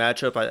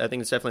matchup, I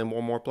think it's definitely a more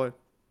and more play.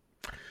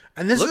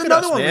 And this Look is at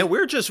another us, one. man.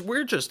 We're just.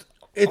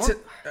 This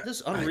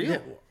is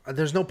unreal.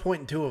 There's no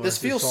point in two of us. This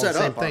feels set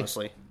up,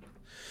 honestly.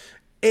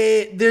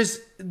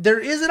 There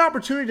is an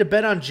opportunity to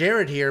bet on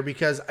Jared here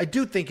because I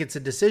do think it's a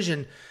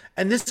decision.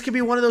 And this could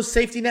be one of those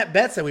safety net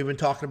bets that we've been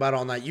talking about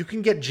all night. You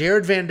can get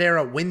Jared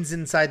Vanderaa wins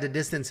inside the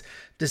distance,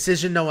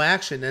 decision, no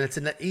action. And it's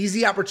an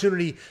easy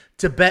opportunity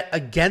to bet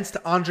against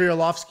Andre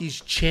Arlovski's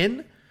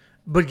chin,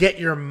 but get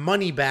your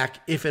money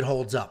back if it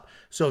holds up.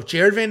 So if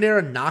Jared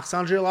Vanderaa knocks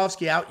Andrei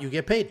Arlovski out, you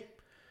get paid.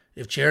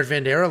 If Jared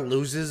Vanderaa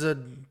loses a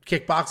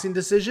kickboxing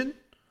decision,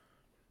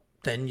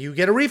 then you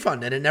get a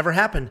refund, and it never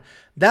happened.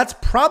 That's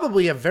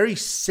probably a very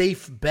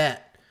safe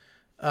bet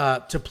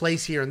to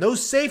place here. And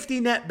those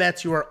safety net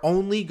bets, you are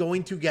only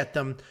going to get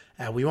them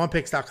at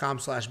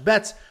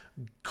WeWantPicks.com/bets.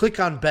 Click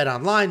on Bet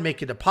Online,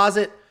 make a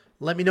deposit.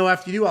 Let me know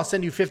after you do. I'll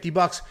send you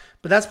 $50.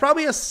 But that's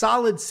probably a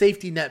solid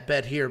safety net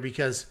bet here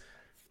because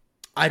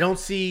I don't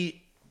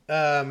see,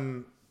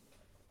 I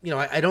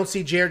don't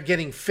see Jared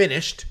getting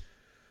finished.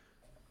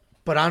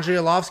 But Andrei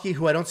Arlovski,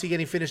 who I don't see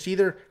getting finished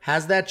either,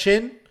 has that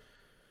chin.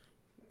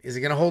 Is it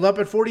going to hold up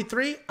at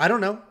 43? I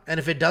don't know. And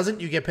if it doesn't,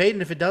 you get paid.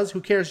 And if it does,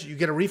 who cares? You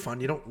get a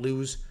refund. You don't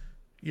lose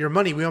your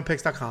money.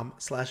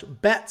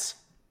 WeWantPicks.com/bets.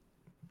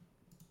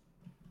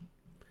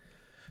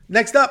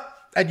 Next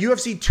up, at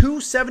UFC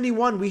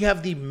 271, we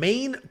have the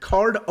main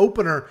card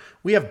opener.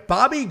 We have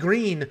Bobby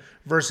Green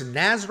versus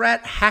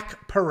Nasrat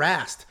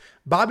Haqparast.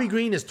 Bobby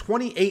Green is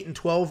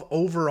 28-12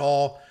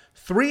 overall,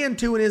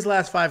 3-2 in his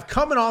last 5,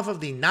 coming off of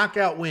the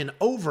knockout win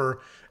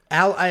over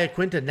Al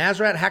Iaquinta.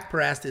 Nasrat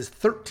Haqparast is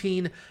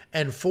 13-4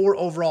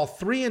 overall,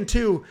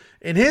 3-2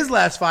 in his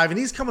last 5, and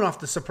he's coming off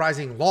the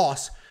surprising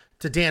loss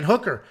to Dan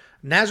Hooker.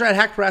 Nasrat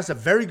Haqparast, a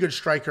very good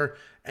striker,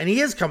 and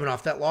he is coming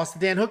off that loss to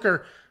Dan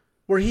Hooker,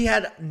 where he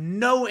had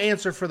no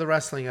answer for the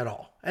wrestling at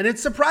all. And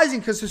it's surprising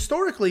because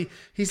historically,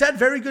 he's had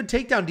very good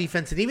takedown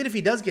defense, and even if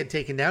he does get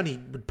taken down, he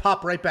would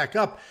pop right back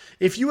up.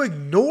 If you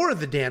ignore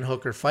the Dan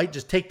Hooker fight,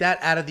 just take that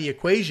out of the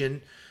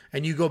equation,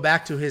 and you go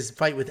back to his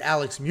fight with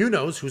Alex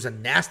Munoz, who's a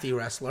nasty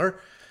wrestler,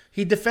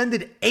 he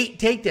defended 8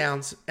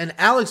 takedowns, and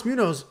Alex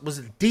Munoz was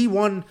a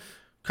D1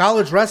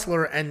 college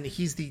wrestler, and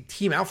he's the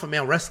Team Alpha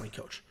Male wrestling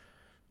coach.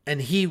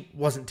 And he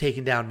wasn't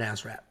taking down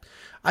Nasrat.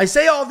 I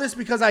say all this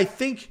because I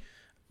think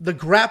the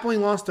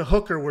grappling loss to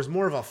Hooker was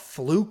more of a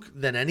fluke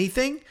than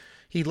anything.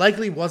 He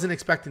likely wasn't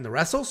expecting to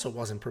wrestle, so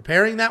wasn't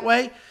preparing that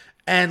way.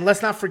 And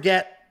let's not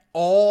forget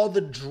all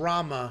the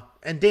drama,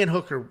 and Dan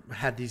Hooker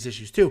had these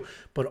issues too,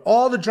 but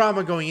all the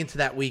drama going into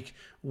that week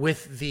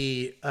with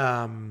the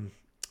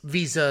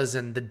visas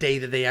and the day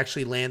that they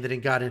actually landed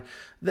and got in.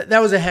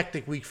 That was a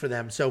hectic week for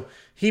them. So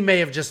he may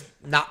have just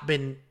not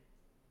been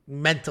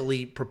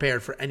mentally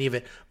prepared for any of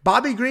it.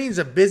 Bobby Green's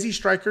a busy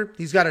striker.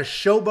 He's got a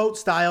showboat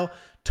style,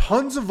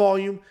 tons of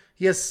volume.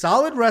 He has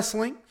solid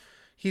wrestling.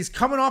 He's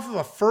coming off of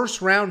a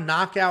first-round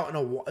knockout,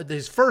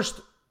 his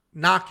first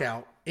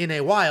knockout in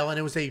a while, and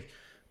it was a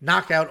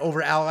knockout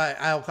over Al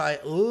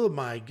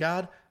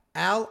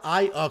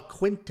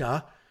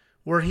Iaquinta,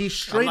 where he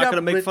straight up... I'm not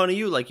going to make fun of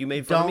you like you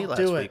made fun of me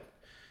last week.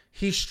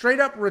 He straight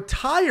up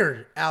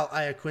retired Al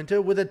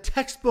Iaquinta with a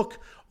textbook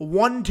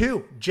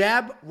 1-2.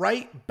 Jab,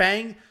 right,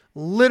 bang,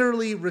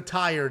 literally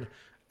retired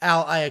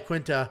Al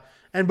Iaquinta.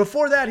 And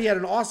before that, he had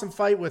an awesome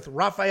fight with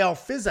Rafael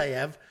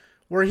Fiziev,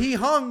 where he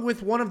hung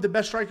with one of the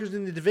best strikers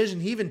in the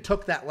division. He even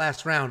took that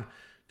last round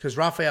because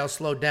Rafael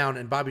slowed down,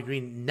 and Bobby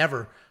Green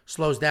never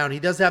slows down. He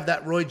does have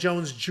that Roy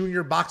Jones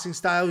Jr. boxing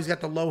style. He's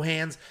got the low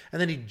hands,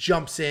 and then he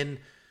jumps in.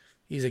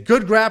 He's a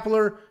good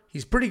grappler.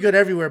 He's pretty good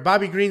everywhere.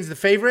 Bobby Green's the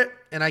favorite,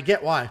 and I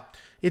get why.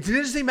 It's an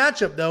interesting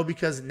matchup, though,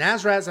 because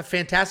Nasrat's a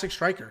fantastic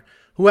striker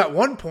who at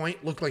one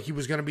point looked like he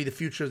was going to be the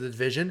future of the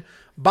division.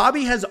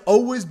 Bobby has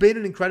always been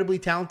an incredibly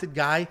talented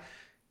guy.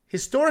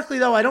 Historically,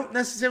 though, I don't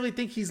necessarily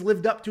think he's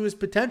lived up to his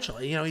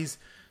potential. You know, he's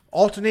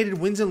alternated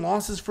wins and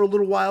losses for a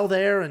little while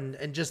there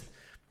and just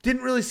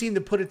didn't really seem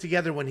to put it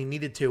together when he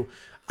needed to.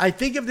 I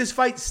think if this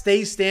fight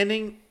stays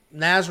standing,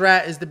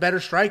 Nasrat is the better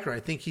striker. I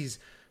think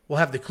will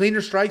have the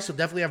cleaner strikes. He'll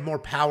definitely have more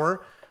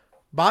power.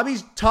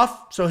 Bobby's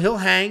tough, so he'll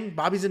hang.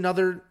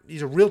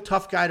 He's a real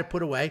tough guy to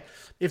put away.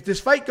 If this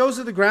fight goes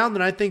to the ground,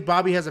 then I think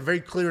Bobby has a very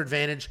clear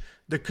advantage.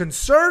 The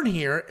concern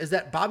here is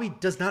that Bobby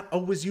does not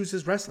always use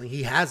his wrestling.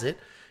 He has it.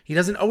 He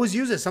doesn't always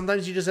use it.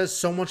 Sometimes he just has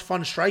so much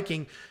fun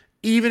striking.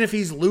 Even if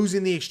he's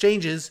losing the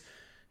exchanges,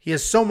 he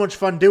has so much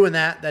fun doing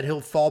that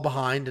he'll fall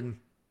behind and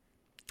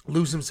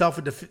lose himself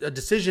a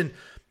decision.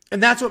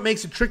 And that's what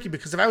makes it tricky,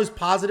 because if I was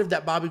positive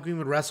that Bobby Green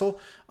would wrestle,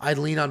 I'd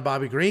lean on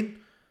Bobby Green.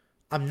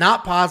 I'm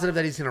not positive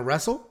that he's going to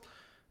wrestle,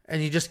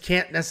 and you just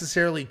can't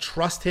necessarily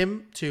trust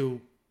him to,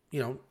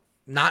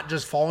 not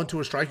just fall into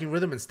a striking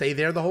rhythm and stay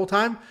there the whole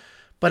time.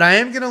 But I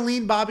am going to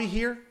lean Bobby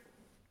here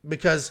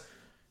because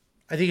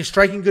I think his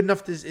striking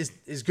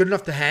is good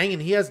enough to hang,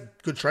 and he has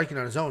good striking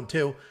on his own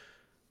too.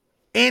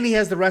 And he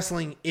has the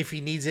wrestling if he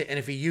needs it, and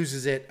if he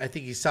uses it, I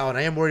think he's solid.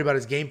 I am worried about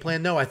his game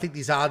plan, though. I think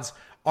these odds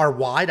are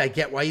wide. I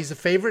get why he's a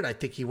favorite. I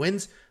think he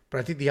wins, but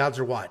I think the odds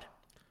are wide.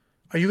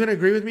 Are you going to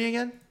agree with me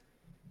again?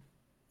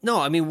 No,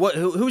 I mean,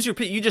 who's your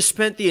pick? You just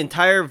spent the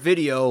entire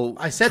video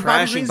I said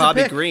trashing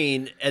Bobby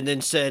Green and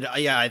then said,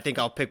 yeah, I think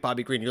I'll pick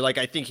Bobby Green. You're like,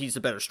 I think he's the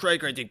better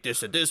striker. I think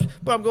this and this,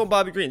 but I'm going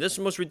Bobby Green. This is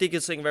the most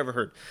ridiculous thing I've ever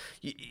heard.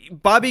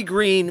 Bobby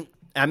Green,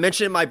 I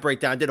mentioned in my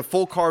breakdown, I did a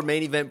full card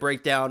main event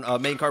breakdown,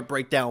 main card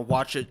breakdown.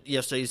 Watch it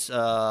yesterday's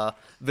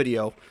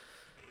video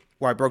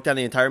where I broke down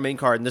the entire main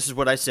card, and this is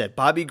what I said.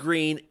 Bobby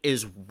Green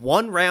is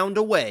 1 round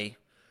away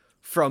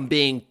from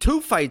being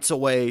 2 fights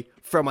away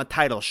from a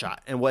title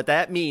shot. And what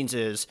that means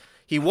is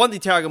he won the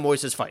Thiago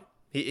Moises fight.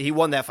 He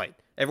won that fight.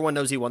 Everyone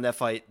knows he won that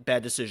fight.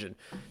 Bad decision.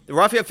 The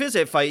Rafael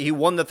Fiziev fight, he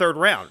won the third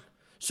round.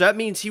 So that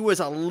means he was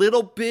a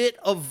little bit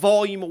of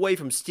volume away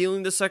from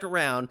stealing the second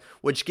round,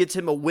 which gets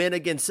him a win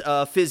against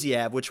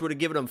Fiziev, which would have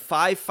given him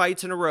 5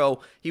 fights in a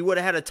row. He would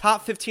have had a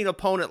top 15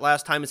 opponent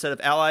last time instead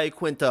of Al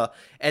Iaquinta,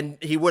 and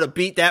he would have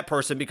beat that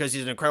person because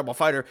he's an incredible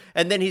fighter.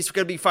 And then he's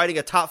going to be fighting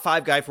a top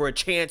 5 guy for a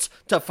chance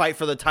to fight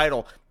for the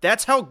title.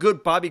 That's how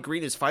good Bobby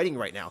Green is fighting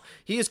right now.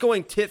 He is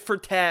going tit for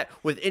tat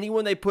with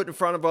anyone they put in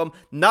front of him,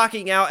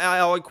 knocking out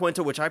Al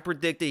Iaquinta, which I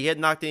predicted. He hadn't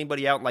knocked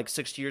anybody out in like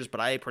 6 years, but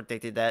I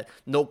predicted that.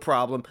 No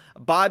problem.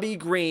 Bobby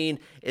Green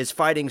is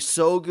fighting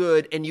so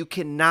good, and you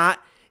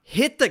cannot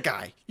hit the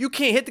guy. You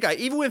can't hit the guy.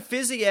 Even when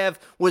Fiziev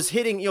was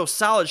hitting,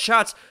 solid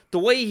shots, the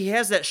way he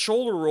has that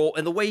shoulder roll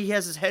and the way he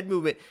has his head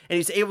movement and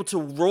he's able to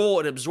roll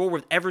and absorb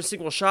with every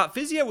single shot,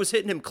 Fiziev was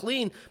hitting him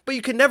clean, but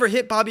you can never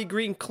hit Bobby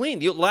Green clean.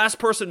 The last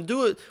person to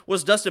do it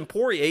was Dustin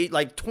Poirier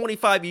like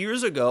 25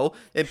 years ago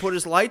and put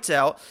his lights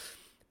out.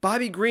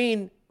 Bobby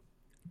Green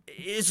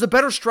is the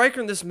better striker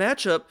in this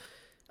matchup.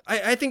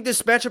 I think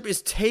this matchup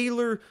is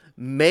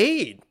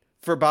tailor-made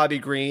for Bobby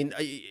Green.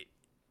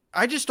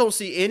 I just don't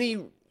see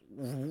any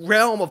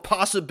realm of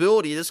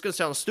possibility, this is going to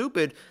sound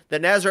stupid,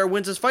 that Nasrat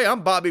wins this fight.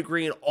 I'm Bobby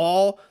Green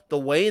all the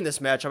way in this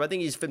matchup. I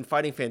think he's been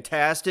fighting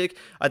fantastic.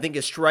 I think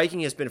his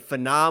striking has been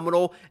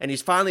phenomenal, and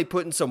he's finally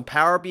putting some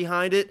power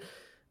behind it.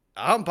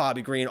 I'm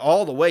Bobby Green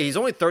all the way. He's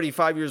only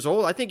 35 years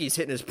old. I think he's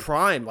hitting his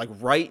prime like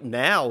right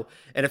now.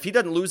 And if he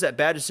doesn't lose that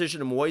bad decision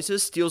to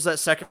Moises, steals that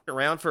second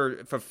round for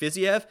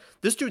Fiziev,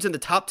 this dude's in the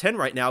top 10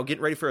 right now,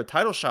 getting ready for a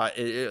title shot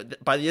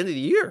by the end of the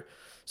year.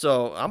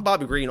 So I'm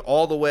Bobby Green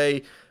all the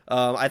way.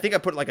 I think I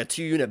put like a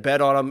 2-unit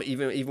bet on him,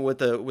 even with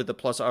the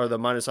plus or the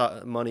minus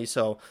money.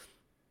 So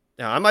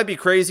I might be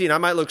crazy and I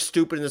might look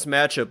stupid in this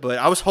matchup, but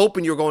I was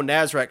hoping you were going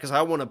Nasrat because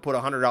I want to put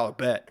 $100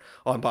 bet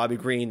on Bobby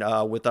Green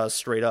with us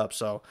straight up.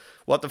 So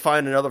we'll have to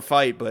find another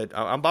fight, but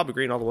I'm Bobby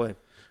Green all the way.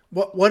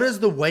 What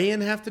does the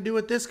weigh-in have to do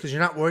with this? Because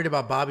you're not worried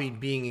about Bobby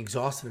being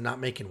exhausted and not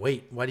making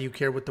weight. Why do you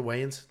care with the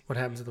weigh-ins? What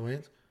happens at the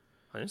weigh-ins?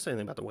 I didn't say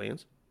anything about the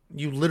weigh-ins.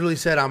 You literally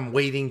said I'm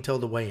waiting till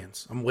the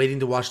weigh-ins. I'm waiting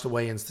to watch the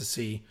weigh-ins to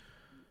see.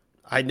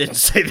 I didn't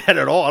say that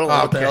at all. I don't know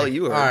what the hell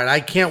you heard. All right, I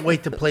can't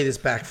wait to play this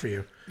back for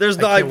you. There's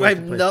nothing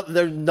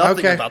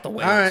about the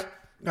weigh-ins. All right.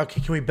 Okay,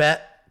 can we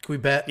bet? Yeah,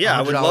 $100?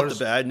 I would love to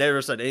bet. I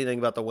never said anything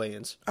about the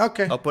weigh-ins.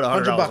 Okay. I'll put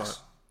 $100 on it.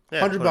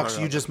 Yeah, $100.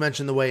 You just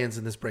mentioned the weigh-ins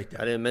in this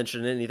breakdown. I didn't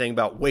mention anything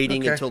about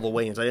waiting until the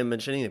weigh-ins. I didn't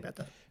mention anything about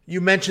that.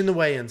 You mentioned the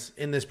weigh-ins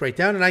in this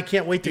breakdown, and I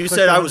can't wait to. You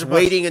said I was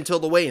waiting until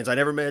the weigh-ins. I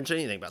never mentioned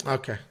anything about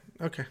that.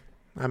 Okay.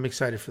 I'm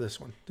excited for this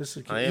one. This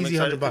is I am easy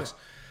excited $100.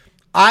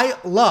 I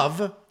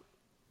love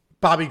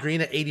Bobby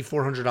Green at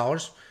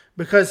 $8,400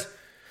 because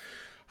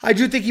I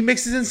do think he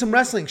mixes in some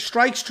wrestling.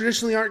 Strikes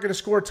traditionally aren't going to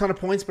score a ton of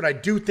points, but I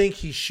do think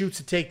he shoots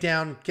a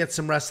takedown, gets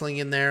some wrestling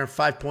in there,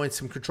 5 points,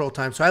 some control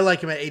time. So I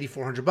like him at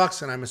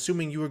 $8,400, and I'm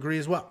assuming you agree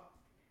as well.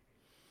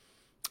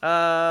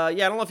 Yeah, I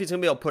don't know if he's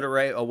going to be able to put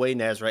away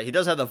Nasrat. He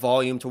does have the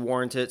volume to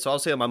warrant it, so I'll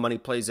see how my money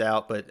plays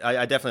out, but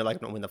I definitely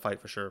like him to win the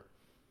fight for sure.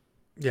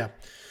 Yeah.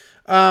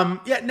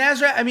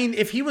 Nasrat, I mean,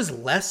 if he was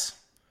less,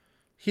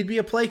 he'd be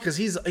a play because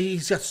he's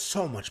got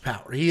so much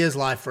power. He is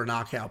live for a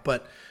knockout,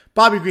 but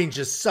Bobby Green's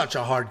just such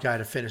a hard guy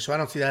to finish, so I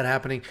don't see that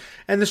happening.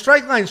 And the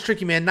strike line's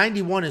tricky, man.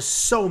 91 is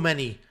so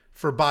many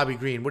for Bobby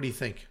Green. What do you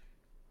think?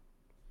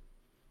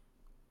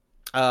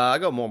 I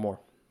go more.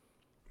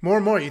 More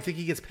and more. You think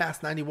he gets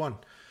past 91?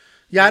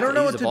 Yeah, I don't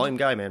know what to do. He's a volume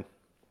guy, man.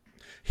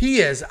 He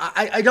is.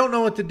 I don't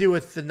know what to do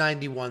with the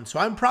 91, so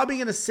I'm probably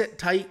going to sit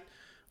tight,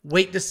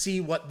 wait to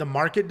see what the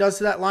market does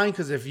to that line,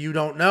 because if you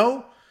don't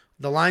know,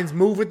 the lines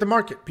move with the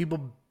market.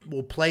 People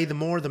will play the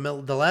more,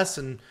 the less,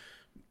 and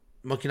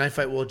Monkey Knife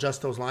Fight will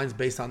adjust those lines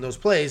based on those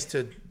plays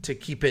to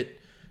keep it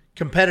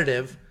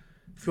competitive.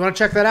 If you want to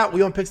check that out,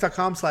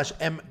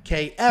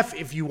 WeWantPicks.com/MKF.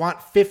 If you want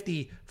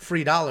 $50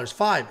 free,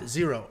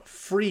 $50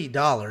 free,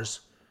 go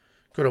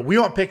to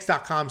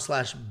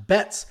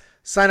WeWantPicks.com/bets.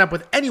 Sign up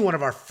with any one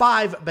of our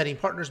 5 betting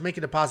partners. Make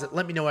a deposit.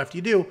 Let me know after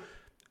you do,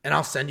 and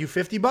I'll send you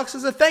 $50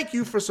 as a thank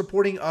you for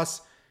supporting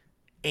us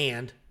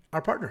and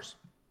our partners.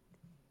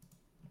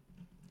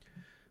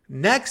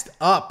 Next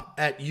up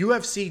at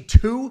UFC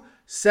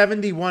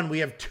 271, we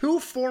have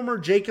 2 former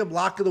Jacob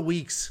Lock of the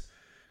Weeks.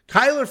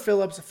 Kyler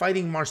Phillips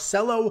fighting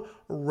Marcelo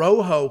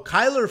Rojo.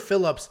 Kyler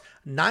Phillips,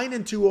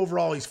 9-2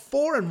 overall. He's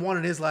 4-1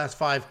 in his last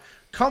 5,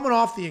 coming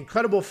off the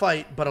incredible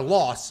fight, but a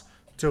loss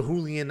to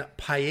Julian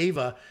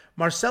Paiva.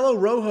 Marcelo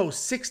Rojo,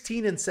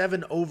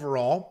 16-7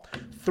 overall,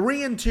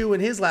 3-2 in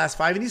his last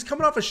 5, and he's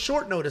coming off a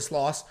short notice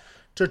loss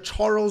to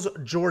Charles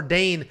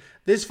Jourdain.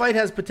 This fight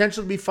has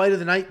potential to be fight of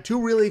the night. 2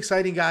 really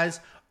exciting guys,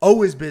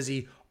 always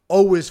busy,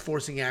 always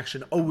forcing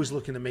action, always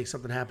looking to make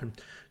something happen.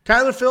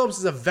 Kyler Phillips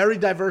is a very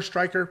diverse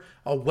striker,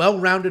 a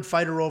well-rounded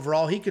fighter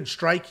overall. He can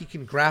strike, he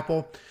can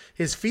grapple.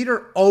 His feet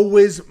are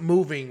always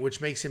moving,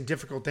 which makes him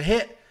difficult to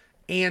hit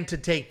and to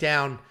take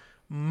down.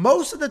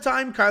 Most of the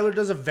time, Kyler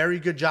does a very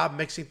good job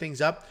mixing things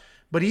up,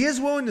 but he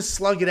is willing to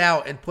slug it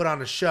out and put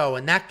on a show,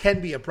 and that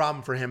can be a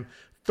problem for him.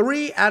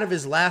 3 out of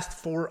his last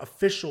 4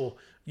 official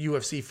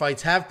UFC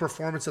fights have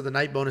performance of the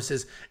night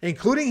bonuses,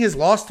 including his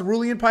loss to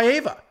Rulian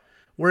Paiva,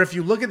 where if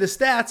you look at the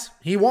stats,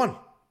 he won.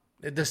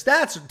 The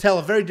stats tell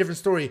a very different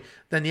story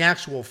than the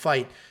actual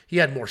fight. He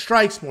had more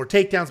strikes, more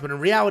takedowns, but in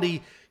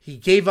reality, he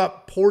gave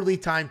up poorly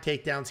timed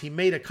takedowns. He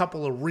made a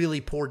couple of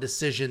really poor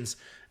decisions,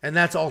 and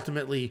that's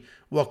ultimately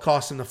what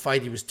cost him the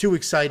fight. He was too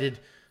excited,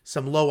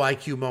 some low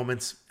IQ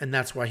moments, and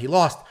that's why he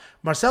lost.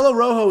 Marcelo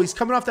Rojo, he's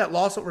coming off that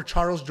loss over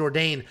Charles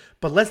Jourdain,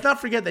 but let's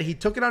not forget that he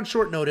took it on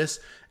short notice,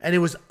 and it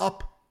was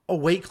up a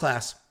weight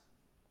class.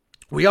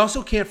 We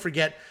also can't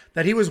forget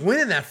that he was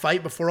winning that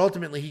fight before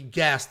ultimately he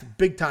gassed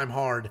big time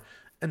hard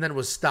and then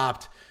was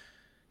stopped.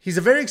 He's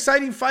a very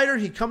exciting fighter.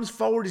 He comes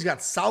forward. He's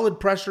got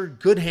solid pressure,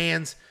 good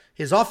hands.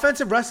 His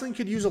offensive wrestling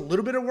could use a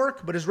little bit of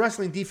work, but his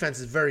wrestling defense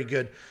is very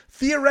good.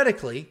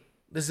 Theoretically,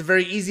 this is a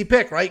very easy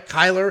pick, right?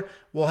 Kyler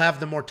will have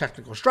the more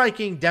technical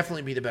striking,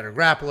 definitely be the better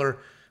grappler.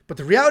 But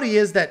the reality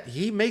is that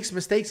he makes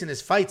mistakes in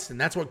his fights,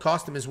 and that's what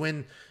cost him his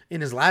win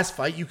in his last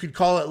fight. You could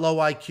call it low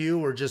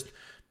IQ or just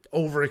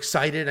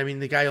overexcited. I mean,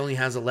 the guy only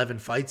has 11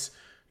 fights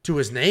to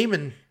his name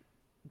and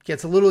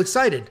gets a little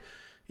excited.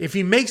 If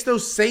he makes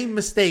those same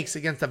mistakes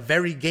against a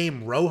very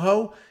game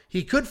Rojo,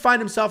 he could find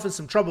himself in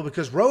some trouble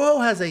because Rojo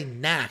has a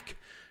knack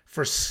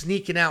for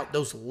sneaking out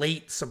those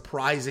late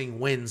surprising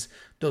wins,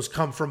 those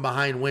come from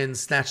behind wins,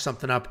 snatch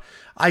something up.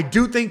 I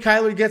do think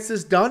Kyler gets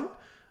this done.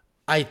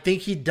 I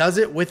think he does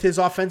it with his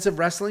offensive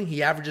wrestling.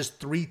 He averages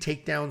 3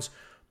 takedowns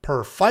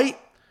per fight,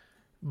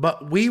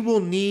 but he will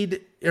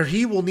need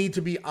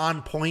to be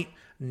on point,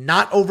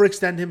 not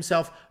overextend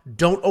himself.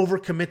 Don't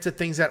overcommit to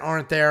things that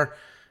aren't there.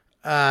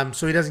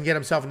 So he doesn't get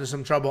himself into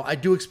some trouble. I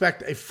do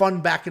expect a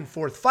fun back and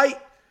forth fight.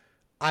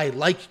 I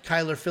like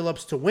Kyler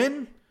Phillips to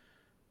win.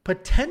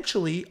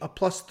 Potentially a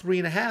plus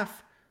 3.5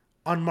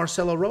 on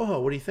Marcelo Rojo.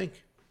 What do you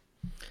think?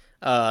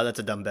 That's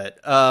a dumb bet.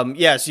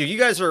 Yeah, so you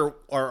guys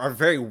are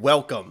very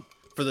welcome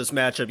for this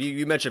matchup.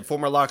 You mentioned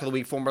former lock of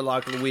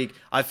the week.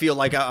 I feel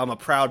like I'm a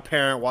proud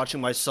parent watching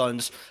my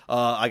sons,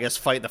 I guess,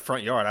 fight in the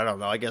front yard. I don't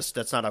know. I guess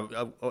that's not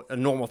a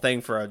normal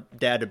thing for a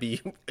dad to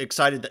be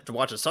excited to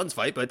watch his sons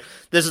fight, but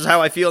this is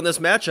how I feel in this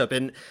matchup.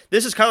 And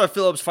this is Kyler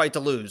Phillips' fight to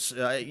lose.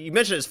 You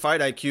mentioned his fight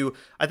IQ.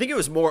 I think it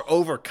was more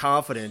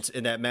overconfidence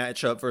in that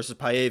matchup versus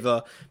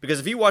Paiva, because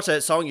if you watch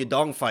that Song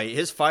Yadong fight,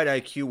 his fight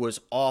IQ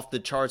was off the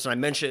charts, and I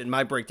mentioned it in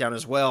my breakdown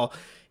as well.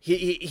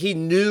 He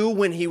knew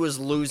when he was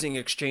losing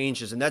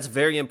exchanges, and that's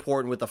very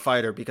important with the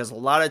fighter because a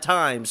lot of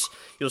times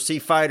you'll see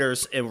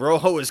fighters, and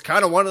Rojo is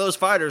kind of one of those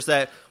fighters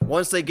that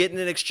once they get in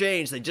an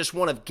exchange, they just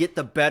want to get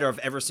the better of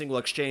every single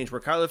exchange,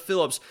 where Kyler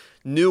Phillips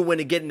knew when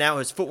to get it out.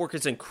 His footwork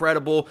is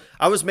incredible.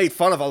 I was made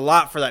fun of a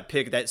lot for that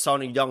pick, that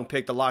Sonny Young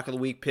pick, the lock of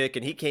the week pick,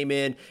 and he came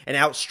in and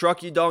outstruck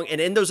Yudong, and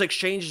in those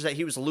exchanges that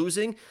he was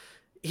losing,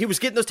 he was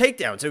getting those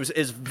takedowns. It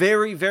was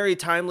very, very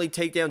timely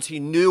takedowns. He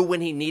knew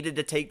when he needed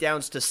the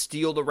takedowns to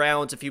steal the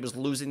rounds if he was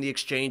losing the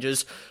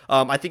exchanges.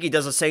 I think he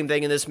does the same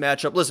thing in this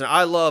matchup. Listen,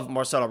 I love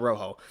Marcelo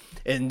Rojo,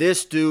 and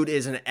this dude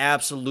is an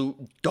absolute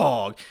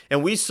dog.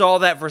 And we saw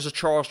that versus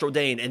Charles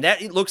Jourdain, and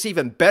that looks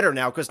even better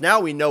now because now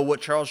we know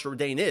what Charles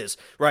Jourdain is,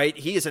 right?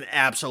 He is an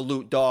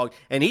absolute dog,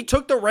 and he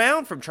took the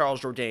round from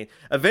Charles Jourdain.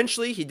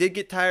 Eventually, he did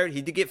get tired.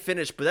 He did get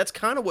finished, but that's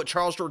kind of what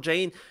Charles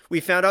Jourdain, we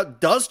found out,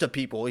 does to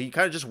people. He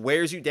kind of just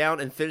wears you down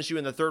and finish you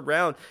in the third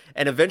round.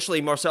 And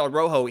eventually Marcelo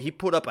Rojo, he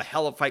put up a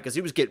hell of a fight because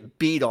he was getting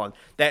beat on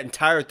that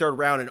entire third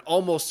round and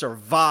almost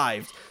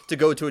survived to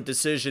go to a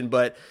decision.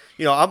 But,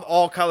 you know, I'm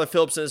all Kyler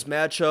Phillips in this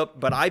matchup,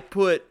 but I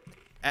put,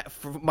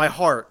 for my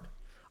heart,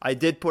 I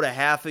did put a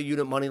half a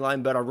unit money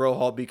line bet on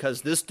Rojo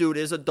because this dude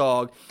is a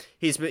dog.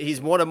 He's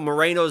one of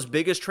Moreno's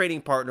biggest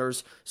training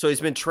partners, so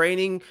he's been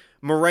training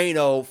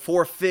Moreno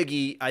for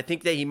Figgy. I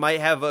think that he might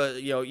have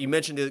you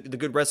mentioned the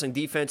good wrestling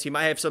defense. He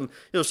might have some,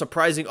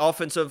 surprising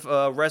offensive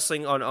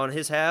wrestling on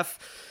his half.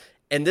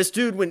 And this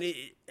dude, when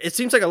it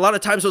seems like a lot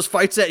of times those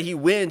fights that he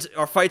wins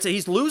are fights that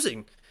he's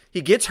losing.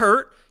 He gets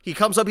hurt. He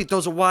comes up, he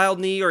throws a wild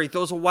knee or he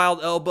throws a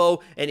wild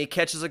elbow, and he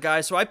catches a guy.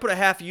 So I put a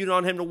half unit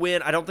on him to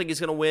win. I don't think he's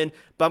going to win,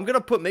 but I'm going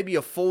to put maybe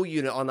a full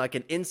unit on like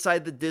an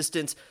inside the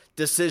distance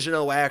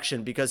decisional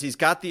action because he's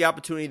got the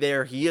opportunity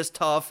there. He is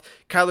tough.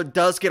 Kyler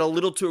does get a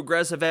little too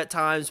aggressive at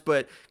times,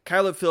 but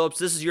Kyler Phillips,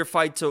 this is your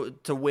fight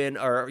to win,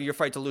 or your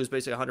fight to lose,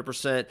 basically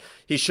 100%.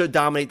 He should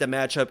dominate the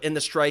matchup in the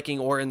striking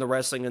or in the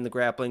wrestling and the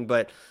grappling,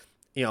 but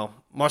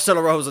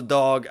Marcelo Rojo's a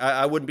dog.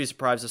 I wouldn't be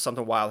surprised if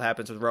something wild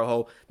happens with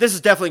Rojo. This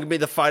is definitely going to be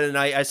the fight of the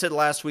night. I said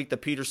last week the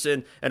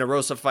Peterson and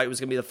Arosa fight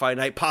was going to be the fight of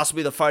the night,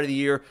 possibly the fight of the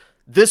year.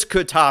 This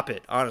could top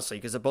it, honestly,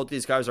 because both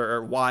these guys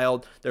are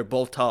wild. They're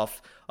both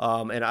tough.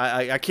 And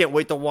I can't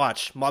wait to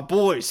watch. My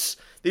boys.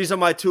 These are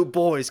my two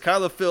boys.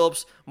 Kyler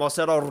Phillips,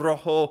 Marcelo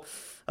Rojo.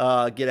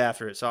 Get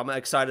after it. So I'm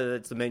excited that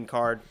it's the main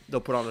card they'll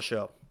put on the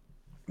show.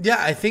 Yeah,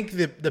 I think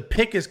the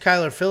pick is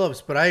Kyler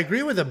Phillips, but I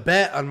agree with a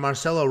bet on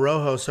Marcelo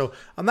Rojo. So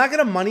I'm not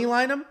going to money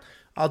line him.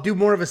 I'll do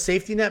more of a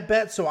safety net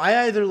bet. So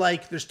I either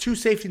there's two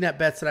safety net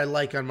bets that I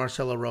like on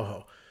Marcelo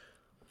Rojo.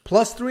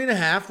 Plus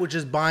 3.5, which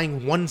is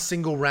buying one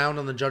single round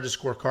on the judges'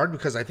 scorecard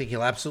because I think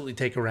he'll absolutely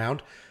take a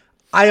round.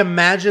 I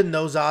imagine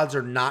those odds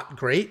are not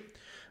great,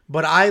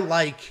 but I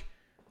like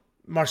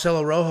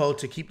Marcelo Rojo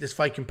to keep this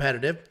fight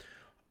competitive,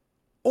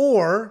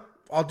 or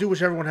I'll do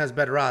whichever one has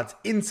better odds.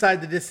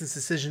 Inside the distance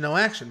decision, no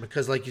action,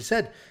 because like you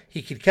said,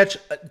 he could catch.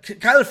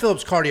 Kyler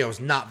Phillips' cardio is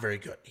not very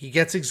good. He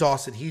gets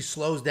exhausted. He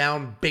slows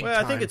down big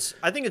time.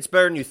 I think it's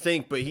better than you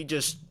think, but he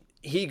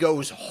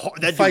goes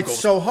hard. That fights dude goes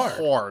so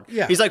hard.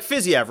 Yeah. He's like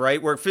Fiziev, right?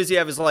 Where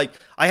Fiziev is like,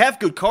 I have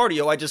good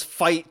cardio, I just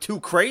fight too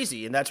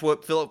crazy, and that's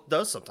what Philip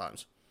does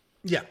sometimes.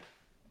 Yeah.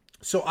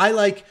 So I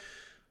like,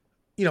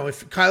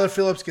 if Kyler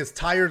Phillips gets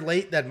tired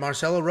late, that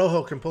Marcelo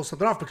Rojo can pull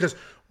something off, because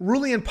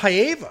Rulian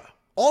Paiva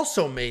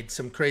also made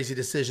some crazy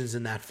decisions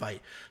in that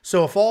fight.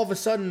 So if all of a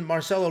sudden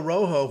Marcelo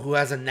Rojo, who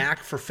has a knack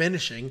for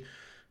finishing,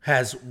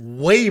 has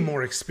way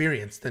more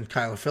experience than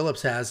Kyler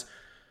Phillips has,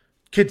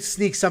 could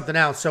sneak something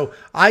out. So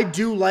I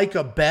do like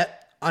a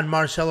bet on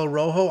Marcelo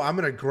Rojo. I'm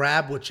going to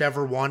grab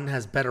whichever one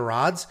has better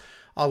odds.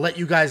 I'll let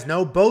you guys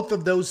know. Both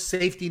of those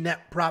safety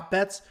net prop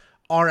bets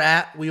are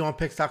at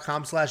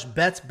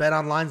WeWantPicks.com/bets.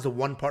 BetOnline is the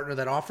one partner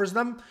that offers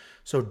them.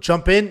 So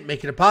jump in,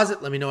 make a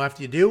deposit. Let me know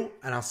after you do,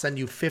 and I'll send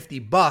you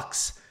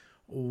 $50.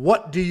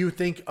 What do you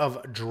think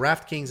of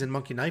DraftKings and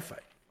Monkey Knife Fight?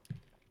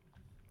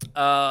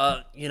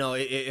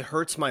 It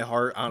hurts my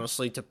heart,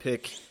 honestly, to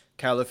pick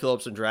Kyler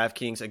Phillips and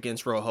DraftKings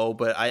against Rojo,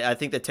 but I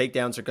think the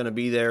takedowns are going to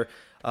be there.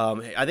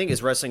 I think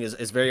his wrestling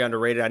is very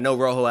underrated. I know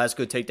Rojo has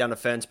good takedown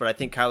defense, but I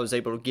think Kyler's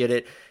able to get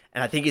it,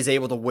 and I think he's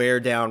able to wear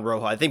down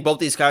Rojo. I think both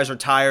these guys are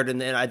tired,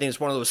 and I think it's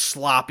one of those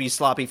sloppy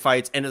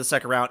fights into the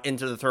second round,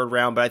 into the third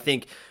round, but I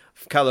think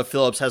Kyler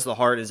Phillips has the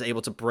heart, is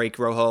able to break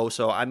Rojo,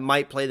 so I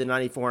might play the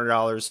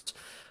 $9,400.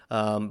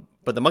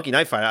 But the Monkey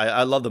Knife Fight,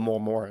 I love the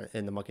more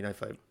in the Monkey Knife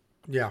Fight.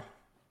 Yeah.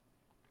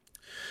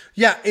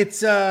 Yeah,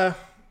 it's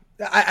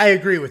I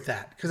agree with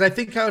that, because I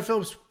think Kyler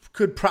Phillips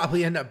could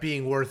probably end up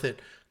being worth it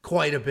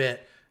quite a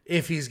bit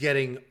if he's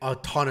getting a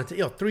ton of 3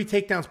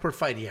 takedowns per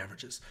fight he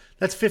averages.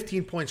 That's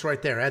 15 points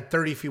right there. Add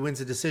 30 if he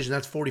wins a decision.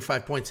 That's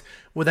 45 points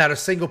without a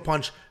single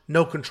punch,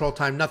 no control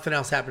time, nothing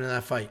else happened in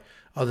that fight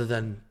other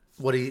than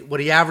what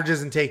he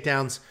averages in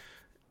takedowns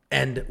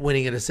and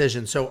winning a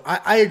decision. So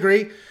I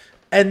agree.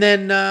 And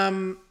then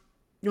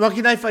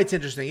Monkey Knife Fight's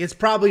interesting. It's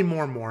probably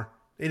more.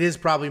 It is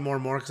probably more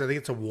because I think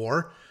it's a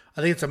war.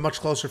 I think it's a much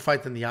closer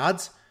fight than the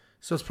odds.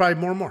 So it's probably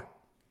more.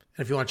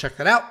 And if you want to check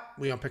that out,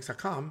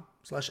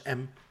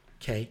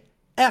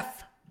 WeOnPicks.com/MKF.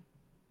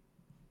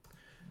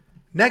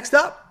 Next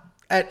up,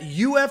 at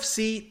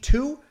UFC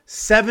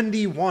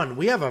 271,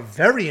 we have a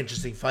very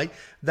interesting fight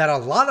that a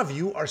lot of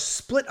you are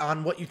split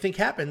on what you think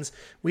happens.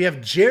 We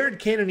have Jared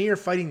Cannonier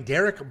fighting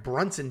Derek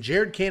Brunson.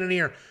 Jared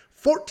Cannonier,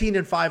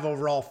 14-5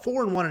 overall,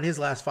 4-1 in his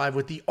last 5,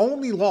 with the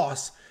only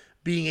loss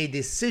being a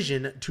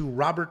decision to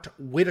Robert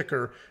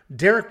Whittaker.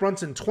 Derek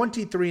Brunson,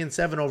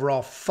 23-7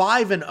 overall,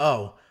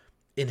 5-0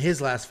 in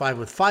his last 5,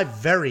 with 5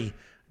 very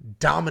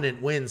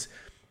dominant wins.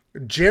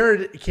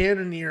 Jared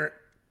Cannonier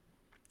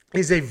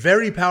is a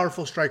very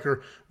powerful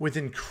striker with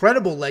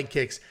incredible leg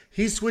kicks.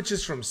 He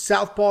switches from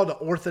southpaw to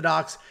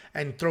orthodox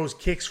and throws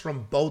kicks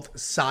from both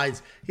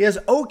sides. He has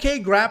okay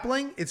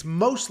grappling. It's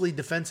mostly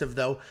defensive,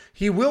 though.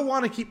 He will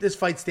want to keep this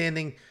fight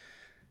standing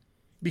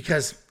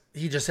because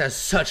he just has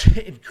such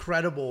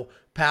incredible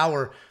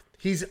power.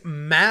 He's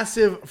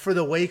massive for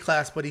the weight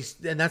class,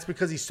 and that's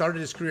because he started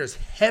his career as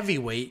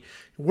heavyweight,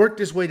 worked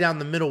his way down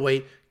the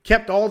middleweight,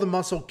 kept all the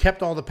muscle,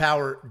 kept all the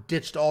power,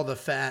 ditched all the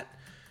fat,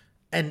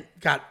 and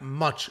got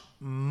much,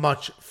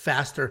 much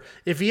faster.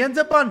 If he ends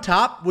up on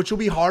top, which will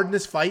be hard in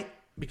this fight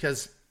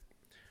because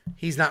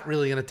he's not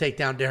really going to take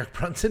down Derek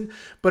Brunson,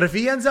 but if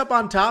he ends up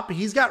on top,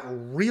 he's got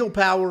real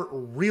power,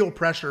 real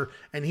pressure,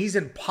 and he's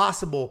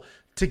impossible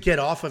to get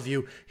off of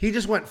you. He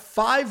just went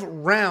 5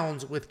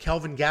 rounds with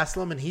Kelvin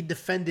Gastelum, and he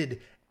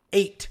defended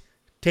 8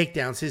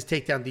 takedowns. His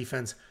takedown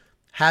defense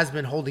has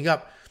been holding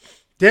up.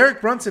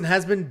 Derek Brunson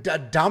has been a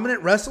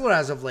dominant wrestler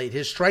as of late.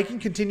 His striking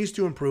continues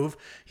to improve.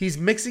 He's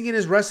mixing in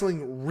his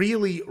wrestling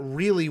really,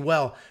 really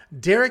well.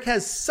 Derek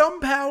has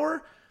some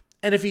power,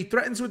 and if he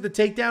threatens with the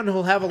takedown,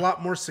 he'll have a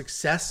lot more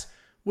success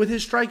with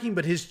his striking,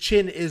 but his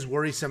chin is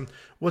worrisome.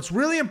 What's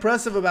really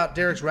impressive about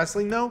Derek's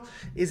wrestling, though,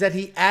 is that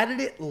he added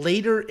it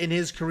later in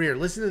his career.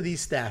 Listen to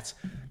these stats.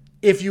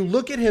 If you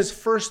look at his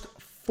first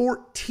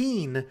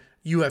 14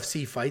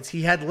 UFC fights,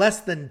 he had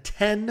less than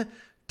 10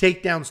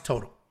 takedowns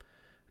total.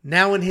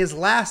 Now in his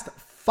last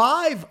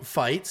 5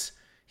 fights,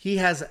 he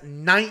has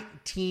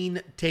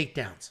 19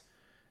 takedowns.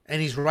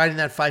 And he's riding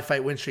that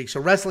 5-fight win streak. So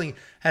wrestling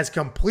has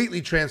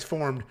completely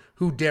transformed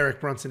who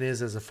Derek Brunson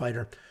is as a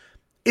fighter.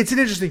 It's an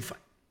interesting fight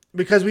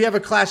because we have a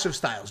clash of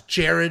styles.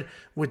 Jared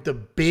with the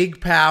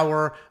big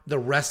power, the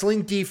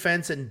wrestling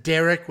defense, and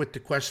Derek with the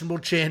questionable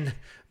chin,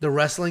 the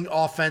wrestling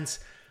offense.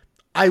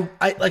 I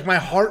like, my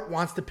heart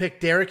wants to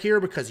pick Derek here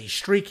because he's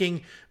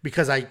streaking,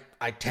 because I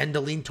tend to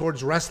lean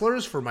towards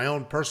wrestlers for my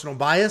own personal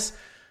bias,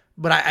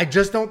 but I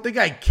just don't think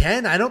I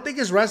can. I don't think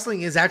his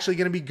wrestling is actually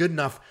going to be good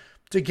enough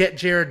to get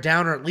Jared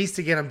down, or at least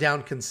to get him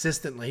down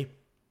consistently.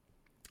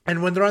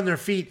 And when they're on their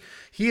feet,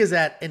 he is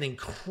at an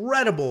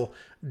incredible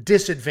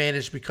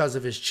disadvantage because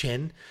of his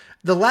chin.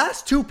 The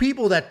last two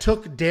people that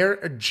took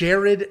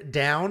Jared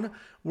down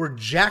were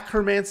Jack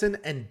Hermanson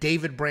and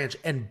David Branch,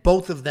 and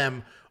both of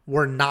them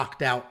were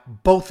knocked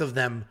out. Both of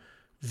them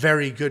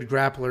very good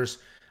grapplers.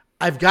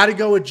 I've got to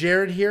go with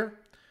Jared here.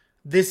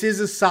 This is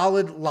a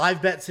solid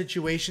live bet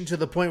situation to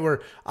the point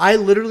where I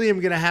literally am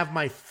going to have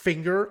my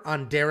finger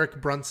on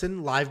Derek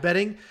Brunson live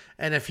betting,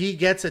 and if he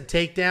gets a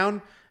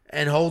takedown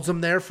and holds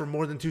him there for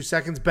more than 2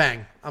 seconds,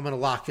 bang, I'm going to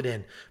lock it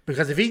in.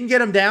 Because if he can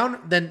get him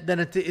down, then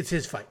it's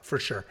his fight for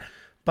sure.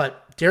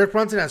 But Derek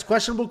Brunson has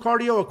questionable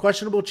cardio, a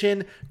questionable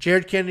chin.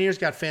 Jared Cannonier's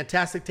got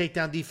fantastic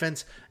takedown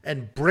defense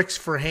and bricks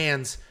for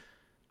hands.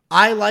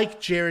 I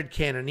like Jared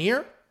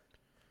Cannonier.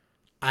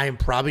 I am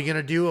probably going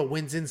to do a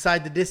wins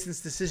inside the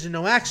distance decision,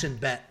 no action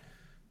bet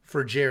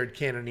for Jared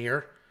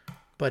Cannonier.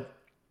 But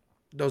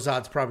those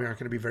odds probably aren't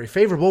going to be very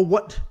favorable.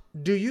 What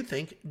do you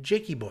think,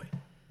 Jakey boy?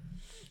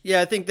 Yeah,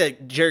 I think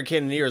that Jared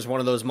Cannonier is one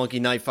of those monkey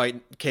knife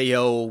fight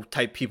KO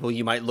type people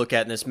you might look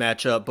at in this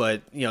matchup.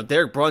 But,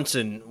 Derek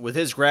Brunson, with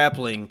his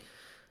grappling,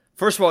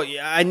 first of all,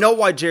 I know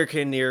why Jared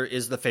Cannonier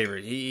is the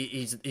favorite.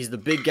 He's the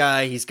big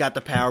guy. He's got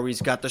the power.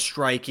 He's got the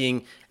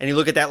striking. And you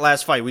look at that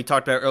last fight we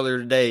talked about earlier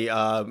today,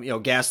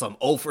 Gastelum,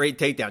 0 for 8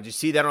 takedowns. You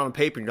see that on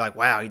paper, and you're like,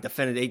 wow, he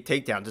defended 8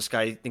 takedowns. This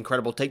guy,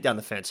 incredible takedown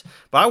defense.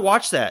 But I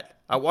watched that.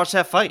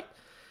 fight.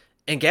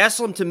 And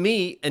Gastelum, to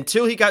me,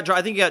 until he got dropped,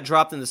 I think he got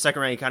dropped in the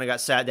second round. He kind of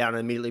got sat down and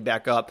immediately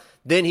back up.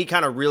 Then he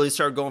kind of really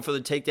started going for the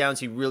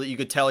takedowns. You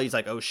could tell he's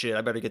like, oh shit,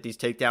 I better get these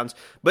takedowns.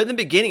 But in the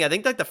beginning, I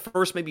think like the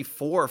first maybe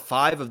 4 or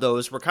 5 of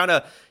those were kind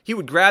of, he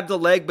would grab the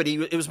leg, but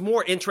it was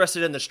more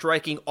interested in the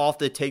striking off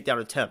the takedown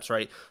attempts,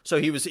 right? So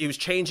he was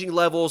changing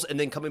levels and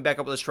then coming back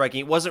up with the striking.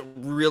 He wasn't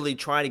really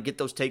trying to get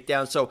those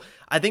takedowns. So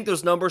I think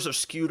those numbers are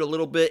skewed a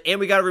little bit. And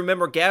we got to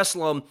remember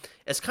Gastelum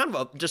is kind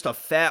of just a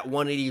fat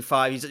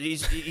 185.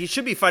 He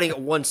should be fighting at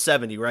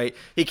 170, right?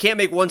 He can't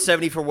make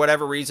 170 for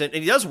whatever reason.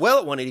 And he does well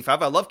at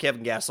 185. I love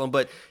Kevin Gastelum,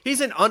 but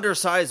he's an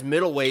undersized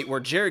middleweight where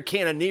Jared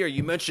Cannonier,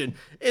 you mentioned,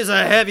 is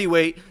a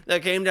heavyweight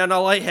that came down to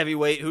light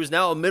heavyweight who's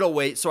now a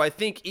middleweight. So I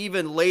think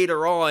even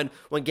later on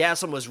when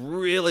Gastelum was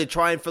really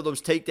trying for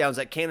those takedowns,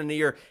 that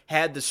Cannonier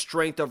had the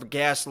strength over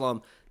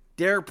Gastelum.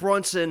 Derek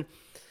Brunson,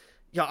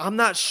 I'm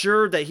not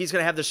sure that he's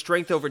going to have the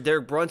strength over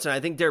Derek Brunson.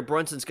 I think Derek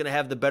Brunson's going to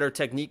have the better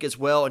technique as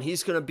well, and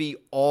he's going to be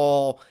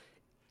all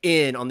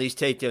in on these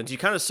takedowns. You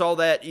kind of saw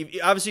that.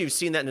 Obviously, you've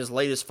seen that in his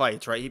latest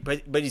fights, right?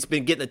 But he's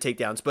been getting the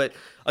takedowns. But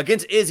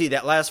against Izzy,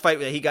 that last fight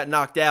that he got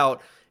knocked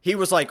out, he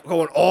was like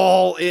going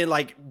all in,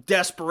 like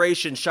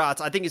desperation shots.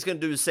 I think he's going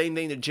to do the same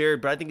thing to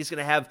Jared, but I think he's going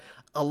to have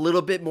a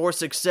little bit more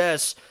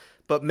success.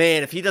 But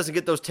man, if he doesn't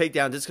get those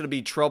takedowns, it's going to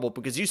be trouble,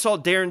 because you saw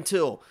Darren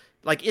Till,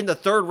 like in the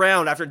third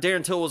round, after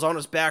Darren Till was on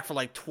his back for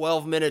like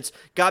 12 minutes,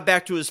 got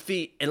back to his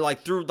feet and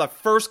like threw the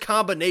first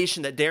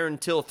combination that Darren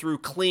Till threw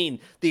clean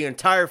the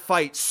entire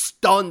fight,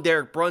 stunned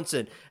Derek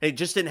Brunson. And he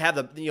just didn't have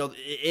the,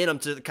 in him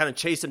to kind of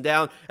chase him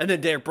down. And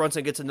then Derek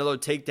Brunson gets another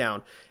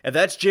takedown. If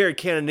that's Jared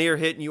Cannonier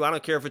hitting you, I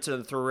don't care if it's in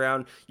the third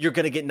round, you're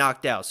going to get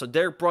knocked out. So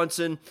Derek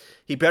Brunson,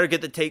 he better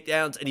get the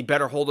takedowns and he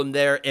better hold them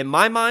there. In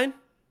my mind,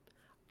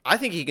 I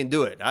think he can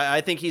do it.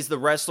 I think he's the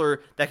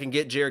wrestler that can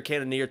get Jared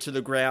Cannonier to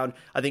the ground.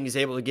 I think he's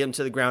able to get him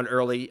to the ground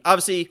early.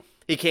 Obviously,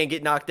 he can't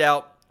get knocked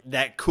out.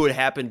 That could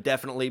happen,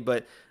 definitely.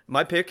 But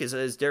my pick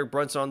is Derek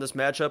Brunson on this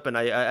matchup, and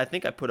I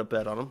think I put a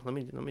bet on him.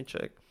 Let me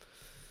check.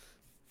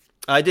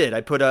 I did.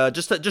 I put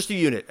just a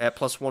unit at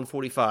plus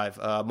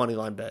 145 money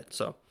line bet.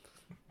 So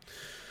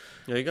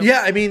there you go.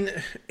 Yeah, I mean,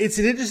 it's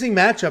an interesting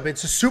matchup.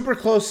 It's a super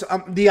close.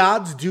 The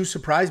odds do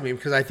surprise me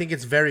because I think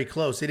it's very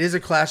close. It is a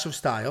clash of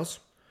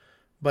styles,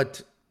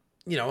 but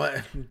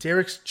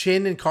Derek's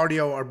chin and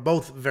cardio are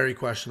both very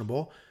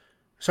questionable.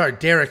 Sorry,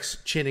 Derek's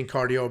chin and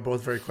cardio are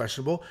both very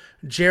questionable.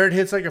 Jared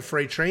hits like a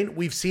freight train.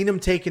 We've seen him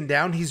taken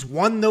down. He's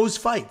won those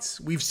fights.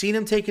 We've seen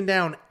him taken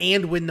down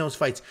and win those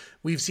fights.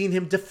 We've seen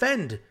him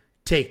defend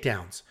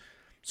takedowns.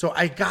 So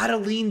I got to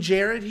lean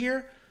Jared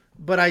here,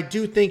 but I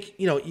do think,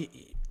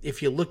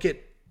 if you look at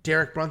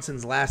Derek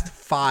Brunson's last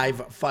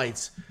 5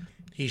 fights,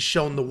 he's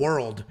shown the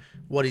world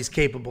what he's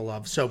capable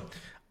of. So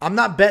I'm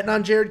not betting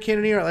on Jared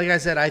Cannonier. Like I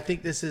said, I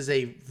think this is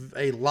a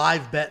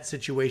live bet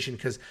situation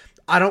because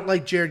I don't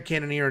like Jared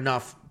Cannonier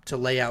enough to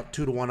lay out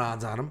 2-1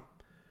 odds on him.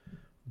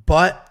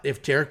 But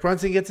if Derek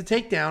Brunson gets a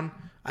takedown,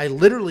 I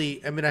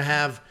literally am going to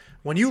have,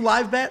 when you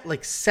live bet,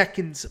 like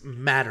seconds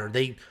matter.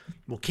 They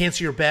will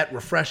cancel your bet,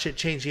 refresh it,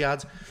 change the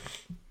odds.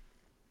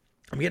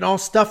 I'm getting all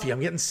stuffy. I'm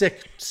getting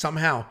sick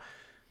somehow.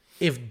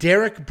 If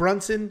Derek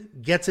Brunson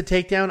gets a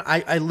takedown,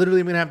 I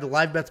literally am going to have the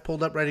live bets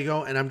pulled up, ready to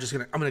go, and I'm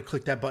going to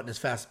click that button as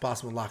fast as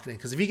possible and lock it in.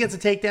 Because if he gets a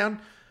takedown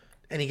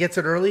and he gets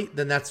it early,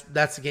 then that's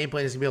the game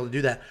plan. He's going to be able to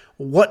do that.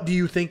 What do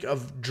you think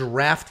of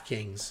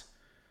DraftKings?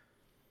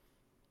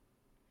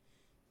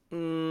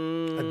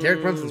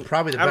 Derek Brunson's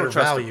probably the better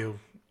value.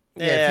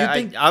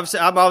 Yeah,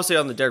 I'm obviously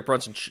on the Derek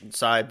Brunson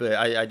side, but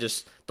I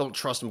just don't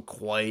trust him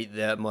quite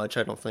that much,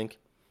 I don't think.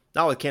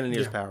 Not with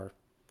Cannonier's power.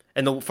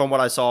 And from what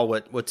I saw,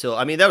 what Till,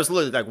 I mean, that was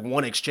literally like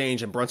one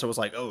exchange, and Brunson was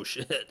like, "Oh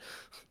shit!"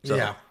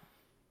 So.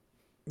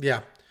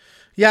 Yeah,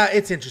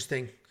 it's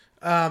interesting.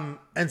 And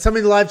somebody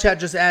in the live chat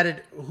just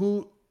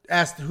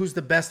asked who's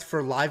the best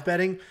for live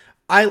betting.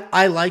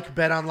 I like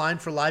Bet Online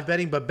for live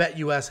betting, but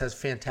BetUS has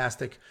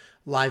fantastic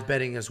live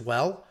betting as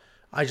well.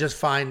 I just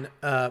find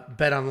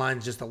Bet Online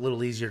is just a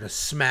little easier to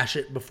smash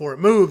it before it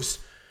moves.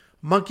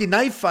 Monkey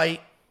Knife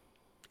Fight,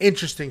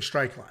 interesting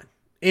strike line.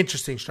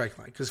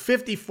 Because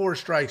 54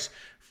 strikes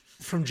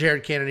from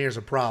Jared Cannonier is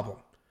a problem.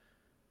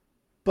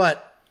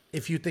 But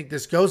if you think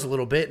this goes a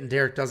little bit and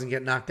Derek doesn't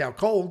get knocked out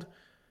cold,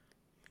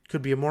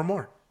 could be a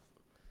more.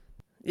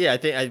 Yeah, I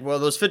think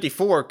those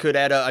 54 could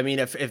add up. I mean,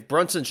 if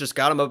Brunson's just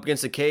got him up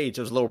against the cage,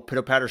 those little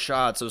pitter-patter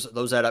shots,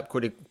 those add up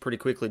pretty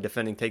quickly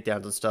defending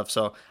takedowns and stuff.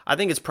 So I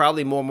think it's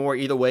probably more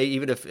either way,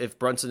 even if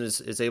Brunson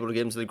is able to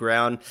get him to the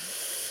ground.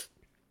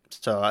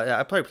 So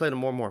I probably played him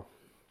more.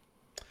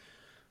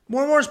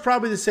 More is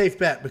probably the safe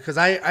bet because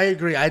I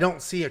agree. I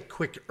don't see a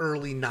quick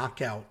early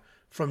knockout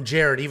from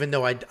Jared, even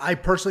though I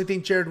personally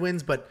think Jared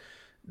wins, but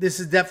this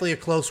is definitely a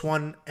close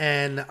one,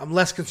 and I'm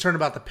less concerned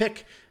about the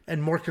pick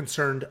and more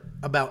concerned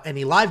about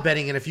any live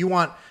betting. And if you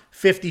want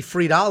 $50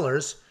 free,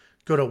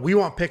 go to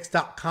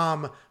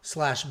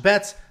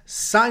wewantpicks.com/bets,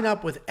 sign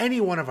up with any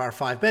one of our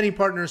 5 betting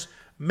partners,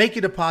 make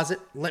a deposit,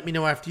 let me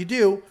know after you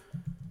do,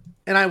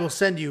 and I will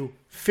send you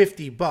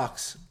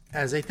 $50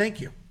 as a thank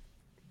you.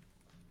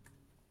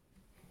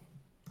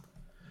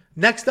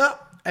 Next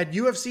up, at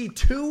UFC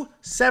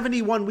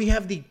 271, we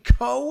have the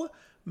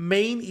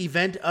co-main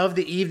event of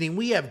the evening.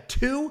 We have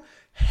 2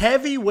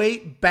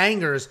 heavyweight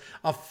bangers,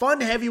 a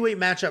fun heavyweight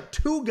matchup,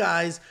 2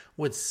 guys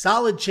with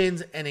solid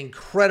chins and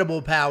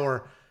incredible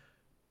power.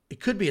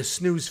 It could be a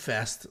snooze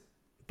fest,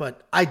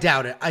 but I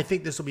doubt it. I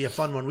think this will be a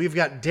fun one. We've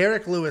got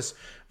Derek Lewis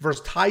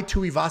versus Tai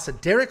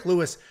Tuivasa. Derek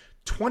Lewis,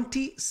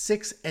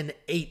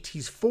 26-8.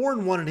 He's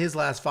 4-1 in his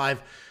last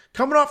 5,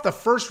 coming off the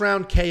first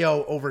round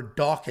KO over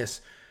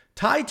Daukaus.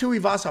 Tai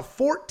Tuivasa,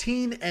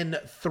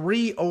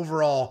 14-3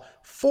 overall,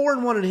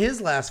 4-1 in his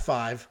last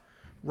 5,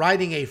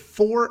 riding a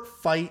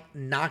 4-fight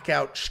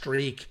knockout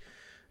streak.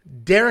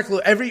 Derek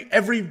Lewis,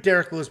 every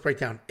Derek Lewis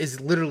breakdown is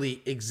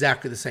literally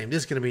exactly the same.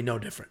 This is going to be no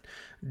different.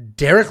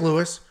 Derek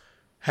Lewis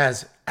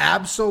has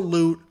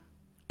absolute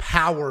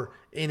power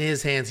in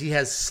his hands. He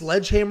has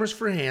sledgehammers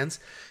for hands.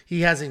 He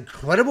has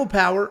incredible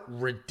power,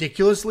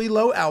 ridiculously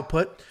low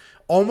output,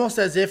 almost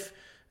as if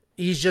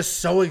he's just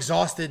so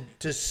exhausted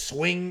to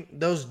swing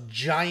those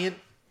giant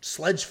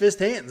sledge fist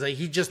hands. Like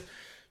he just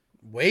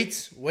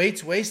waits.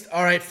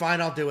 All right,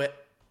 fine, I'll do it.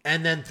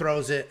 And then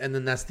throws it. And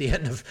then that's the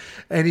end of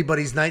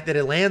anybody's night that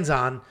it lands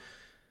on.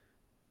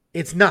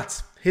 It's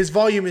nuts. His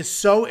volume is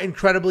so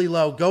incredibly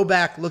low. Go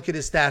back, look at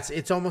his stats.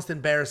 It's almost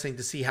embarrassing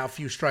to see how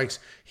few strikes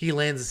he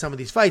lands in some of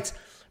these fights.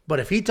 But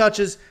if he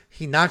touches,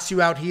 he knocks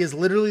you out. He is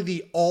literally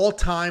the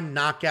all-time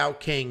knockout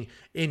king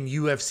in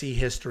UFC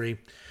history.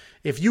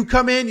 If you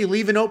come in, you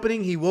leave an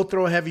opening, he will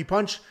throw a heavy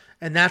punch,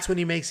 and that's when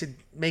he makes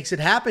it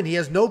happen. He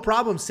has no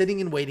problem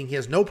sitting and waiting. He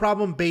has no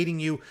problem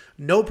baiting you,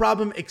 no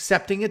problem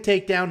accepting a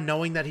takedown,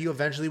 knowing that he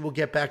eventually will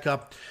get back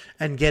up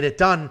and get it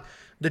done.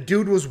 The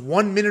dude was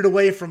 1 minute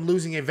away from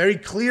losing a very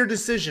clear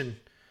decision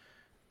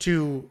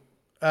to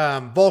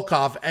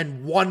Volkov,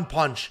 and one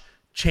punch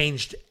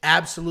changed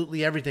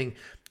absolutely everything.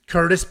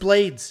 Curtis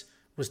Blades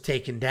was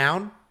taken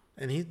down,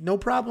 and he, no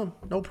problem.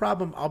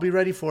 I'll be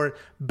ready for it.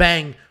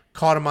 Bang.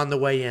 Caught him on the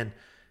way in.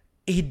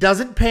 He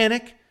doesn't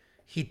panic.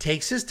 He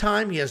takes his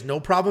time. He has no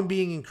problem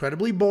being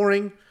incredibly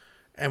boring.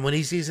 And when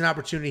he sees an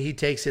opportunity, he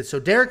takes it. So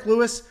Derek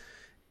Lewis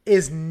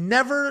is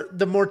never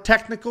the more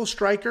technical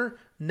striker,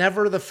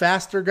 never the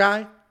faster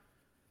guy,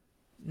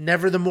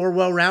 never the more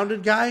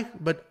well-rounded guy,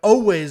 but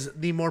always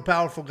the more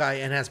powerful guy,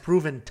 and has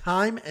proven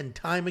time and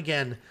time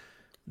again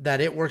that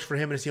it works for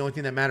him, and it's the only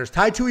thing that matters.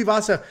 Tai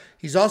Tuivasa,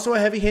 he's also a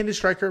heavy-handed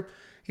striker.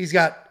 He's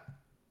got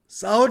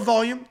solid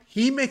volume.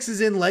 He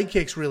mixes in leg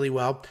kicks really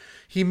well.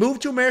 He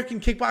moved to American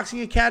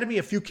Kickboxing Academy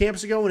a few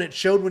camps ago, and it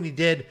showed when he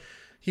did.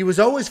 He was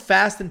always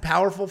fast and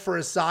powerful for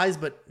his size,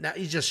 but now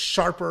he's just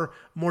sharper,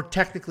 more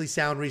technically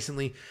sound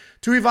recently.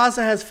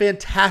 Tuivasa has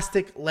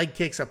fantastic leg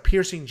kicks, a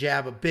piercing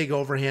jab, a big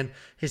overhand.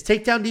 His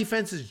takedown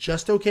defense is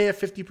just okay at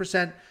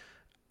 50%,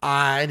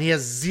 and he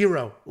has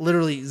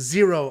literally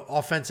zero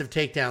offensive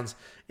takedowns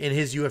in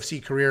his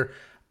UFC career.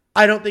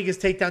 I don't think his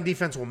takedown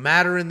defense will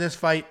matter in this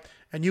fight.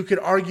 And you could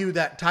argue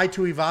that Tai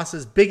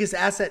Tuivasa's biggest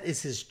asset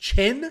is his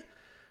chin,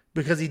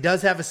 because he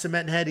does have a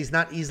cement head. He's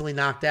not easily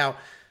knocked out.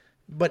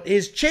 But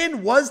his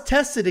chin was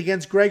tested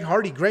against Greg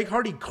Hardy. Greg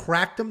Hardy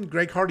cracked him.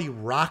 Greg Hardy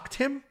rocked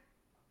him.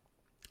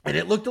 And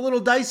it looked a little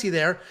dicey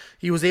there.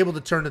 He was able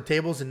to turn the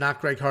tables and knock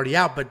Greg Hardy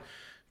out. But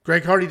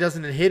Greg Hardy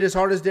doesn't hit as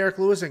hard as Derek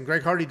Lewis, and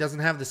Greg Hardy doesn't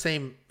have the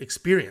same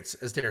experience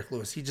as Derek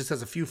Lewis. He just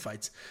has a few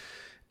fights.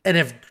 And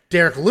if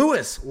Derek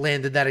Lewis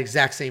landed that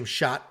exact same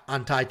shot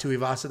on Tai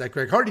Tuivasa that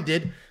Greg Hardy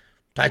did,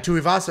 Tai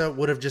Tuivasa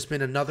would have just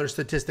been another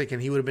statistic,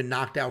 and he would have been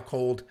knocked out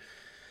cold.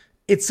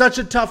 It's such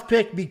a tough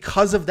pick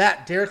because of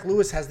that. Derek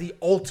Lewis has the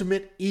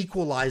ultimate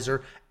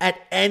equalizer at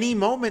any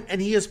moment,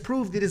 and he has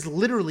proved it is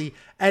literally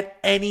at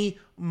any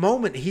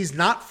moment. He's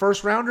not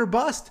first round or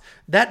bust.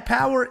 That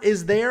power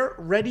is there,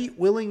 ready,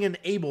 willing, and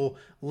able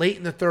late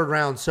in the third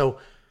round. So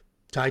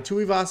Tai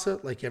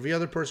Tuivasa, like every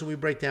other person we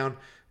break down,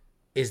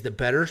 is the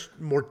better,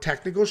 more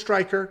technical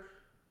striker.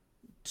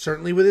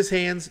 Certainly with his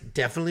hands,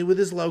 definitely with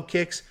his low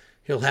kicks.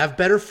 He'll have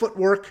better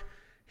footwork.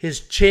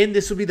 His chin,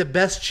 this will be the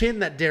best chin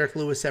that Derek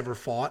Lewis ever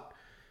fought.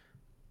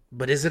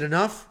 But is it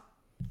enough?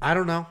 I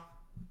don't know.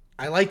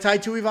 I like Tai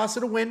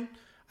Tuivasa to win.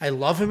 I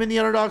love him in the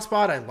underdog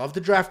spot. I love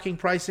the DraftKings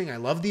pricing. I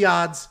love the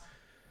odds.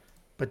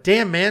 But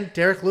damn, man,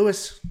 Derek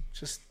Lewis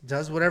just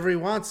does whatever he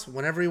wants,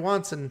 whenever he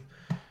wants, and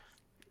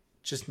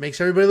just makes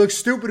everybody look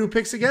stupid who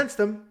picks against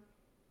him.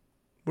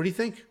 What do you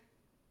think?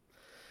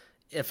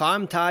 If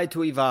I'm Tai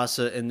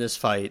Tuivasa in this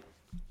fight,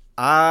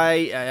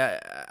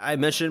 I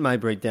mentioned in my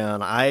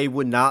breakdown, I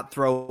would not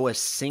throw a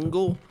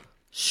single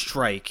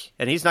strike,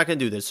 and he's not going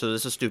to do this, so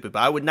this is stupid, but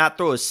I would not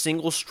throw a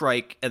single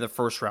strike in the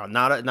first round.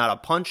 Not a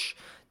punch,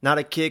 not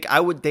a kick. I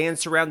would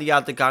dance around the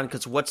octagon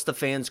because what's the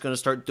fans going to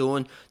start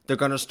doing? They're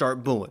going to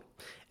start booing.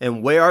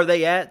 And where are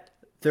they at?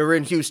 They're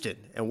in Houston.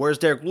 And where's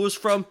Derek Lewis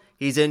from?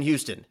 He's in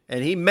Houston.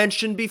 And he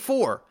mentioned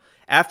before,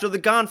 after the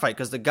Gane fight,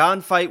 because the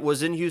Gane fight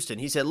was in Houston,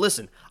 he said,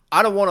 listen,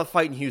 I don't want to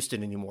fight in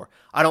Houston anymore.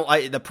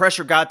 The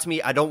pressure got to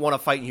me. I don't want to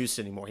fight in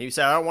Houston anymore. He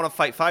said, I don't want to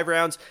fight 5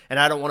 rounds, and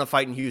I don't want to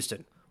fight in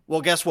Houston. Well,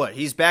 guess what?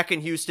 He's back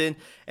in Houston,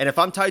 and if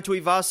I'm Tai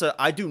Tuivasa,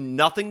 I do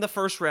nothing the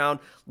first round,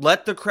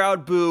 let the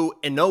crowd boo,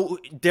 and no,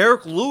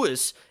 Derek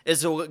Lewis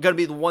is going to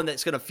be the one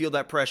that's going to feel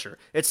that pressure.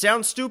 It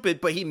sounds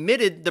stupid, but he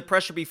admitted the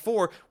pressure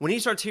before. When he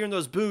starts hearing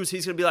those boos,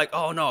 he's going to be like,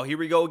 oh no, here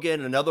we go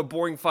again, another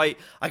boring fight.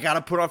 I got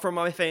to put on for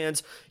my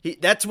fans.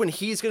 That's when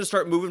he's going to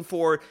start moving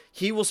forward.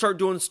 He will start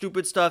doing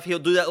stupid stuff. He'll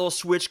do that little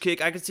switch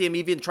kick. I can see him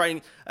even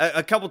trying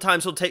a couple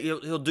times.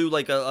 He'll do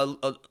like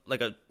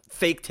a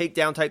fake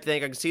takedown type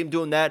thing. I can see him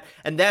doing that,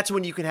 and that's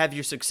when you can have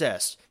your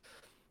success.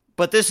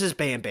 But this is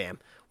Bam Bam.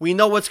 We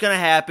know what's going to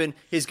happen.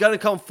 He's going to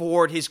come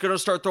forward. He's going to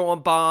start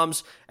throwing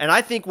bombs, and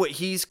I think what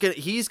he's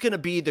going to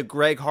be the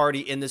Greg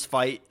Hardy in this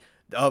fight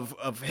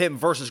of him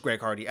versus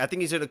Greg Hardy. I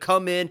think he's going to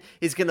come in.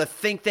 He's going to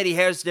think that he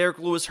has Derek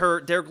Lewis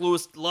hurt. Derek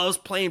Lewis loves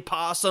playing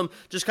possum,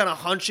 just kind of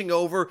hunching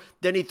over.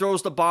 Then he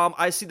throws the bomb.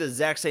 I see the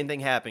exact same thing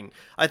happening.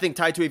 I think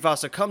Tai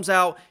Tuivasa comes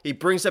out. He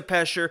brings the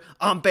pressure.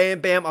 I'm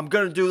Bam Bam. I'm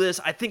going to do this.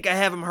 I think I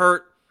have him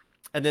hurt.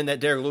 And then that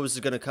Derek Lewis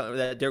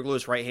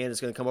right hand is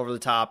going to come over the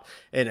top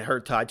and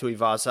hurt Tai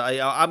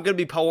Tuivasa. I'm going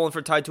to be pulling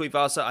for Tai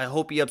Tuivasa. I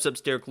hope he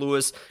upsets Derek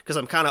Lewis because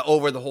I'm kind of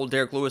over the whole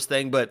Derek Lewis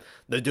thing, but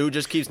the dude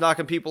just keeps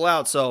knocking people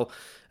out. So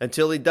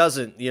until he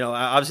doesn't,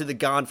 obviously the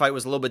Gane fight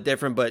was a little bit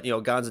different, but,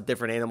 Gane's a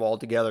different animal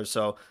altogether.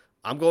 So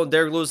I'm going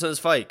Derek Lewis in this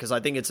fight because I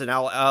think it's an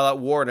all-out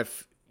war. And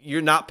if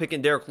you're not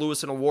picking Derek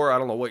Lewis in a war, I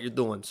don't know what you're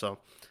doing. So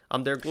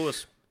I'm Derek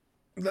Lewis.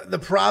 The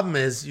problem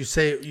is you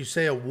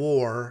say a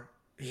war.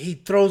 He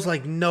throws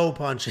like no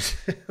punches,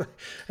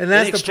 and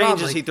that's in exchanges, the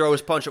problem. He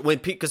throws punches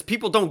because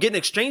people don't get in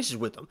exchanges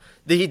with him.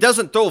 He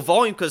doesn't throw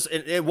volume because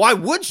why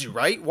would you,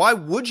 right? Why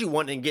would you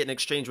want to get in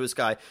exchange with this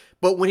guy?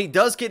 But when he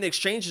does get in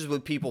exchanges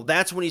with people,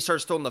 that's when he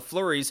starts throwing the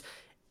flurries.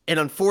 And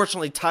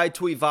unfortunately, Tai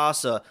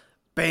Tuivasa,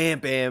 Bam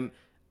Bam,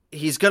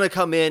 he's going to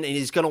come in and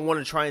he's going to want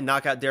to try and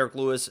knock out Derek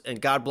Lewis, and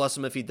God bless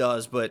him if he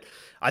does. But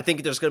I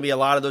think there's going to be a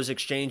lot of those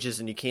exchanges,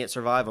 and you can't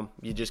survive them.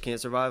 You just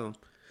can't survive them.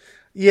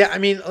 Yeah, I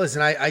mean,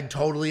 listen, I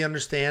totally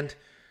understand.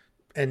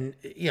 And,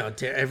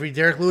 every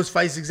Derek Lewis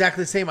fight is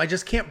exactly the same. I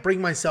just can't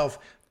bring myself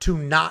to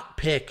not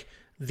pick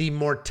the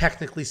more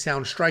technically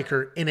sound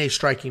striker in a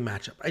striking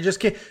matchup. I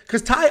just can't.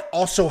 Because Tai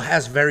also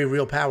has very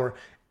real power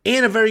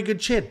and a very good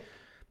chin.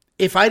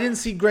 If I didn't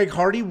see Greg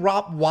Hardy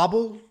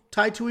wobble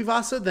Tai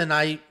Tuivasa,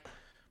 then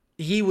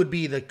he would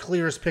be the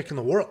clearest pick in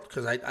the world.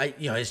 Because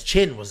his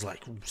chin was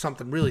like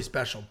something really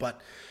special.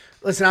 But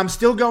listen, I'm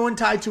still going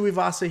Tai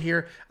Tuivasa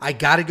here. I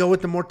got to go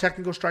with the more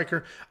technical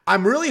striker.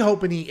 I'm really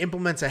hoping he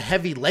implements a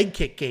heavy leg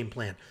kick game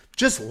plan.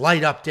 Just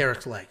light up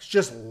Derek's legs.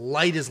 Just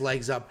light his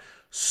legs up.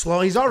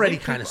 Slow. He's already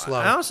kind of slow.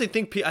 I honestly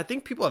think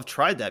people have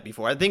tried that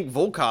before. I think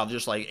Volkov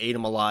just ate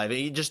him alive.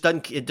 He just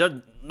doesn't. It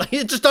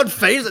just doesn't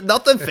phase.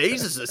 Nothing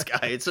phases this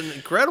guy. It's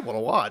incredible to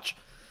watch.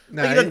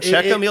 No, he doesn't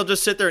check him. He'll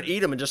just sit there and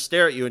eat him and just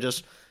stare at you and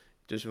just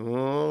just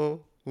waiting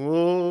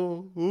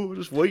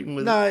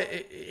with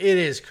it. It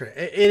is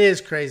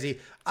crazy.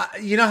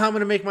 You know how I'm going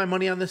to make my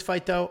money on this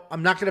fight, though?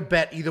 I'm not going to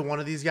bet either one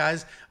of these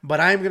guys,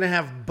 but I'm going to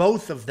have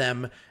both of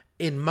them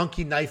in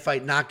Monkey Knife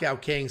Fight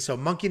Knockout Kings. So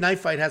Monkey Knife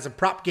Fight has a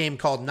prop game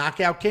called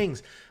Knockout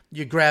Kings.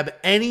 You grab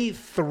any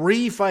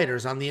 3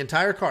 fighters on the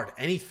entire card,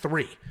 any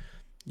 3.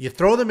 You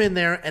throw them in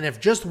there, and if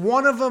just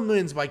one of them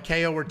wins by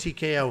KO or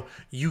TKO,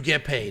 you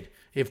get paid.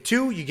 If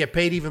 2, you get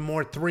paid even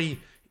more. 3,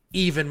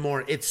 even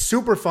more. It's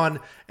super fun.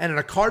 And in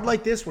a card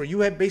like this where you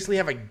basically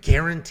have a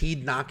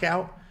guaranteed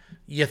knockout,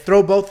 you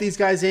throw both these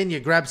guys in,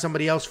 you grab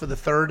somebody else for the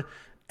 3rd,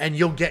 and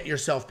you'll get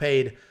yourself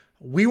paid.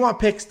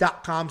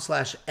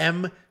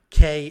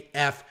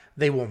 WeWantPicks.com/MKF.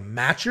 They will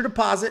match your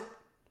deposit.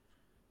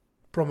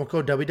 Promo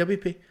code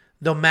WWP.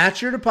 They'll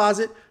match your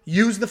deposit.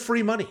 Use the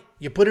free money.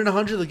 You put in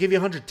 100, they'll give you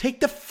 100. Take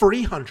the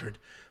free 100.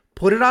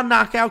 Put it on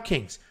Knockout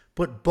Kings.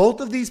 Put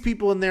both of these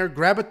people in there.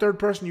 Grab a 3rd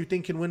person you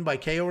think can win by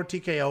KO or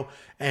TKO,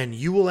 and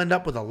you will end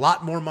up with a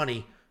lot more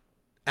money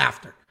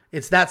after.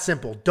 It's that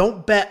simple.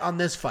 Don't bet on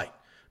this fight.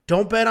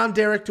 Don't bet on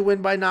Derek to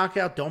win by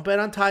knockout. Don't bet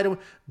on Ty to win.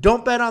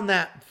 Don't bet on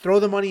that. Throw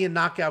the money in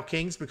Knockout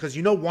Kings because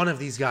you know one of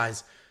these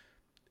guys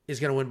is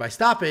going to win by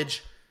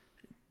stoppage.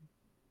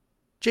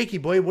 Jakey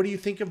boy, what do you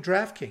think of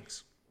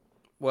DraftKings?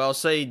 Well,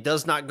 say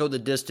does not go the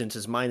distance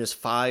is minus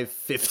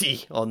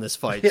 550 on this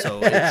fight.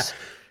 So it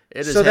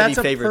is so heavy that's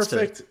favorites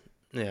perfect,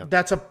 yeah.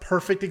 That's a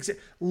perfect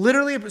example.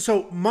 Literally,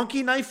 so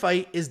Monkey Knife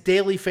Fight is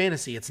daily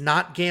fantasy. It's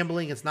not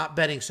gambling. It's not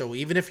betting. So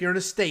even if you're in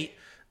a state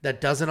that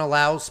doesn't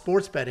allow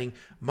sports betting,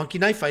 Monkey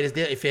Knife Fight is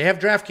daily. If you have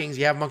DraftKings,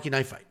 you have Monkey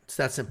Knife Fight. It's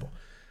that simple.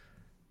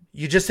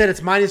 You just said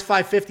it's minus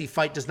 550.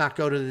 Fight does not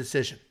go to the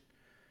decision.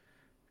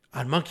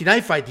 On Monkey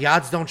Knife Fight, the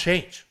odds don't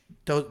change.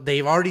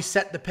 They've already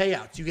set the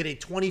payouts. You get a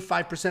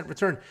 25%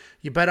 return.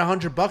 You bet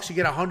 $100, you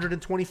get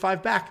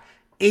 125 back.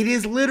 It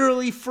is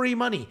literally free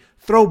money.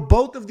 Throw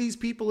both of these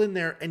people in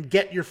there and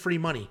get your free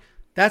money.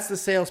 That's the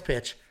sales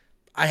pitch.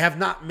 I have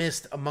not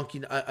missed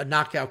a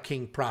Knockout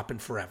King prop in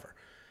forever.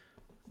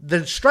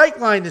 The strike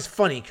line is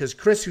funny because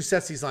Chris, who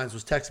sets these lines,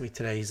 was texting me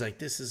today. He's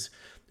like,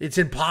 it's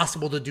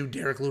impossible to do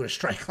Derek Lewis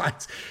strike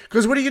lines.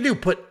 Because what do you do?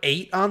 Put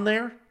 8 on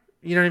there?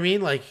 You know what I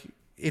mean? Like,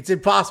 it's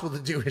impossible to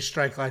do his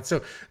strike line.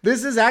 So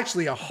this is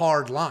actually a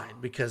hard line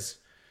because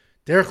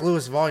Derek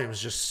Lewis' volume is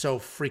just so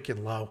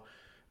freaking low.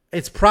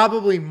 It's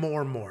probably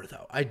more,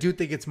 though. I do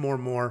think it's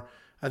more.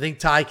 I think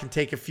Ty can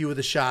take a few of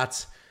the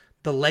shots.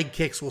 The leg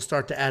kicks will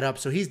start to add up.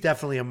 So he's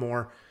definitely a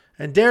more.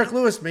 And Derek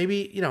Lewis,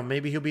 maybe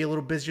he'll be a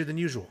little busier than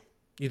usual.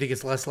 You think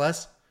it's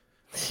less?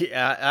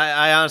 Yeah,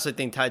 I honestly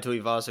think Tai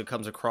Tuivasa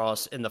comes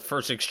across in the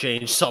first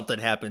exchange. Something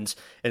happens,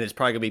 and it's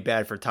probably going to be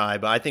bad for Ty.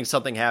 But I think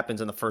something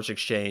happens in the first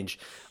exchange.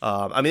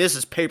 I mean, this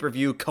is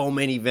pay-per-view,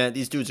 co-main event.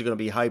 These dudes are going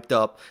to be hyped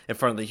up in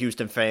front of the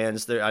Houston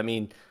fans.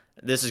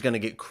 This is going to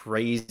get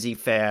crazy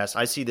fast.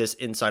 I see this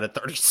inside of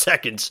 30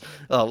 seconds,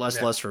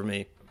 less for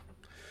me.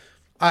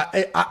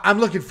 I'm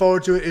looking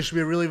forward to it. It should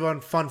be a really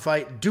fun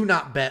fight. Do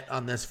not bet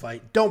on this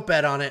fight. Don't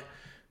bet on it.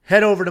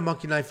 Head over to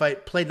Monkey Knife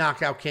Fight. Play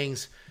Knockout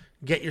Kings.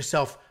 Get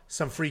yourself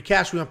some free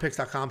cash.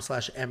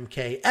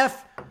 WeWantPicks.com/MKF.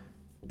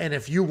 And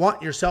if you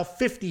want yourself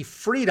 $50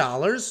 free,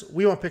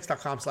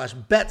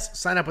 WeWantPicks.com/bets.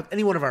 Sign up with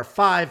any one of our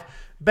 5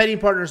 betting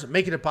partners.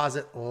 Make a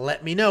deposit.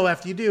 Let me know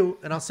after you do,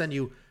 and I'll send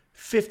you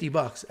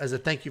 $50 as a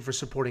thank you for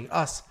supporting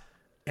us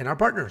and our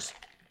partners.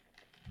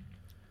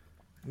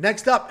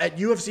 Next up at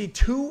UFC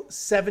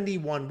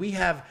 271, we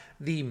have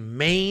the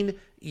main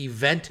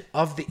event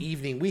of the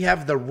evening. We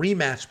have the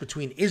rematch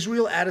between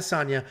Israel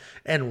Adesanya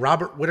and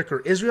Robert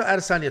Whittaker. Israel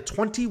Adesanya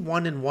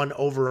 21-1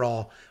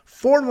 overall,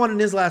 4-1 in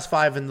his last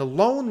 5, and the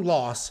lone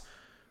loss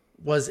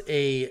was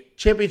a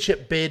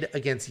championship bid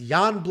against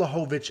Jan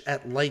Blachowicz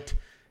at light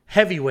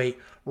heavyweight.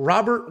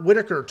 Robert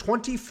Whittaker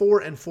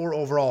 24-4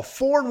 overall,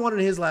 4-1 in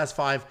his last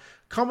 5,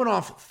 coming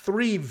off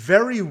 3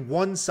 very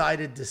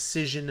one-sided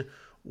decision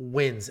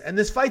wins. And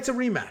this fight's a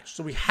rematch,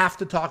 so we have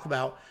to talk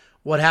about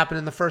what happened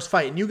in the first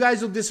fight. And you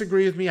guys will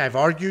disagree with me. I've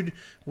argued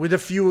with a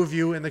few of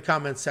you in the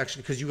comments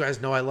section because you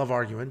guys know I love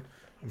arguing.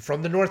 I'm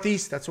from the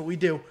Northeast. That's what we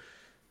do.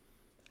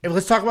 And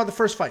let's talk about the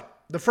first fight.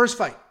 The first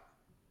fight,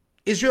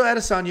 Israel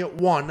Adesanya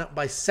won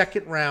by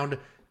second round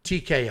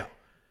TKO.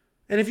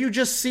 And if you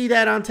just see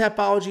that on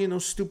Tapology and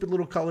those stupid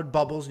little colored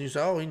bubbles and you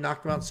say, oh, he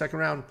knocked him out in the second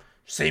round,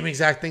 same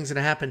exact thing's going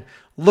to happen.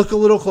 Look a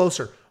little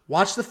closer.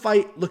 Watch the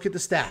fight. Look at the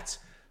stats.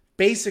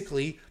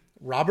 Basically,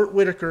 Robert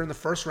Whittaker in the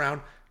first round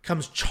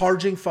comes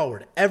charging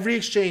forward. Every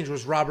exchange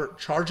was Robert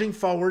charging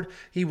forward.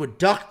 He would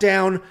duck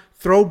down,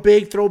 throw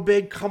big,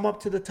 come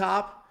up to the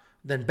top,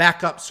 then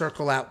back up,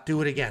 circle out,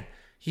 do it again.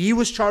 He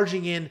was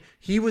charging in,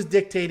 he was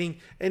dictating,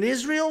 and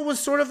Israel was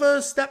sort of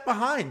a step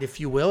behind,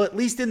 if you will, at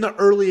least in the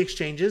early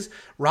exchanges.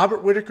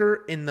 Robert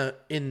Whittaker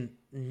in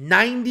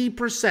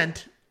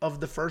 90%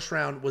 of the first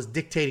round was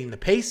dictating the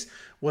pace,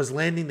 was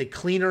landing the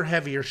cleaner,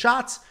 heavier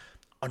shots.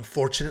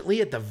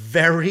 Unfortunately, at the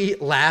very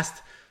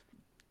last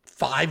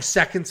 5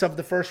 seconds of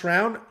the first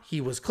round,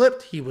 he was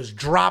clipped, he was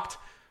dropped,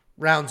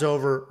 rounds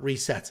over,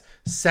 resets.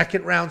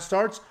 Second round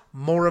starts,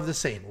 more of the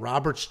same.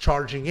 Robert's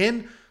charging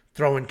in,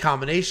 throwing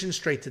combinations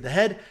straight to the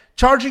head,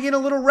 charging in a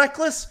little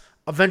reckless,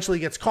 eventually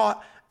gets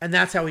caught, and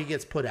that's how he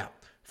gets put out.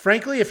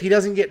 Frankly, if he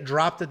doesn't get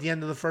dropped at the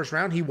end of the first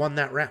round, he won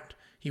that round.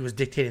 He was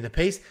dictating the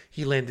pace,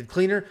 he landed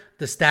cleaner.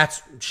 The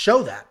stats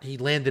show that. He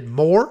landed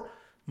more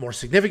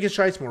significant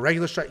strikes, more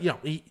regular strikes.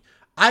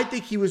 I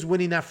think he was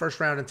winning that first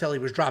round until he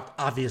was dropped,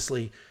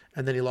 obviously,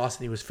 and then he lost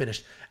and he was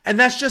finished. And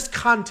that's just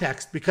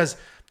context because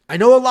I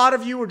know a lot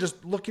of you are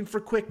just looking for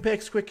quick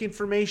picks, quick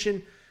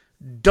information.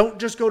 Don't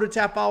just go to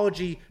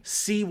Tapology,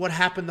 see what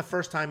happened the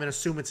first time and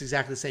assume it's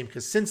exactly the same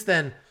because since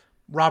then,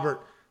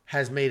 Robert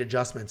has made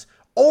adjustments.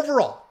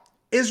 Overall,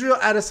 Israel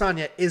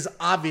Adesanya is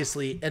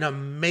obviously an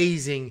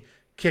amazing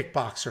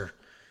kickboxer.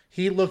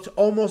 He looked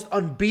almost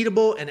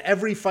unbeatable in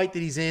every fight that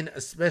he's in,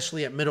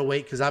 especially at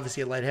middleweight because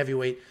obviously at light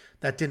heavyweight,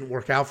 that didn't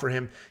work out for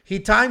him.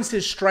 He times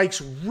his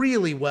strikes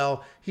really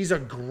well. He's a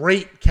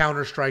great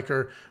counter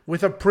striker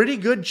with a pretty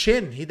good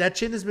chin. That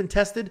chin has been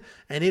tested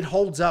and it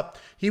holds up.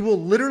 He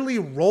will literally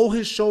roll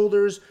his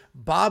shoulders,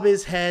 bob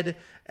his head,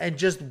 and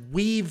just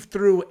weave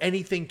through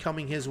anything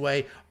coming his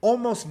way.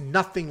 Almost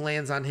nothing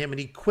lands on him, and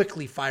he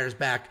quickly fires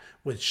back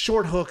with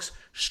short hooks,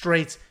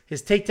 straights.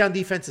 His takedown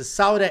defense is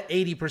solid at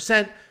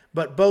 80%,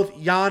 but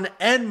both Jan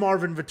and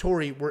Marvin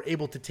Vettori were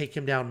able to take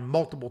him down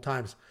multiple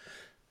times.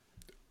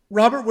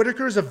 Robert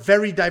Whittaker is a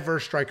very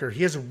diverse striker.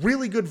 He has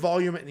really good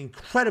volume and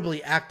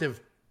incredibly active.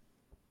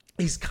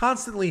 He's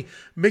constantly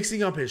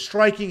mixing up his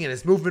striking and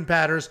his movement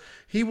patterns.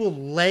 He will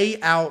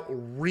lay out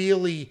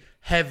really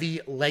heavy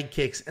leg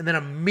kicks and then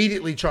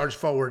immediately charge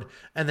forward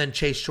and then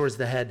chase towards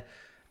the head.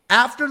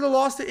 After the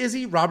loss to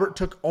Izzy, Robert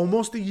took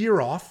almost a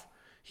year off.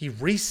 He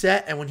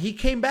reset, and when he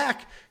came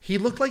back, he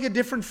looked like a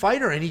different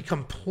fighter, and he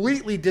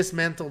completely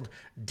dismantled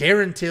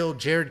Darren Till,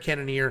 Jared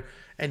Cannonier,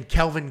 and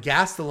Kelvin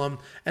Gastelum.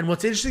 And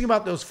what's interesting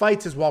about those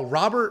fights is while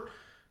Robert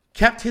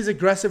kept his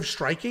aggressive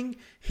striking,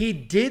 he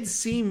did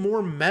seem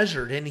more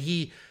measured, and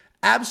he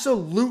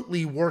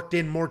absolutely worked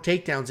in more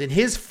takedowns. In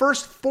his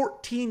first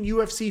 14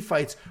 UFC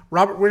fights,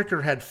 Robert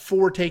Whittaker had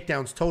 4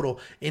 takedowns total.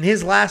 In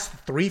his last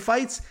 3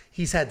 fights,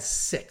 he's had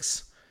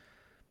 6.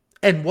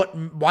 And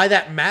why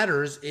that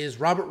matters is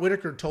Robert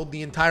Whittaker told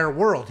the entire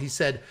world, he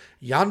said,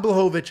 Jan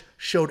Blachowicz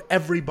showed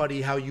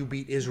everybody how you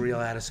beat Israel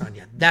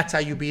Adesanya. That's how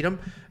you beat him,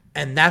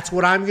 and that's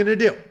what I'm going to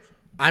do.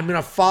 I'm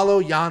going to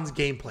follow Jan's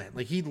game plan.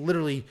 Like, he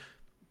literally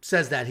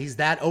says that. He's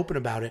that open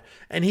about it.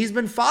 And he's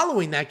been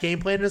following that game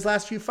plan in his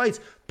last few fights,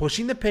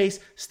 pushing the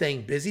pace,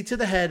 staying busy to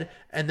the head,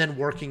 and then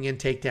working in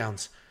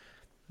takedowns.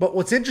 But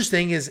what's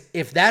interesting is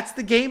if that's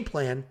the game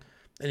plan,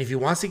 and if he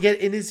wants to get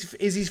in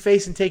Izzy's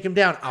face and take him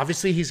down,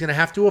 obviously he's going to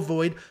have to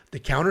avoid the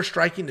counter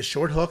striking, the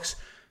short hooks,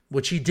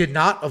 which he did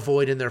not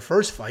avoid in their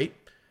first fight.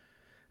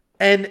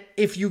 And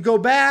if you go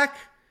back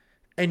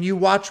and you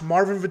watch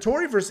Marvin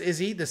Vettori versus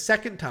Izzy the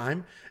second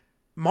time,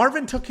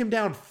 Marvin took him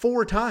down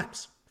 4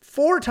 times.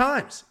 4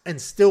 times,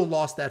 and still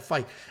lost that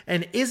fight.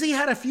 And Izzy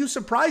had a few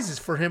surprises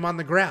for him on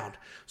the ground.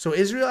 So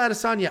Israel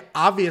Adesanya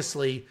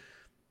obviously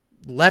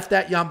left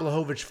that Jan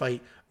Blachowicz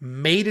fight,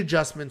 made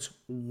adjustments,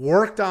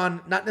 worked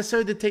on, not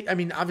necessarily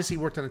obviously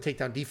he worked on the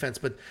takedown defense,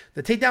 but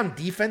the takedown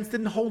defense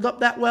didn't hold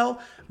up that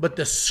well, but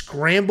the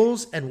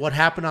scrambles and what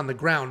happened on the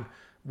ground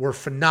were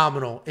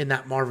phenomenal in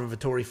that Marvin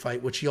Vettori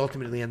fight, which he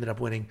ultimately ended up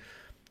winning.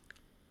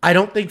 I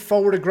don't think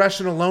forward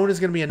aggression alone is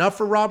going to be enough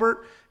for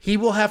Robert. He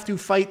will have to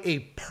fight a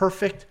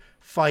perfect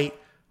fight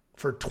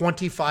for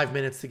 25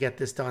 minutes to get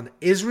this done.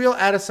 Israel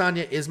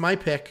Adesanya is my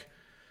pick,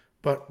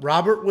 but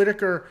Robert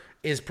Whittaker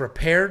is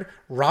prepared.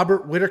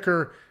 Robert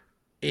Whittaker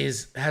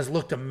has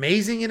looked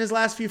amazing in his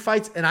last few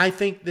fights, and I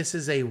think this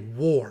is a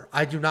war.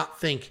 I do not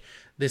think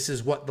this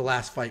is what the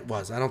last fight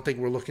was. I don't think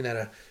we're looking at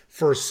a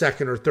first,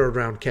 second, or third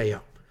round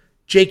KO.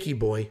 Jakey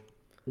boy,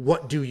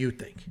 what do you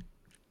think?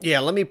 Yeah,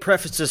 let me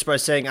preface this by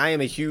saying I am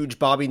a huge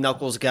Bobby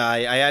Knuckles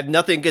guy. I have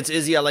nothing against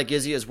Izzy. I like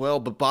Izzy as well,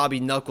 but Bobby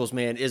Knuckles,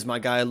 man, is my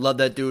guy. I love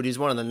that dude. He's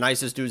one of the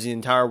nicest dudes in the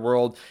entire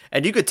world.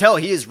 And you could tell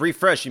he is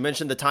refreshed. You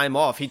mentioned the time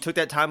off. He took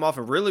that time off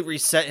and really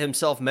reset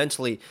himself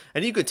mentally.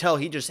 And you could tell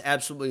he just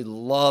absolutely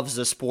loves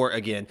the sport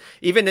again.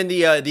 Even in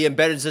the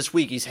embeddeds this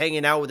week, he's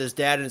hanging out with his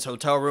dad in his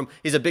hotel room.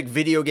 He's a big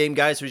video game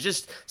guy, so he's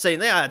just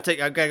saying, I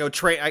gotta go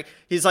train.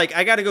 He's like,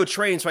 I gotta go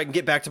train so I can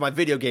get back to my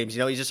video games. You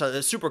know, he's just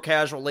a super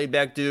casual,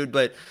 laid-back dude,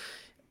 but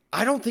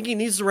I don't think he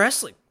needs the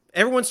wrestling.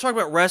 Everyone's talking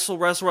about wrestle.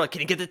 Like,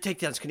 can he get the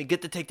takedowns? Can he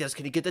get the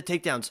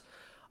takedowns?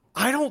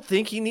 I don't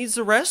think he needs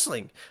the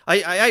wrestling.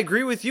 I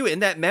agree with you. In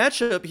that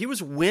matchup, he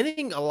was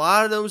winning a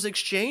lot of those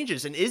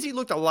exchanges, and Izzy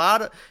looked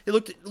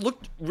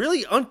looked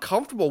really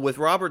uncomfortable with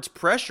Robert's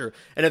pressure,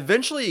 and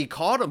eventually he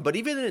caught him. But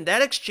even in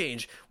that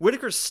exchange,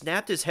 Whittaker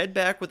snapped his head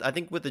back with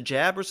a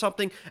jab or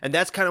something, and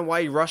that's kind of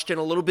why he rushed in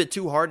a little bit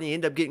too hard and he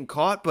ended up getting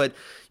caught. But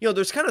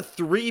there's kind of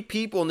 3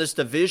 people in this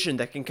division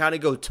that can kind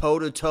of go toe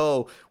to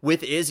toe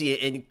with Izzy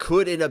and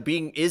could end up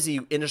being Izzy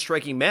in a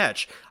striking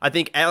match. I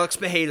think Alex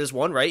Pereira's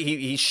one, right?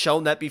 He's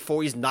shown that before.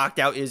 He's knocked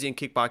out Izzy in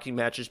kickboxing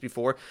matches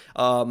before.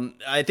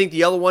 I think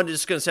the other one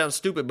is going to sound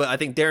stupid, but I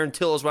think Darren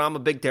Till is one. I'm a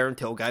big Darren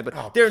Till guy, but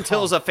Darren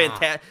Till is a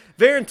fantastic.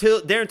 Darren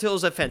Till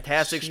is a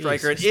fantastic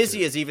striker, and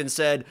Izzy has even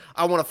said,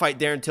 "I want to fight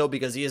Darren Till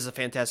because he is a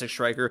fantastic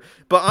striker."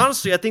 But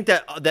honestly, I think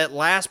that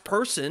last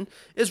person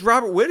is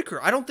Robert Whittaker.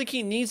 I don't think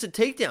he needs the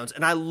takedowns,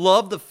 and I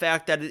love the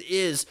fact that it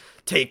is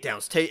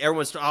takedowns.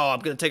 Everyone's, I'm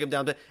going to take him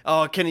down.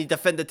 Can he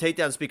defend the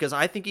takedowns? Because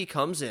I think he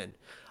comes in.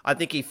 I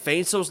think he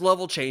feints those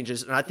level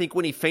changes, and I think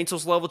when he feints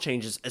those level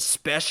changes,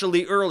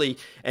 especially early,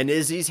 and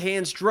Izzy's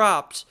hands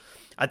dropped,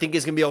 I think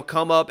he's going to be able to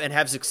come up and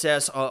have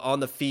success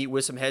on the feet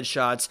with some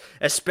headshots,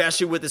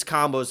 especially with his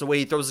combos, the way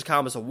he throws his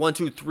combos, the 1,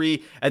 2,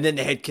 3, and then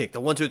the head kick, the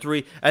 1, 2,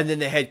 3, and then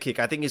the head kick.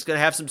 I think he's going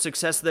to have some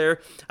success there.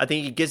 I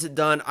think he gets it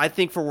done. I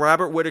think for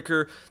Robert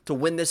Whittaker to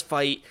win this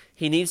fight,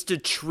 he needs to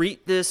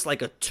treat this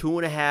like a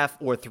 2.5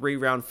 or 3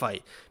 round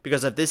fight,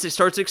 because if this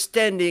starts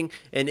extending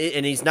and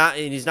he's not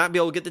be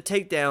able to get the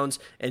takedowns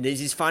and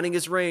he's finding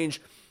his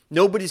range,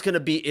 nobody's going to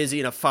beat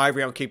Izzy in a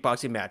 5-round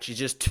kickboxing match. He's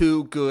just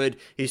too good.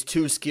 He's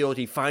too skilled.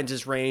 He finds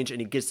his range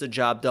and he gets the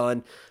job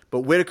done.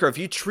 But Whittaker, if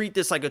you treat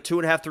this like a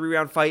 2.5, 3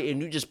 round fight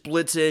and you just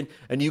blitz in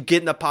and you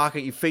get in the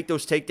pocket, you fake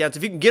those takedowns,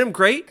 if you can get them,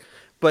 great.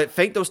 but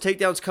fake those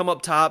takedowns, come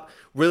up top,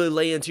 really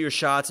lay into your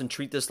shots, and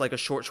treat this like a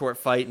short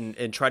fight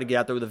and try to get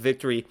out there with a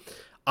victory.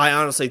 I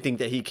honestly think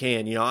that he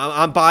can. You know,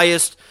 I'm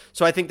biased,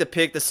 so I think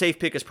the safe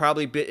pick is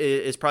probably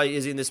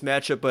Izzy in this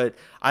matchup. But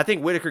I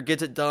think Whittaker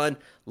gets it done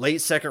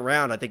late second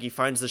round. I think he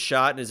finds the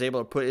shot and is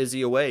able to put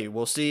Izzy away.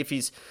 We'll see if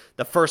he's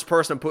the first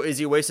person to put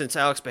Izzy away since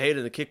Alex Pereira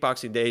in the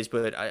kickboxing days.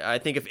 But I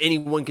think if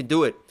anyone can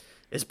do it,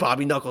 it's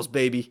Bobby Knuckles,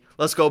 baby.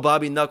 Let's go,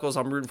 Bobby Knuckles.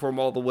 I'm rooting for him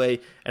all the way,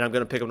 and I'm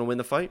going to pick him to win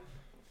the fight.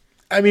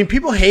 I mean,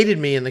 people hated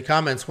me in the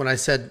comments when I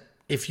said,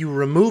 if you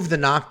remove the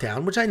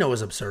knockdown, which I know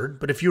is absurd,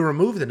 but if you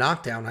remove the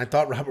knockdown, I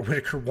thought Robert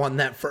Whittaker won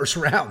that first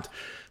round.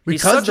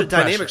 He's such a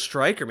dynamic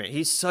striker, man.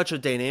 He's such a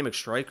dynamic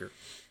striker.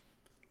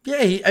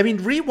 Yeah,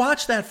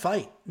 rewatch that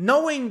fight.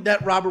 Knowing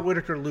that Robert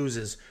Whittaker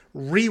loses,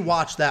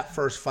 rewatch that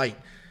first fight.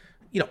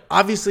 You know,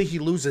 obviously he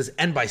loses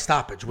and by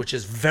stoppage, which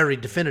is very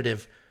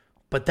definitive.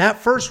 But that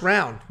first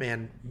round,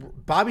 man,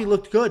 Bobby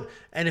looked good.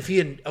 And if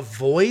he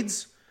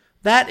avoids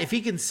that, if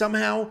he can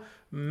somehow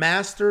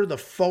master the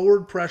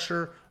forward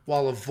pressure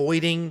while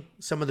avoiding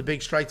some of the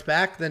big strikes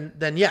back,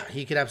 then yeah,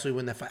 he could absolutely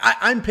win that fight.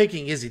 I'm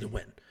picking Izzy to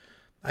win.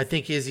 I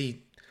think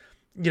Izzy,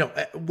 you know,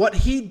 what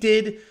he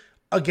did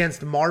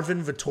against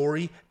Marvin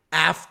Vettori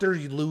after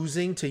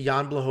losing to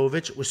Jan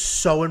Blachowicz was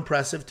so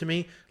impressive to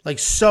me. Like,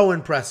 so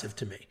impressive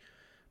to me.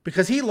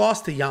 Because he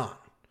lost to Jan.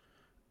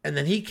 And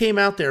then he came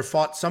out there,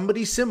 fought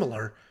somebody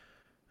similar,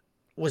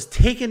 was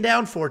taken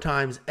down 4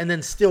 times, and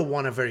then still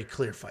won a very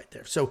clear fight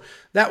there. So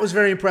that was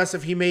very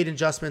impressive. He made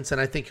adjustments, and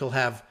I think he'll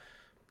have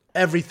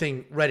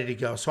everything ready to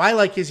go. So I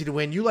like Izzy to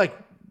win. You like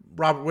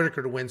Robert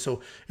Whittaker to win. So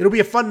it'll be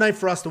a fun night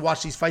for us to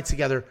watch these fights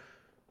together.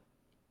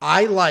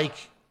 I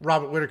like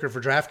Robert Whittaker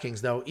for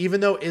DraftKings, though. Even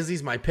though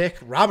Izzy's my pick,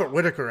 Robert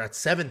Whittaker at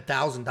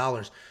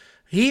 $7,000.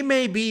 He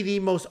may be the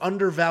most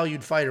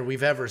undervalued fighter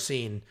we've ever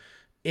seen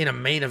in a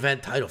main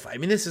event title fight. I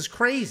mean, this is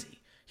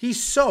crazy.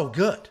 He's so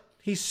good.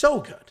 He's so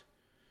good.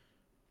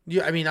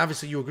 Yeah, I mean,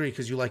 obviously you agree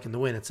because you like him to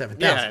win at 7,000.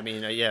 Yeah, I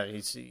mean,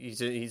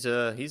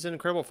 he's an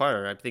incredible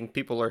fighter. I think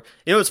people are.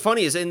 You know, what's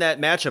funny is in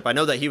that matchup, I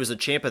know that he was a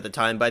champ at the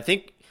time, but I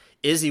think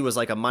Izzy was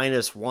like a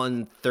minus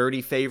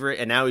 130 favorite,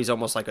 and now he's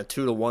almost like a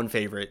 2-1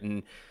 favorite.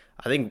 And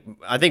I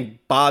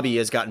think Bobby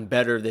has gotten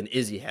better than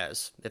Izzy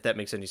has, if that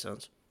makes any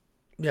sense.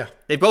 Yeah,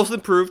 they both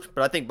improved,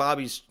 but I think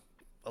Bobby's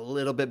a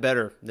little bit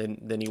better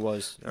than he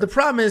was. The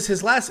problem is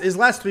his last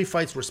 3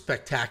 fights were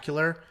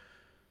spectacular.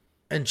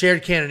 And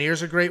Jared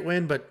Cannonier's a great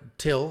win, but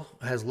Till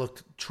has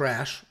looked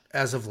trash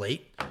as of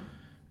late.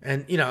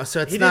 And, you know,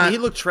 so it's not... He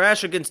looked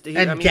trash against... He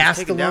was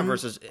taken down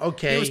versus...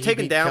 Okay, he was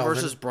taken down Kelvin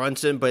versus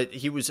Brunson, but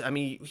he was... I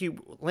mean, he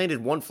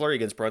landed one flurry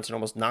against Brunson,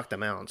 almost knocked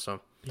him out,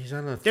 so... He's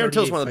on a Darren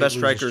Till's one of the best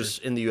strikers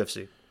in the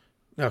UFC.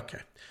 Okay.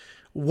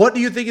 What do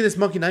you think of this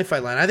Monkey Knife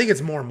Fight line? I think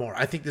it's more and more.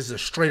 I think this is a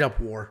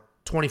straight-up war.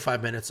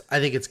 25 minutes. I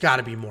think it's got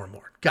to be more and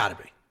more. Got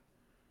to be.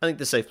 I think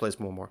the safe play is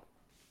more and more.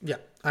 Yeah,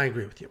 I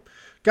agree with you.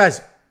 Guys...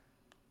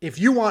 If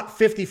you want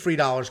 $50 free,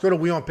 go to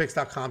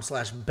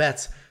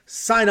WeWantPicks.com/bets.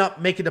 Sign up,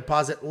 make a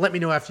deposit. Let me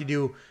know after you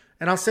do,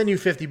 and I'll send you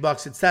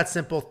 $50. It's that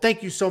simple.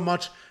 Thank you so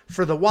much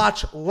for the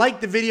watch. Like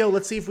the video.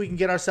 Let's see if we can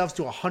get ourselves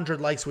to 100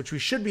 likes, which we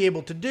should be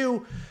able to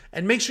do.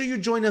 And make sure you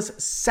join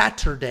us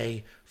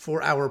Saturday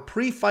for our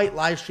pre-fight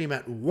live stream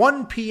at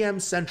 1 p.m.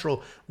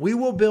 Central. We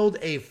will build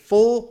a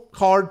full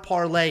card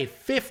parlay,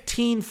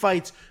 15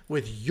 fights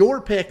with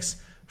your picks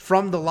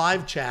from the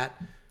live chat.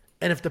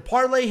 And if the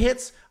parlay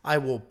hits, I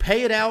will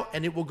pay it out,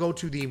 and it will go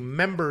to the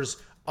members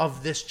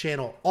of this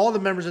channel. All the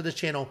members of this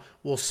channel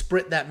will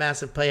split that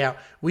massive payout.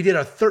 We did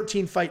a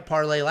 13-fight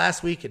parlay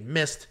last week and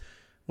missed.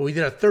 But we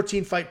did a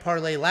 13-fight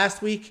parlay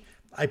last week.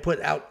 I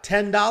put out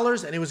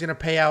 $10, and it was going to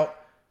pay out,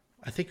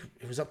 I think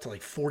it was up to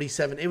like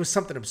 47. It was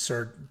something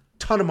absurd.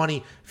 Ton of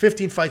money.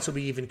 15 fights will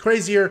be even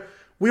crazier.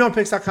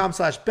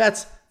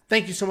 WeWantPicks.com/bets.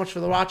 Thank you so much for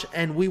the watch,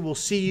 and we will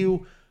see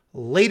you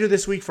later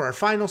this week for our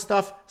final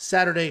stuff,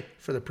 Saturday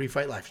for the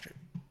pre-fight live stream.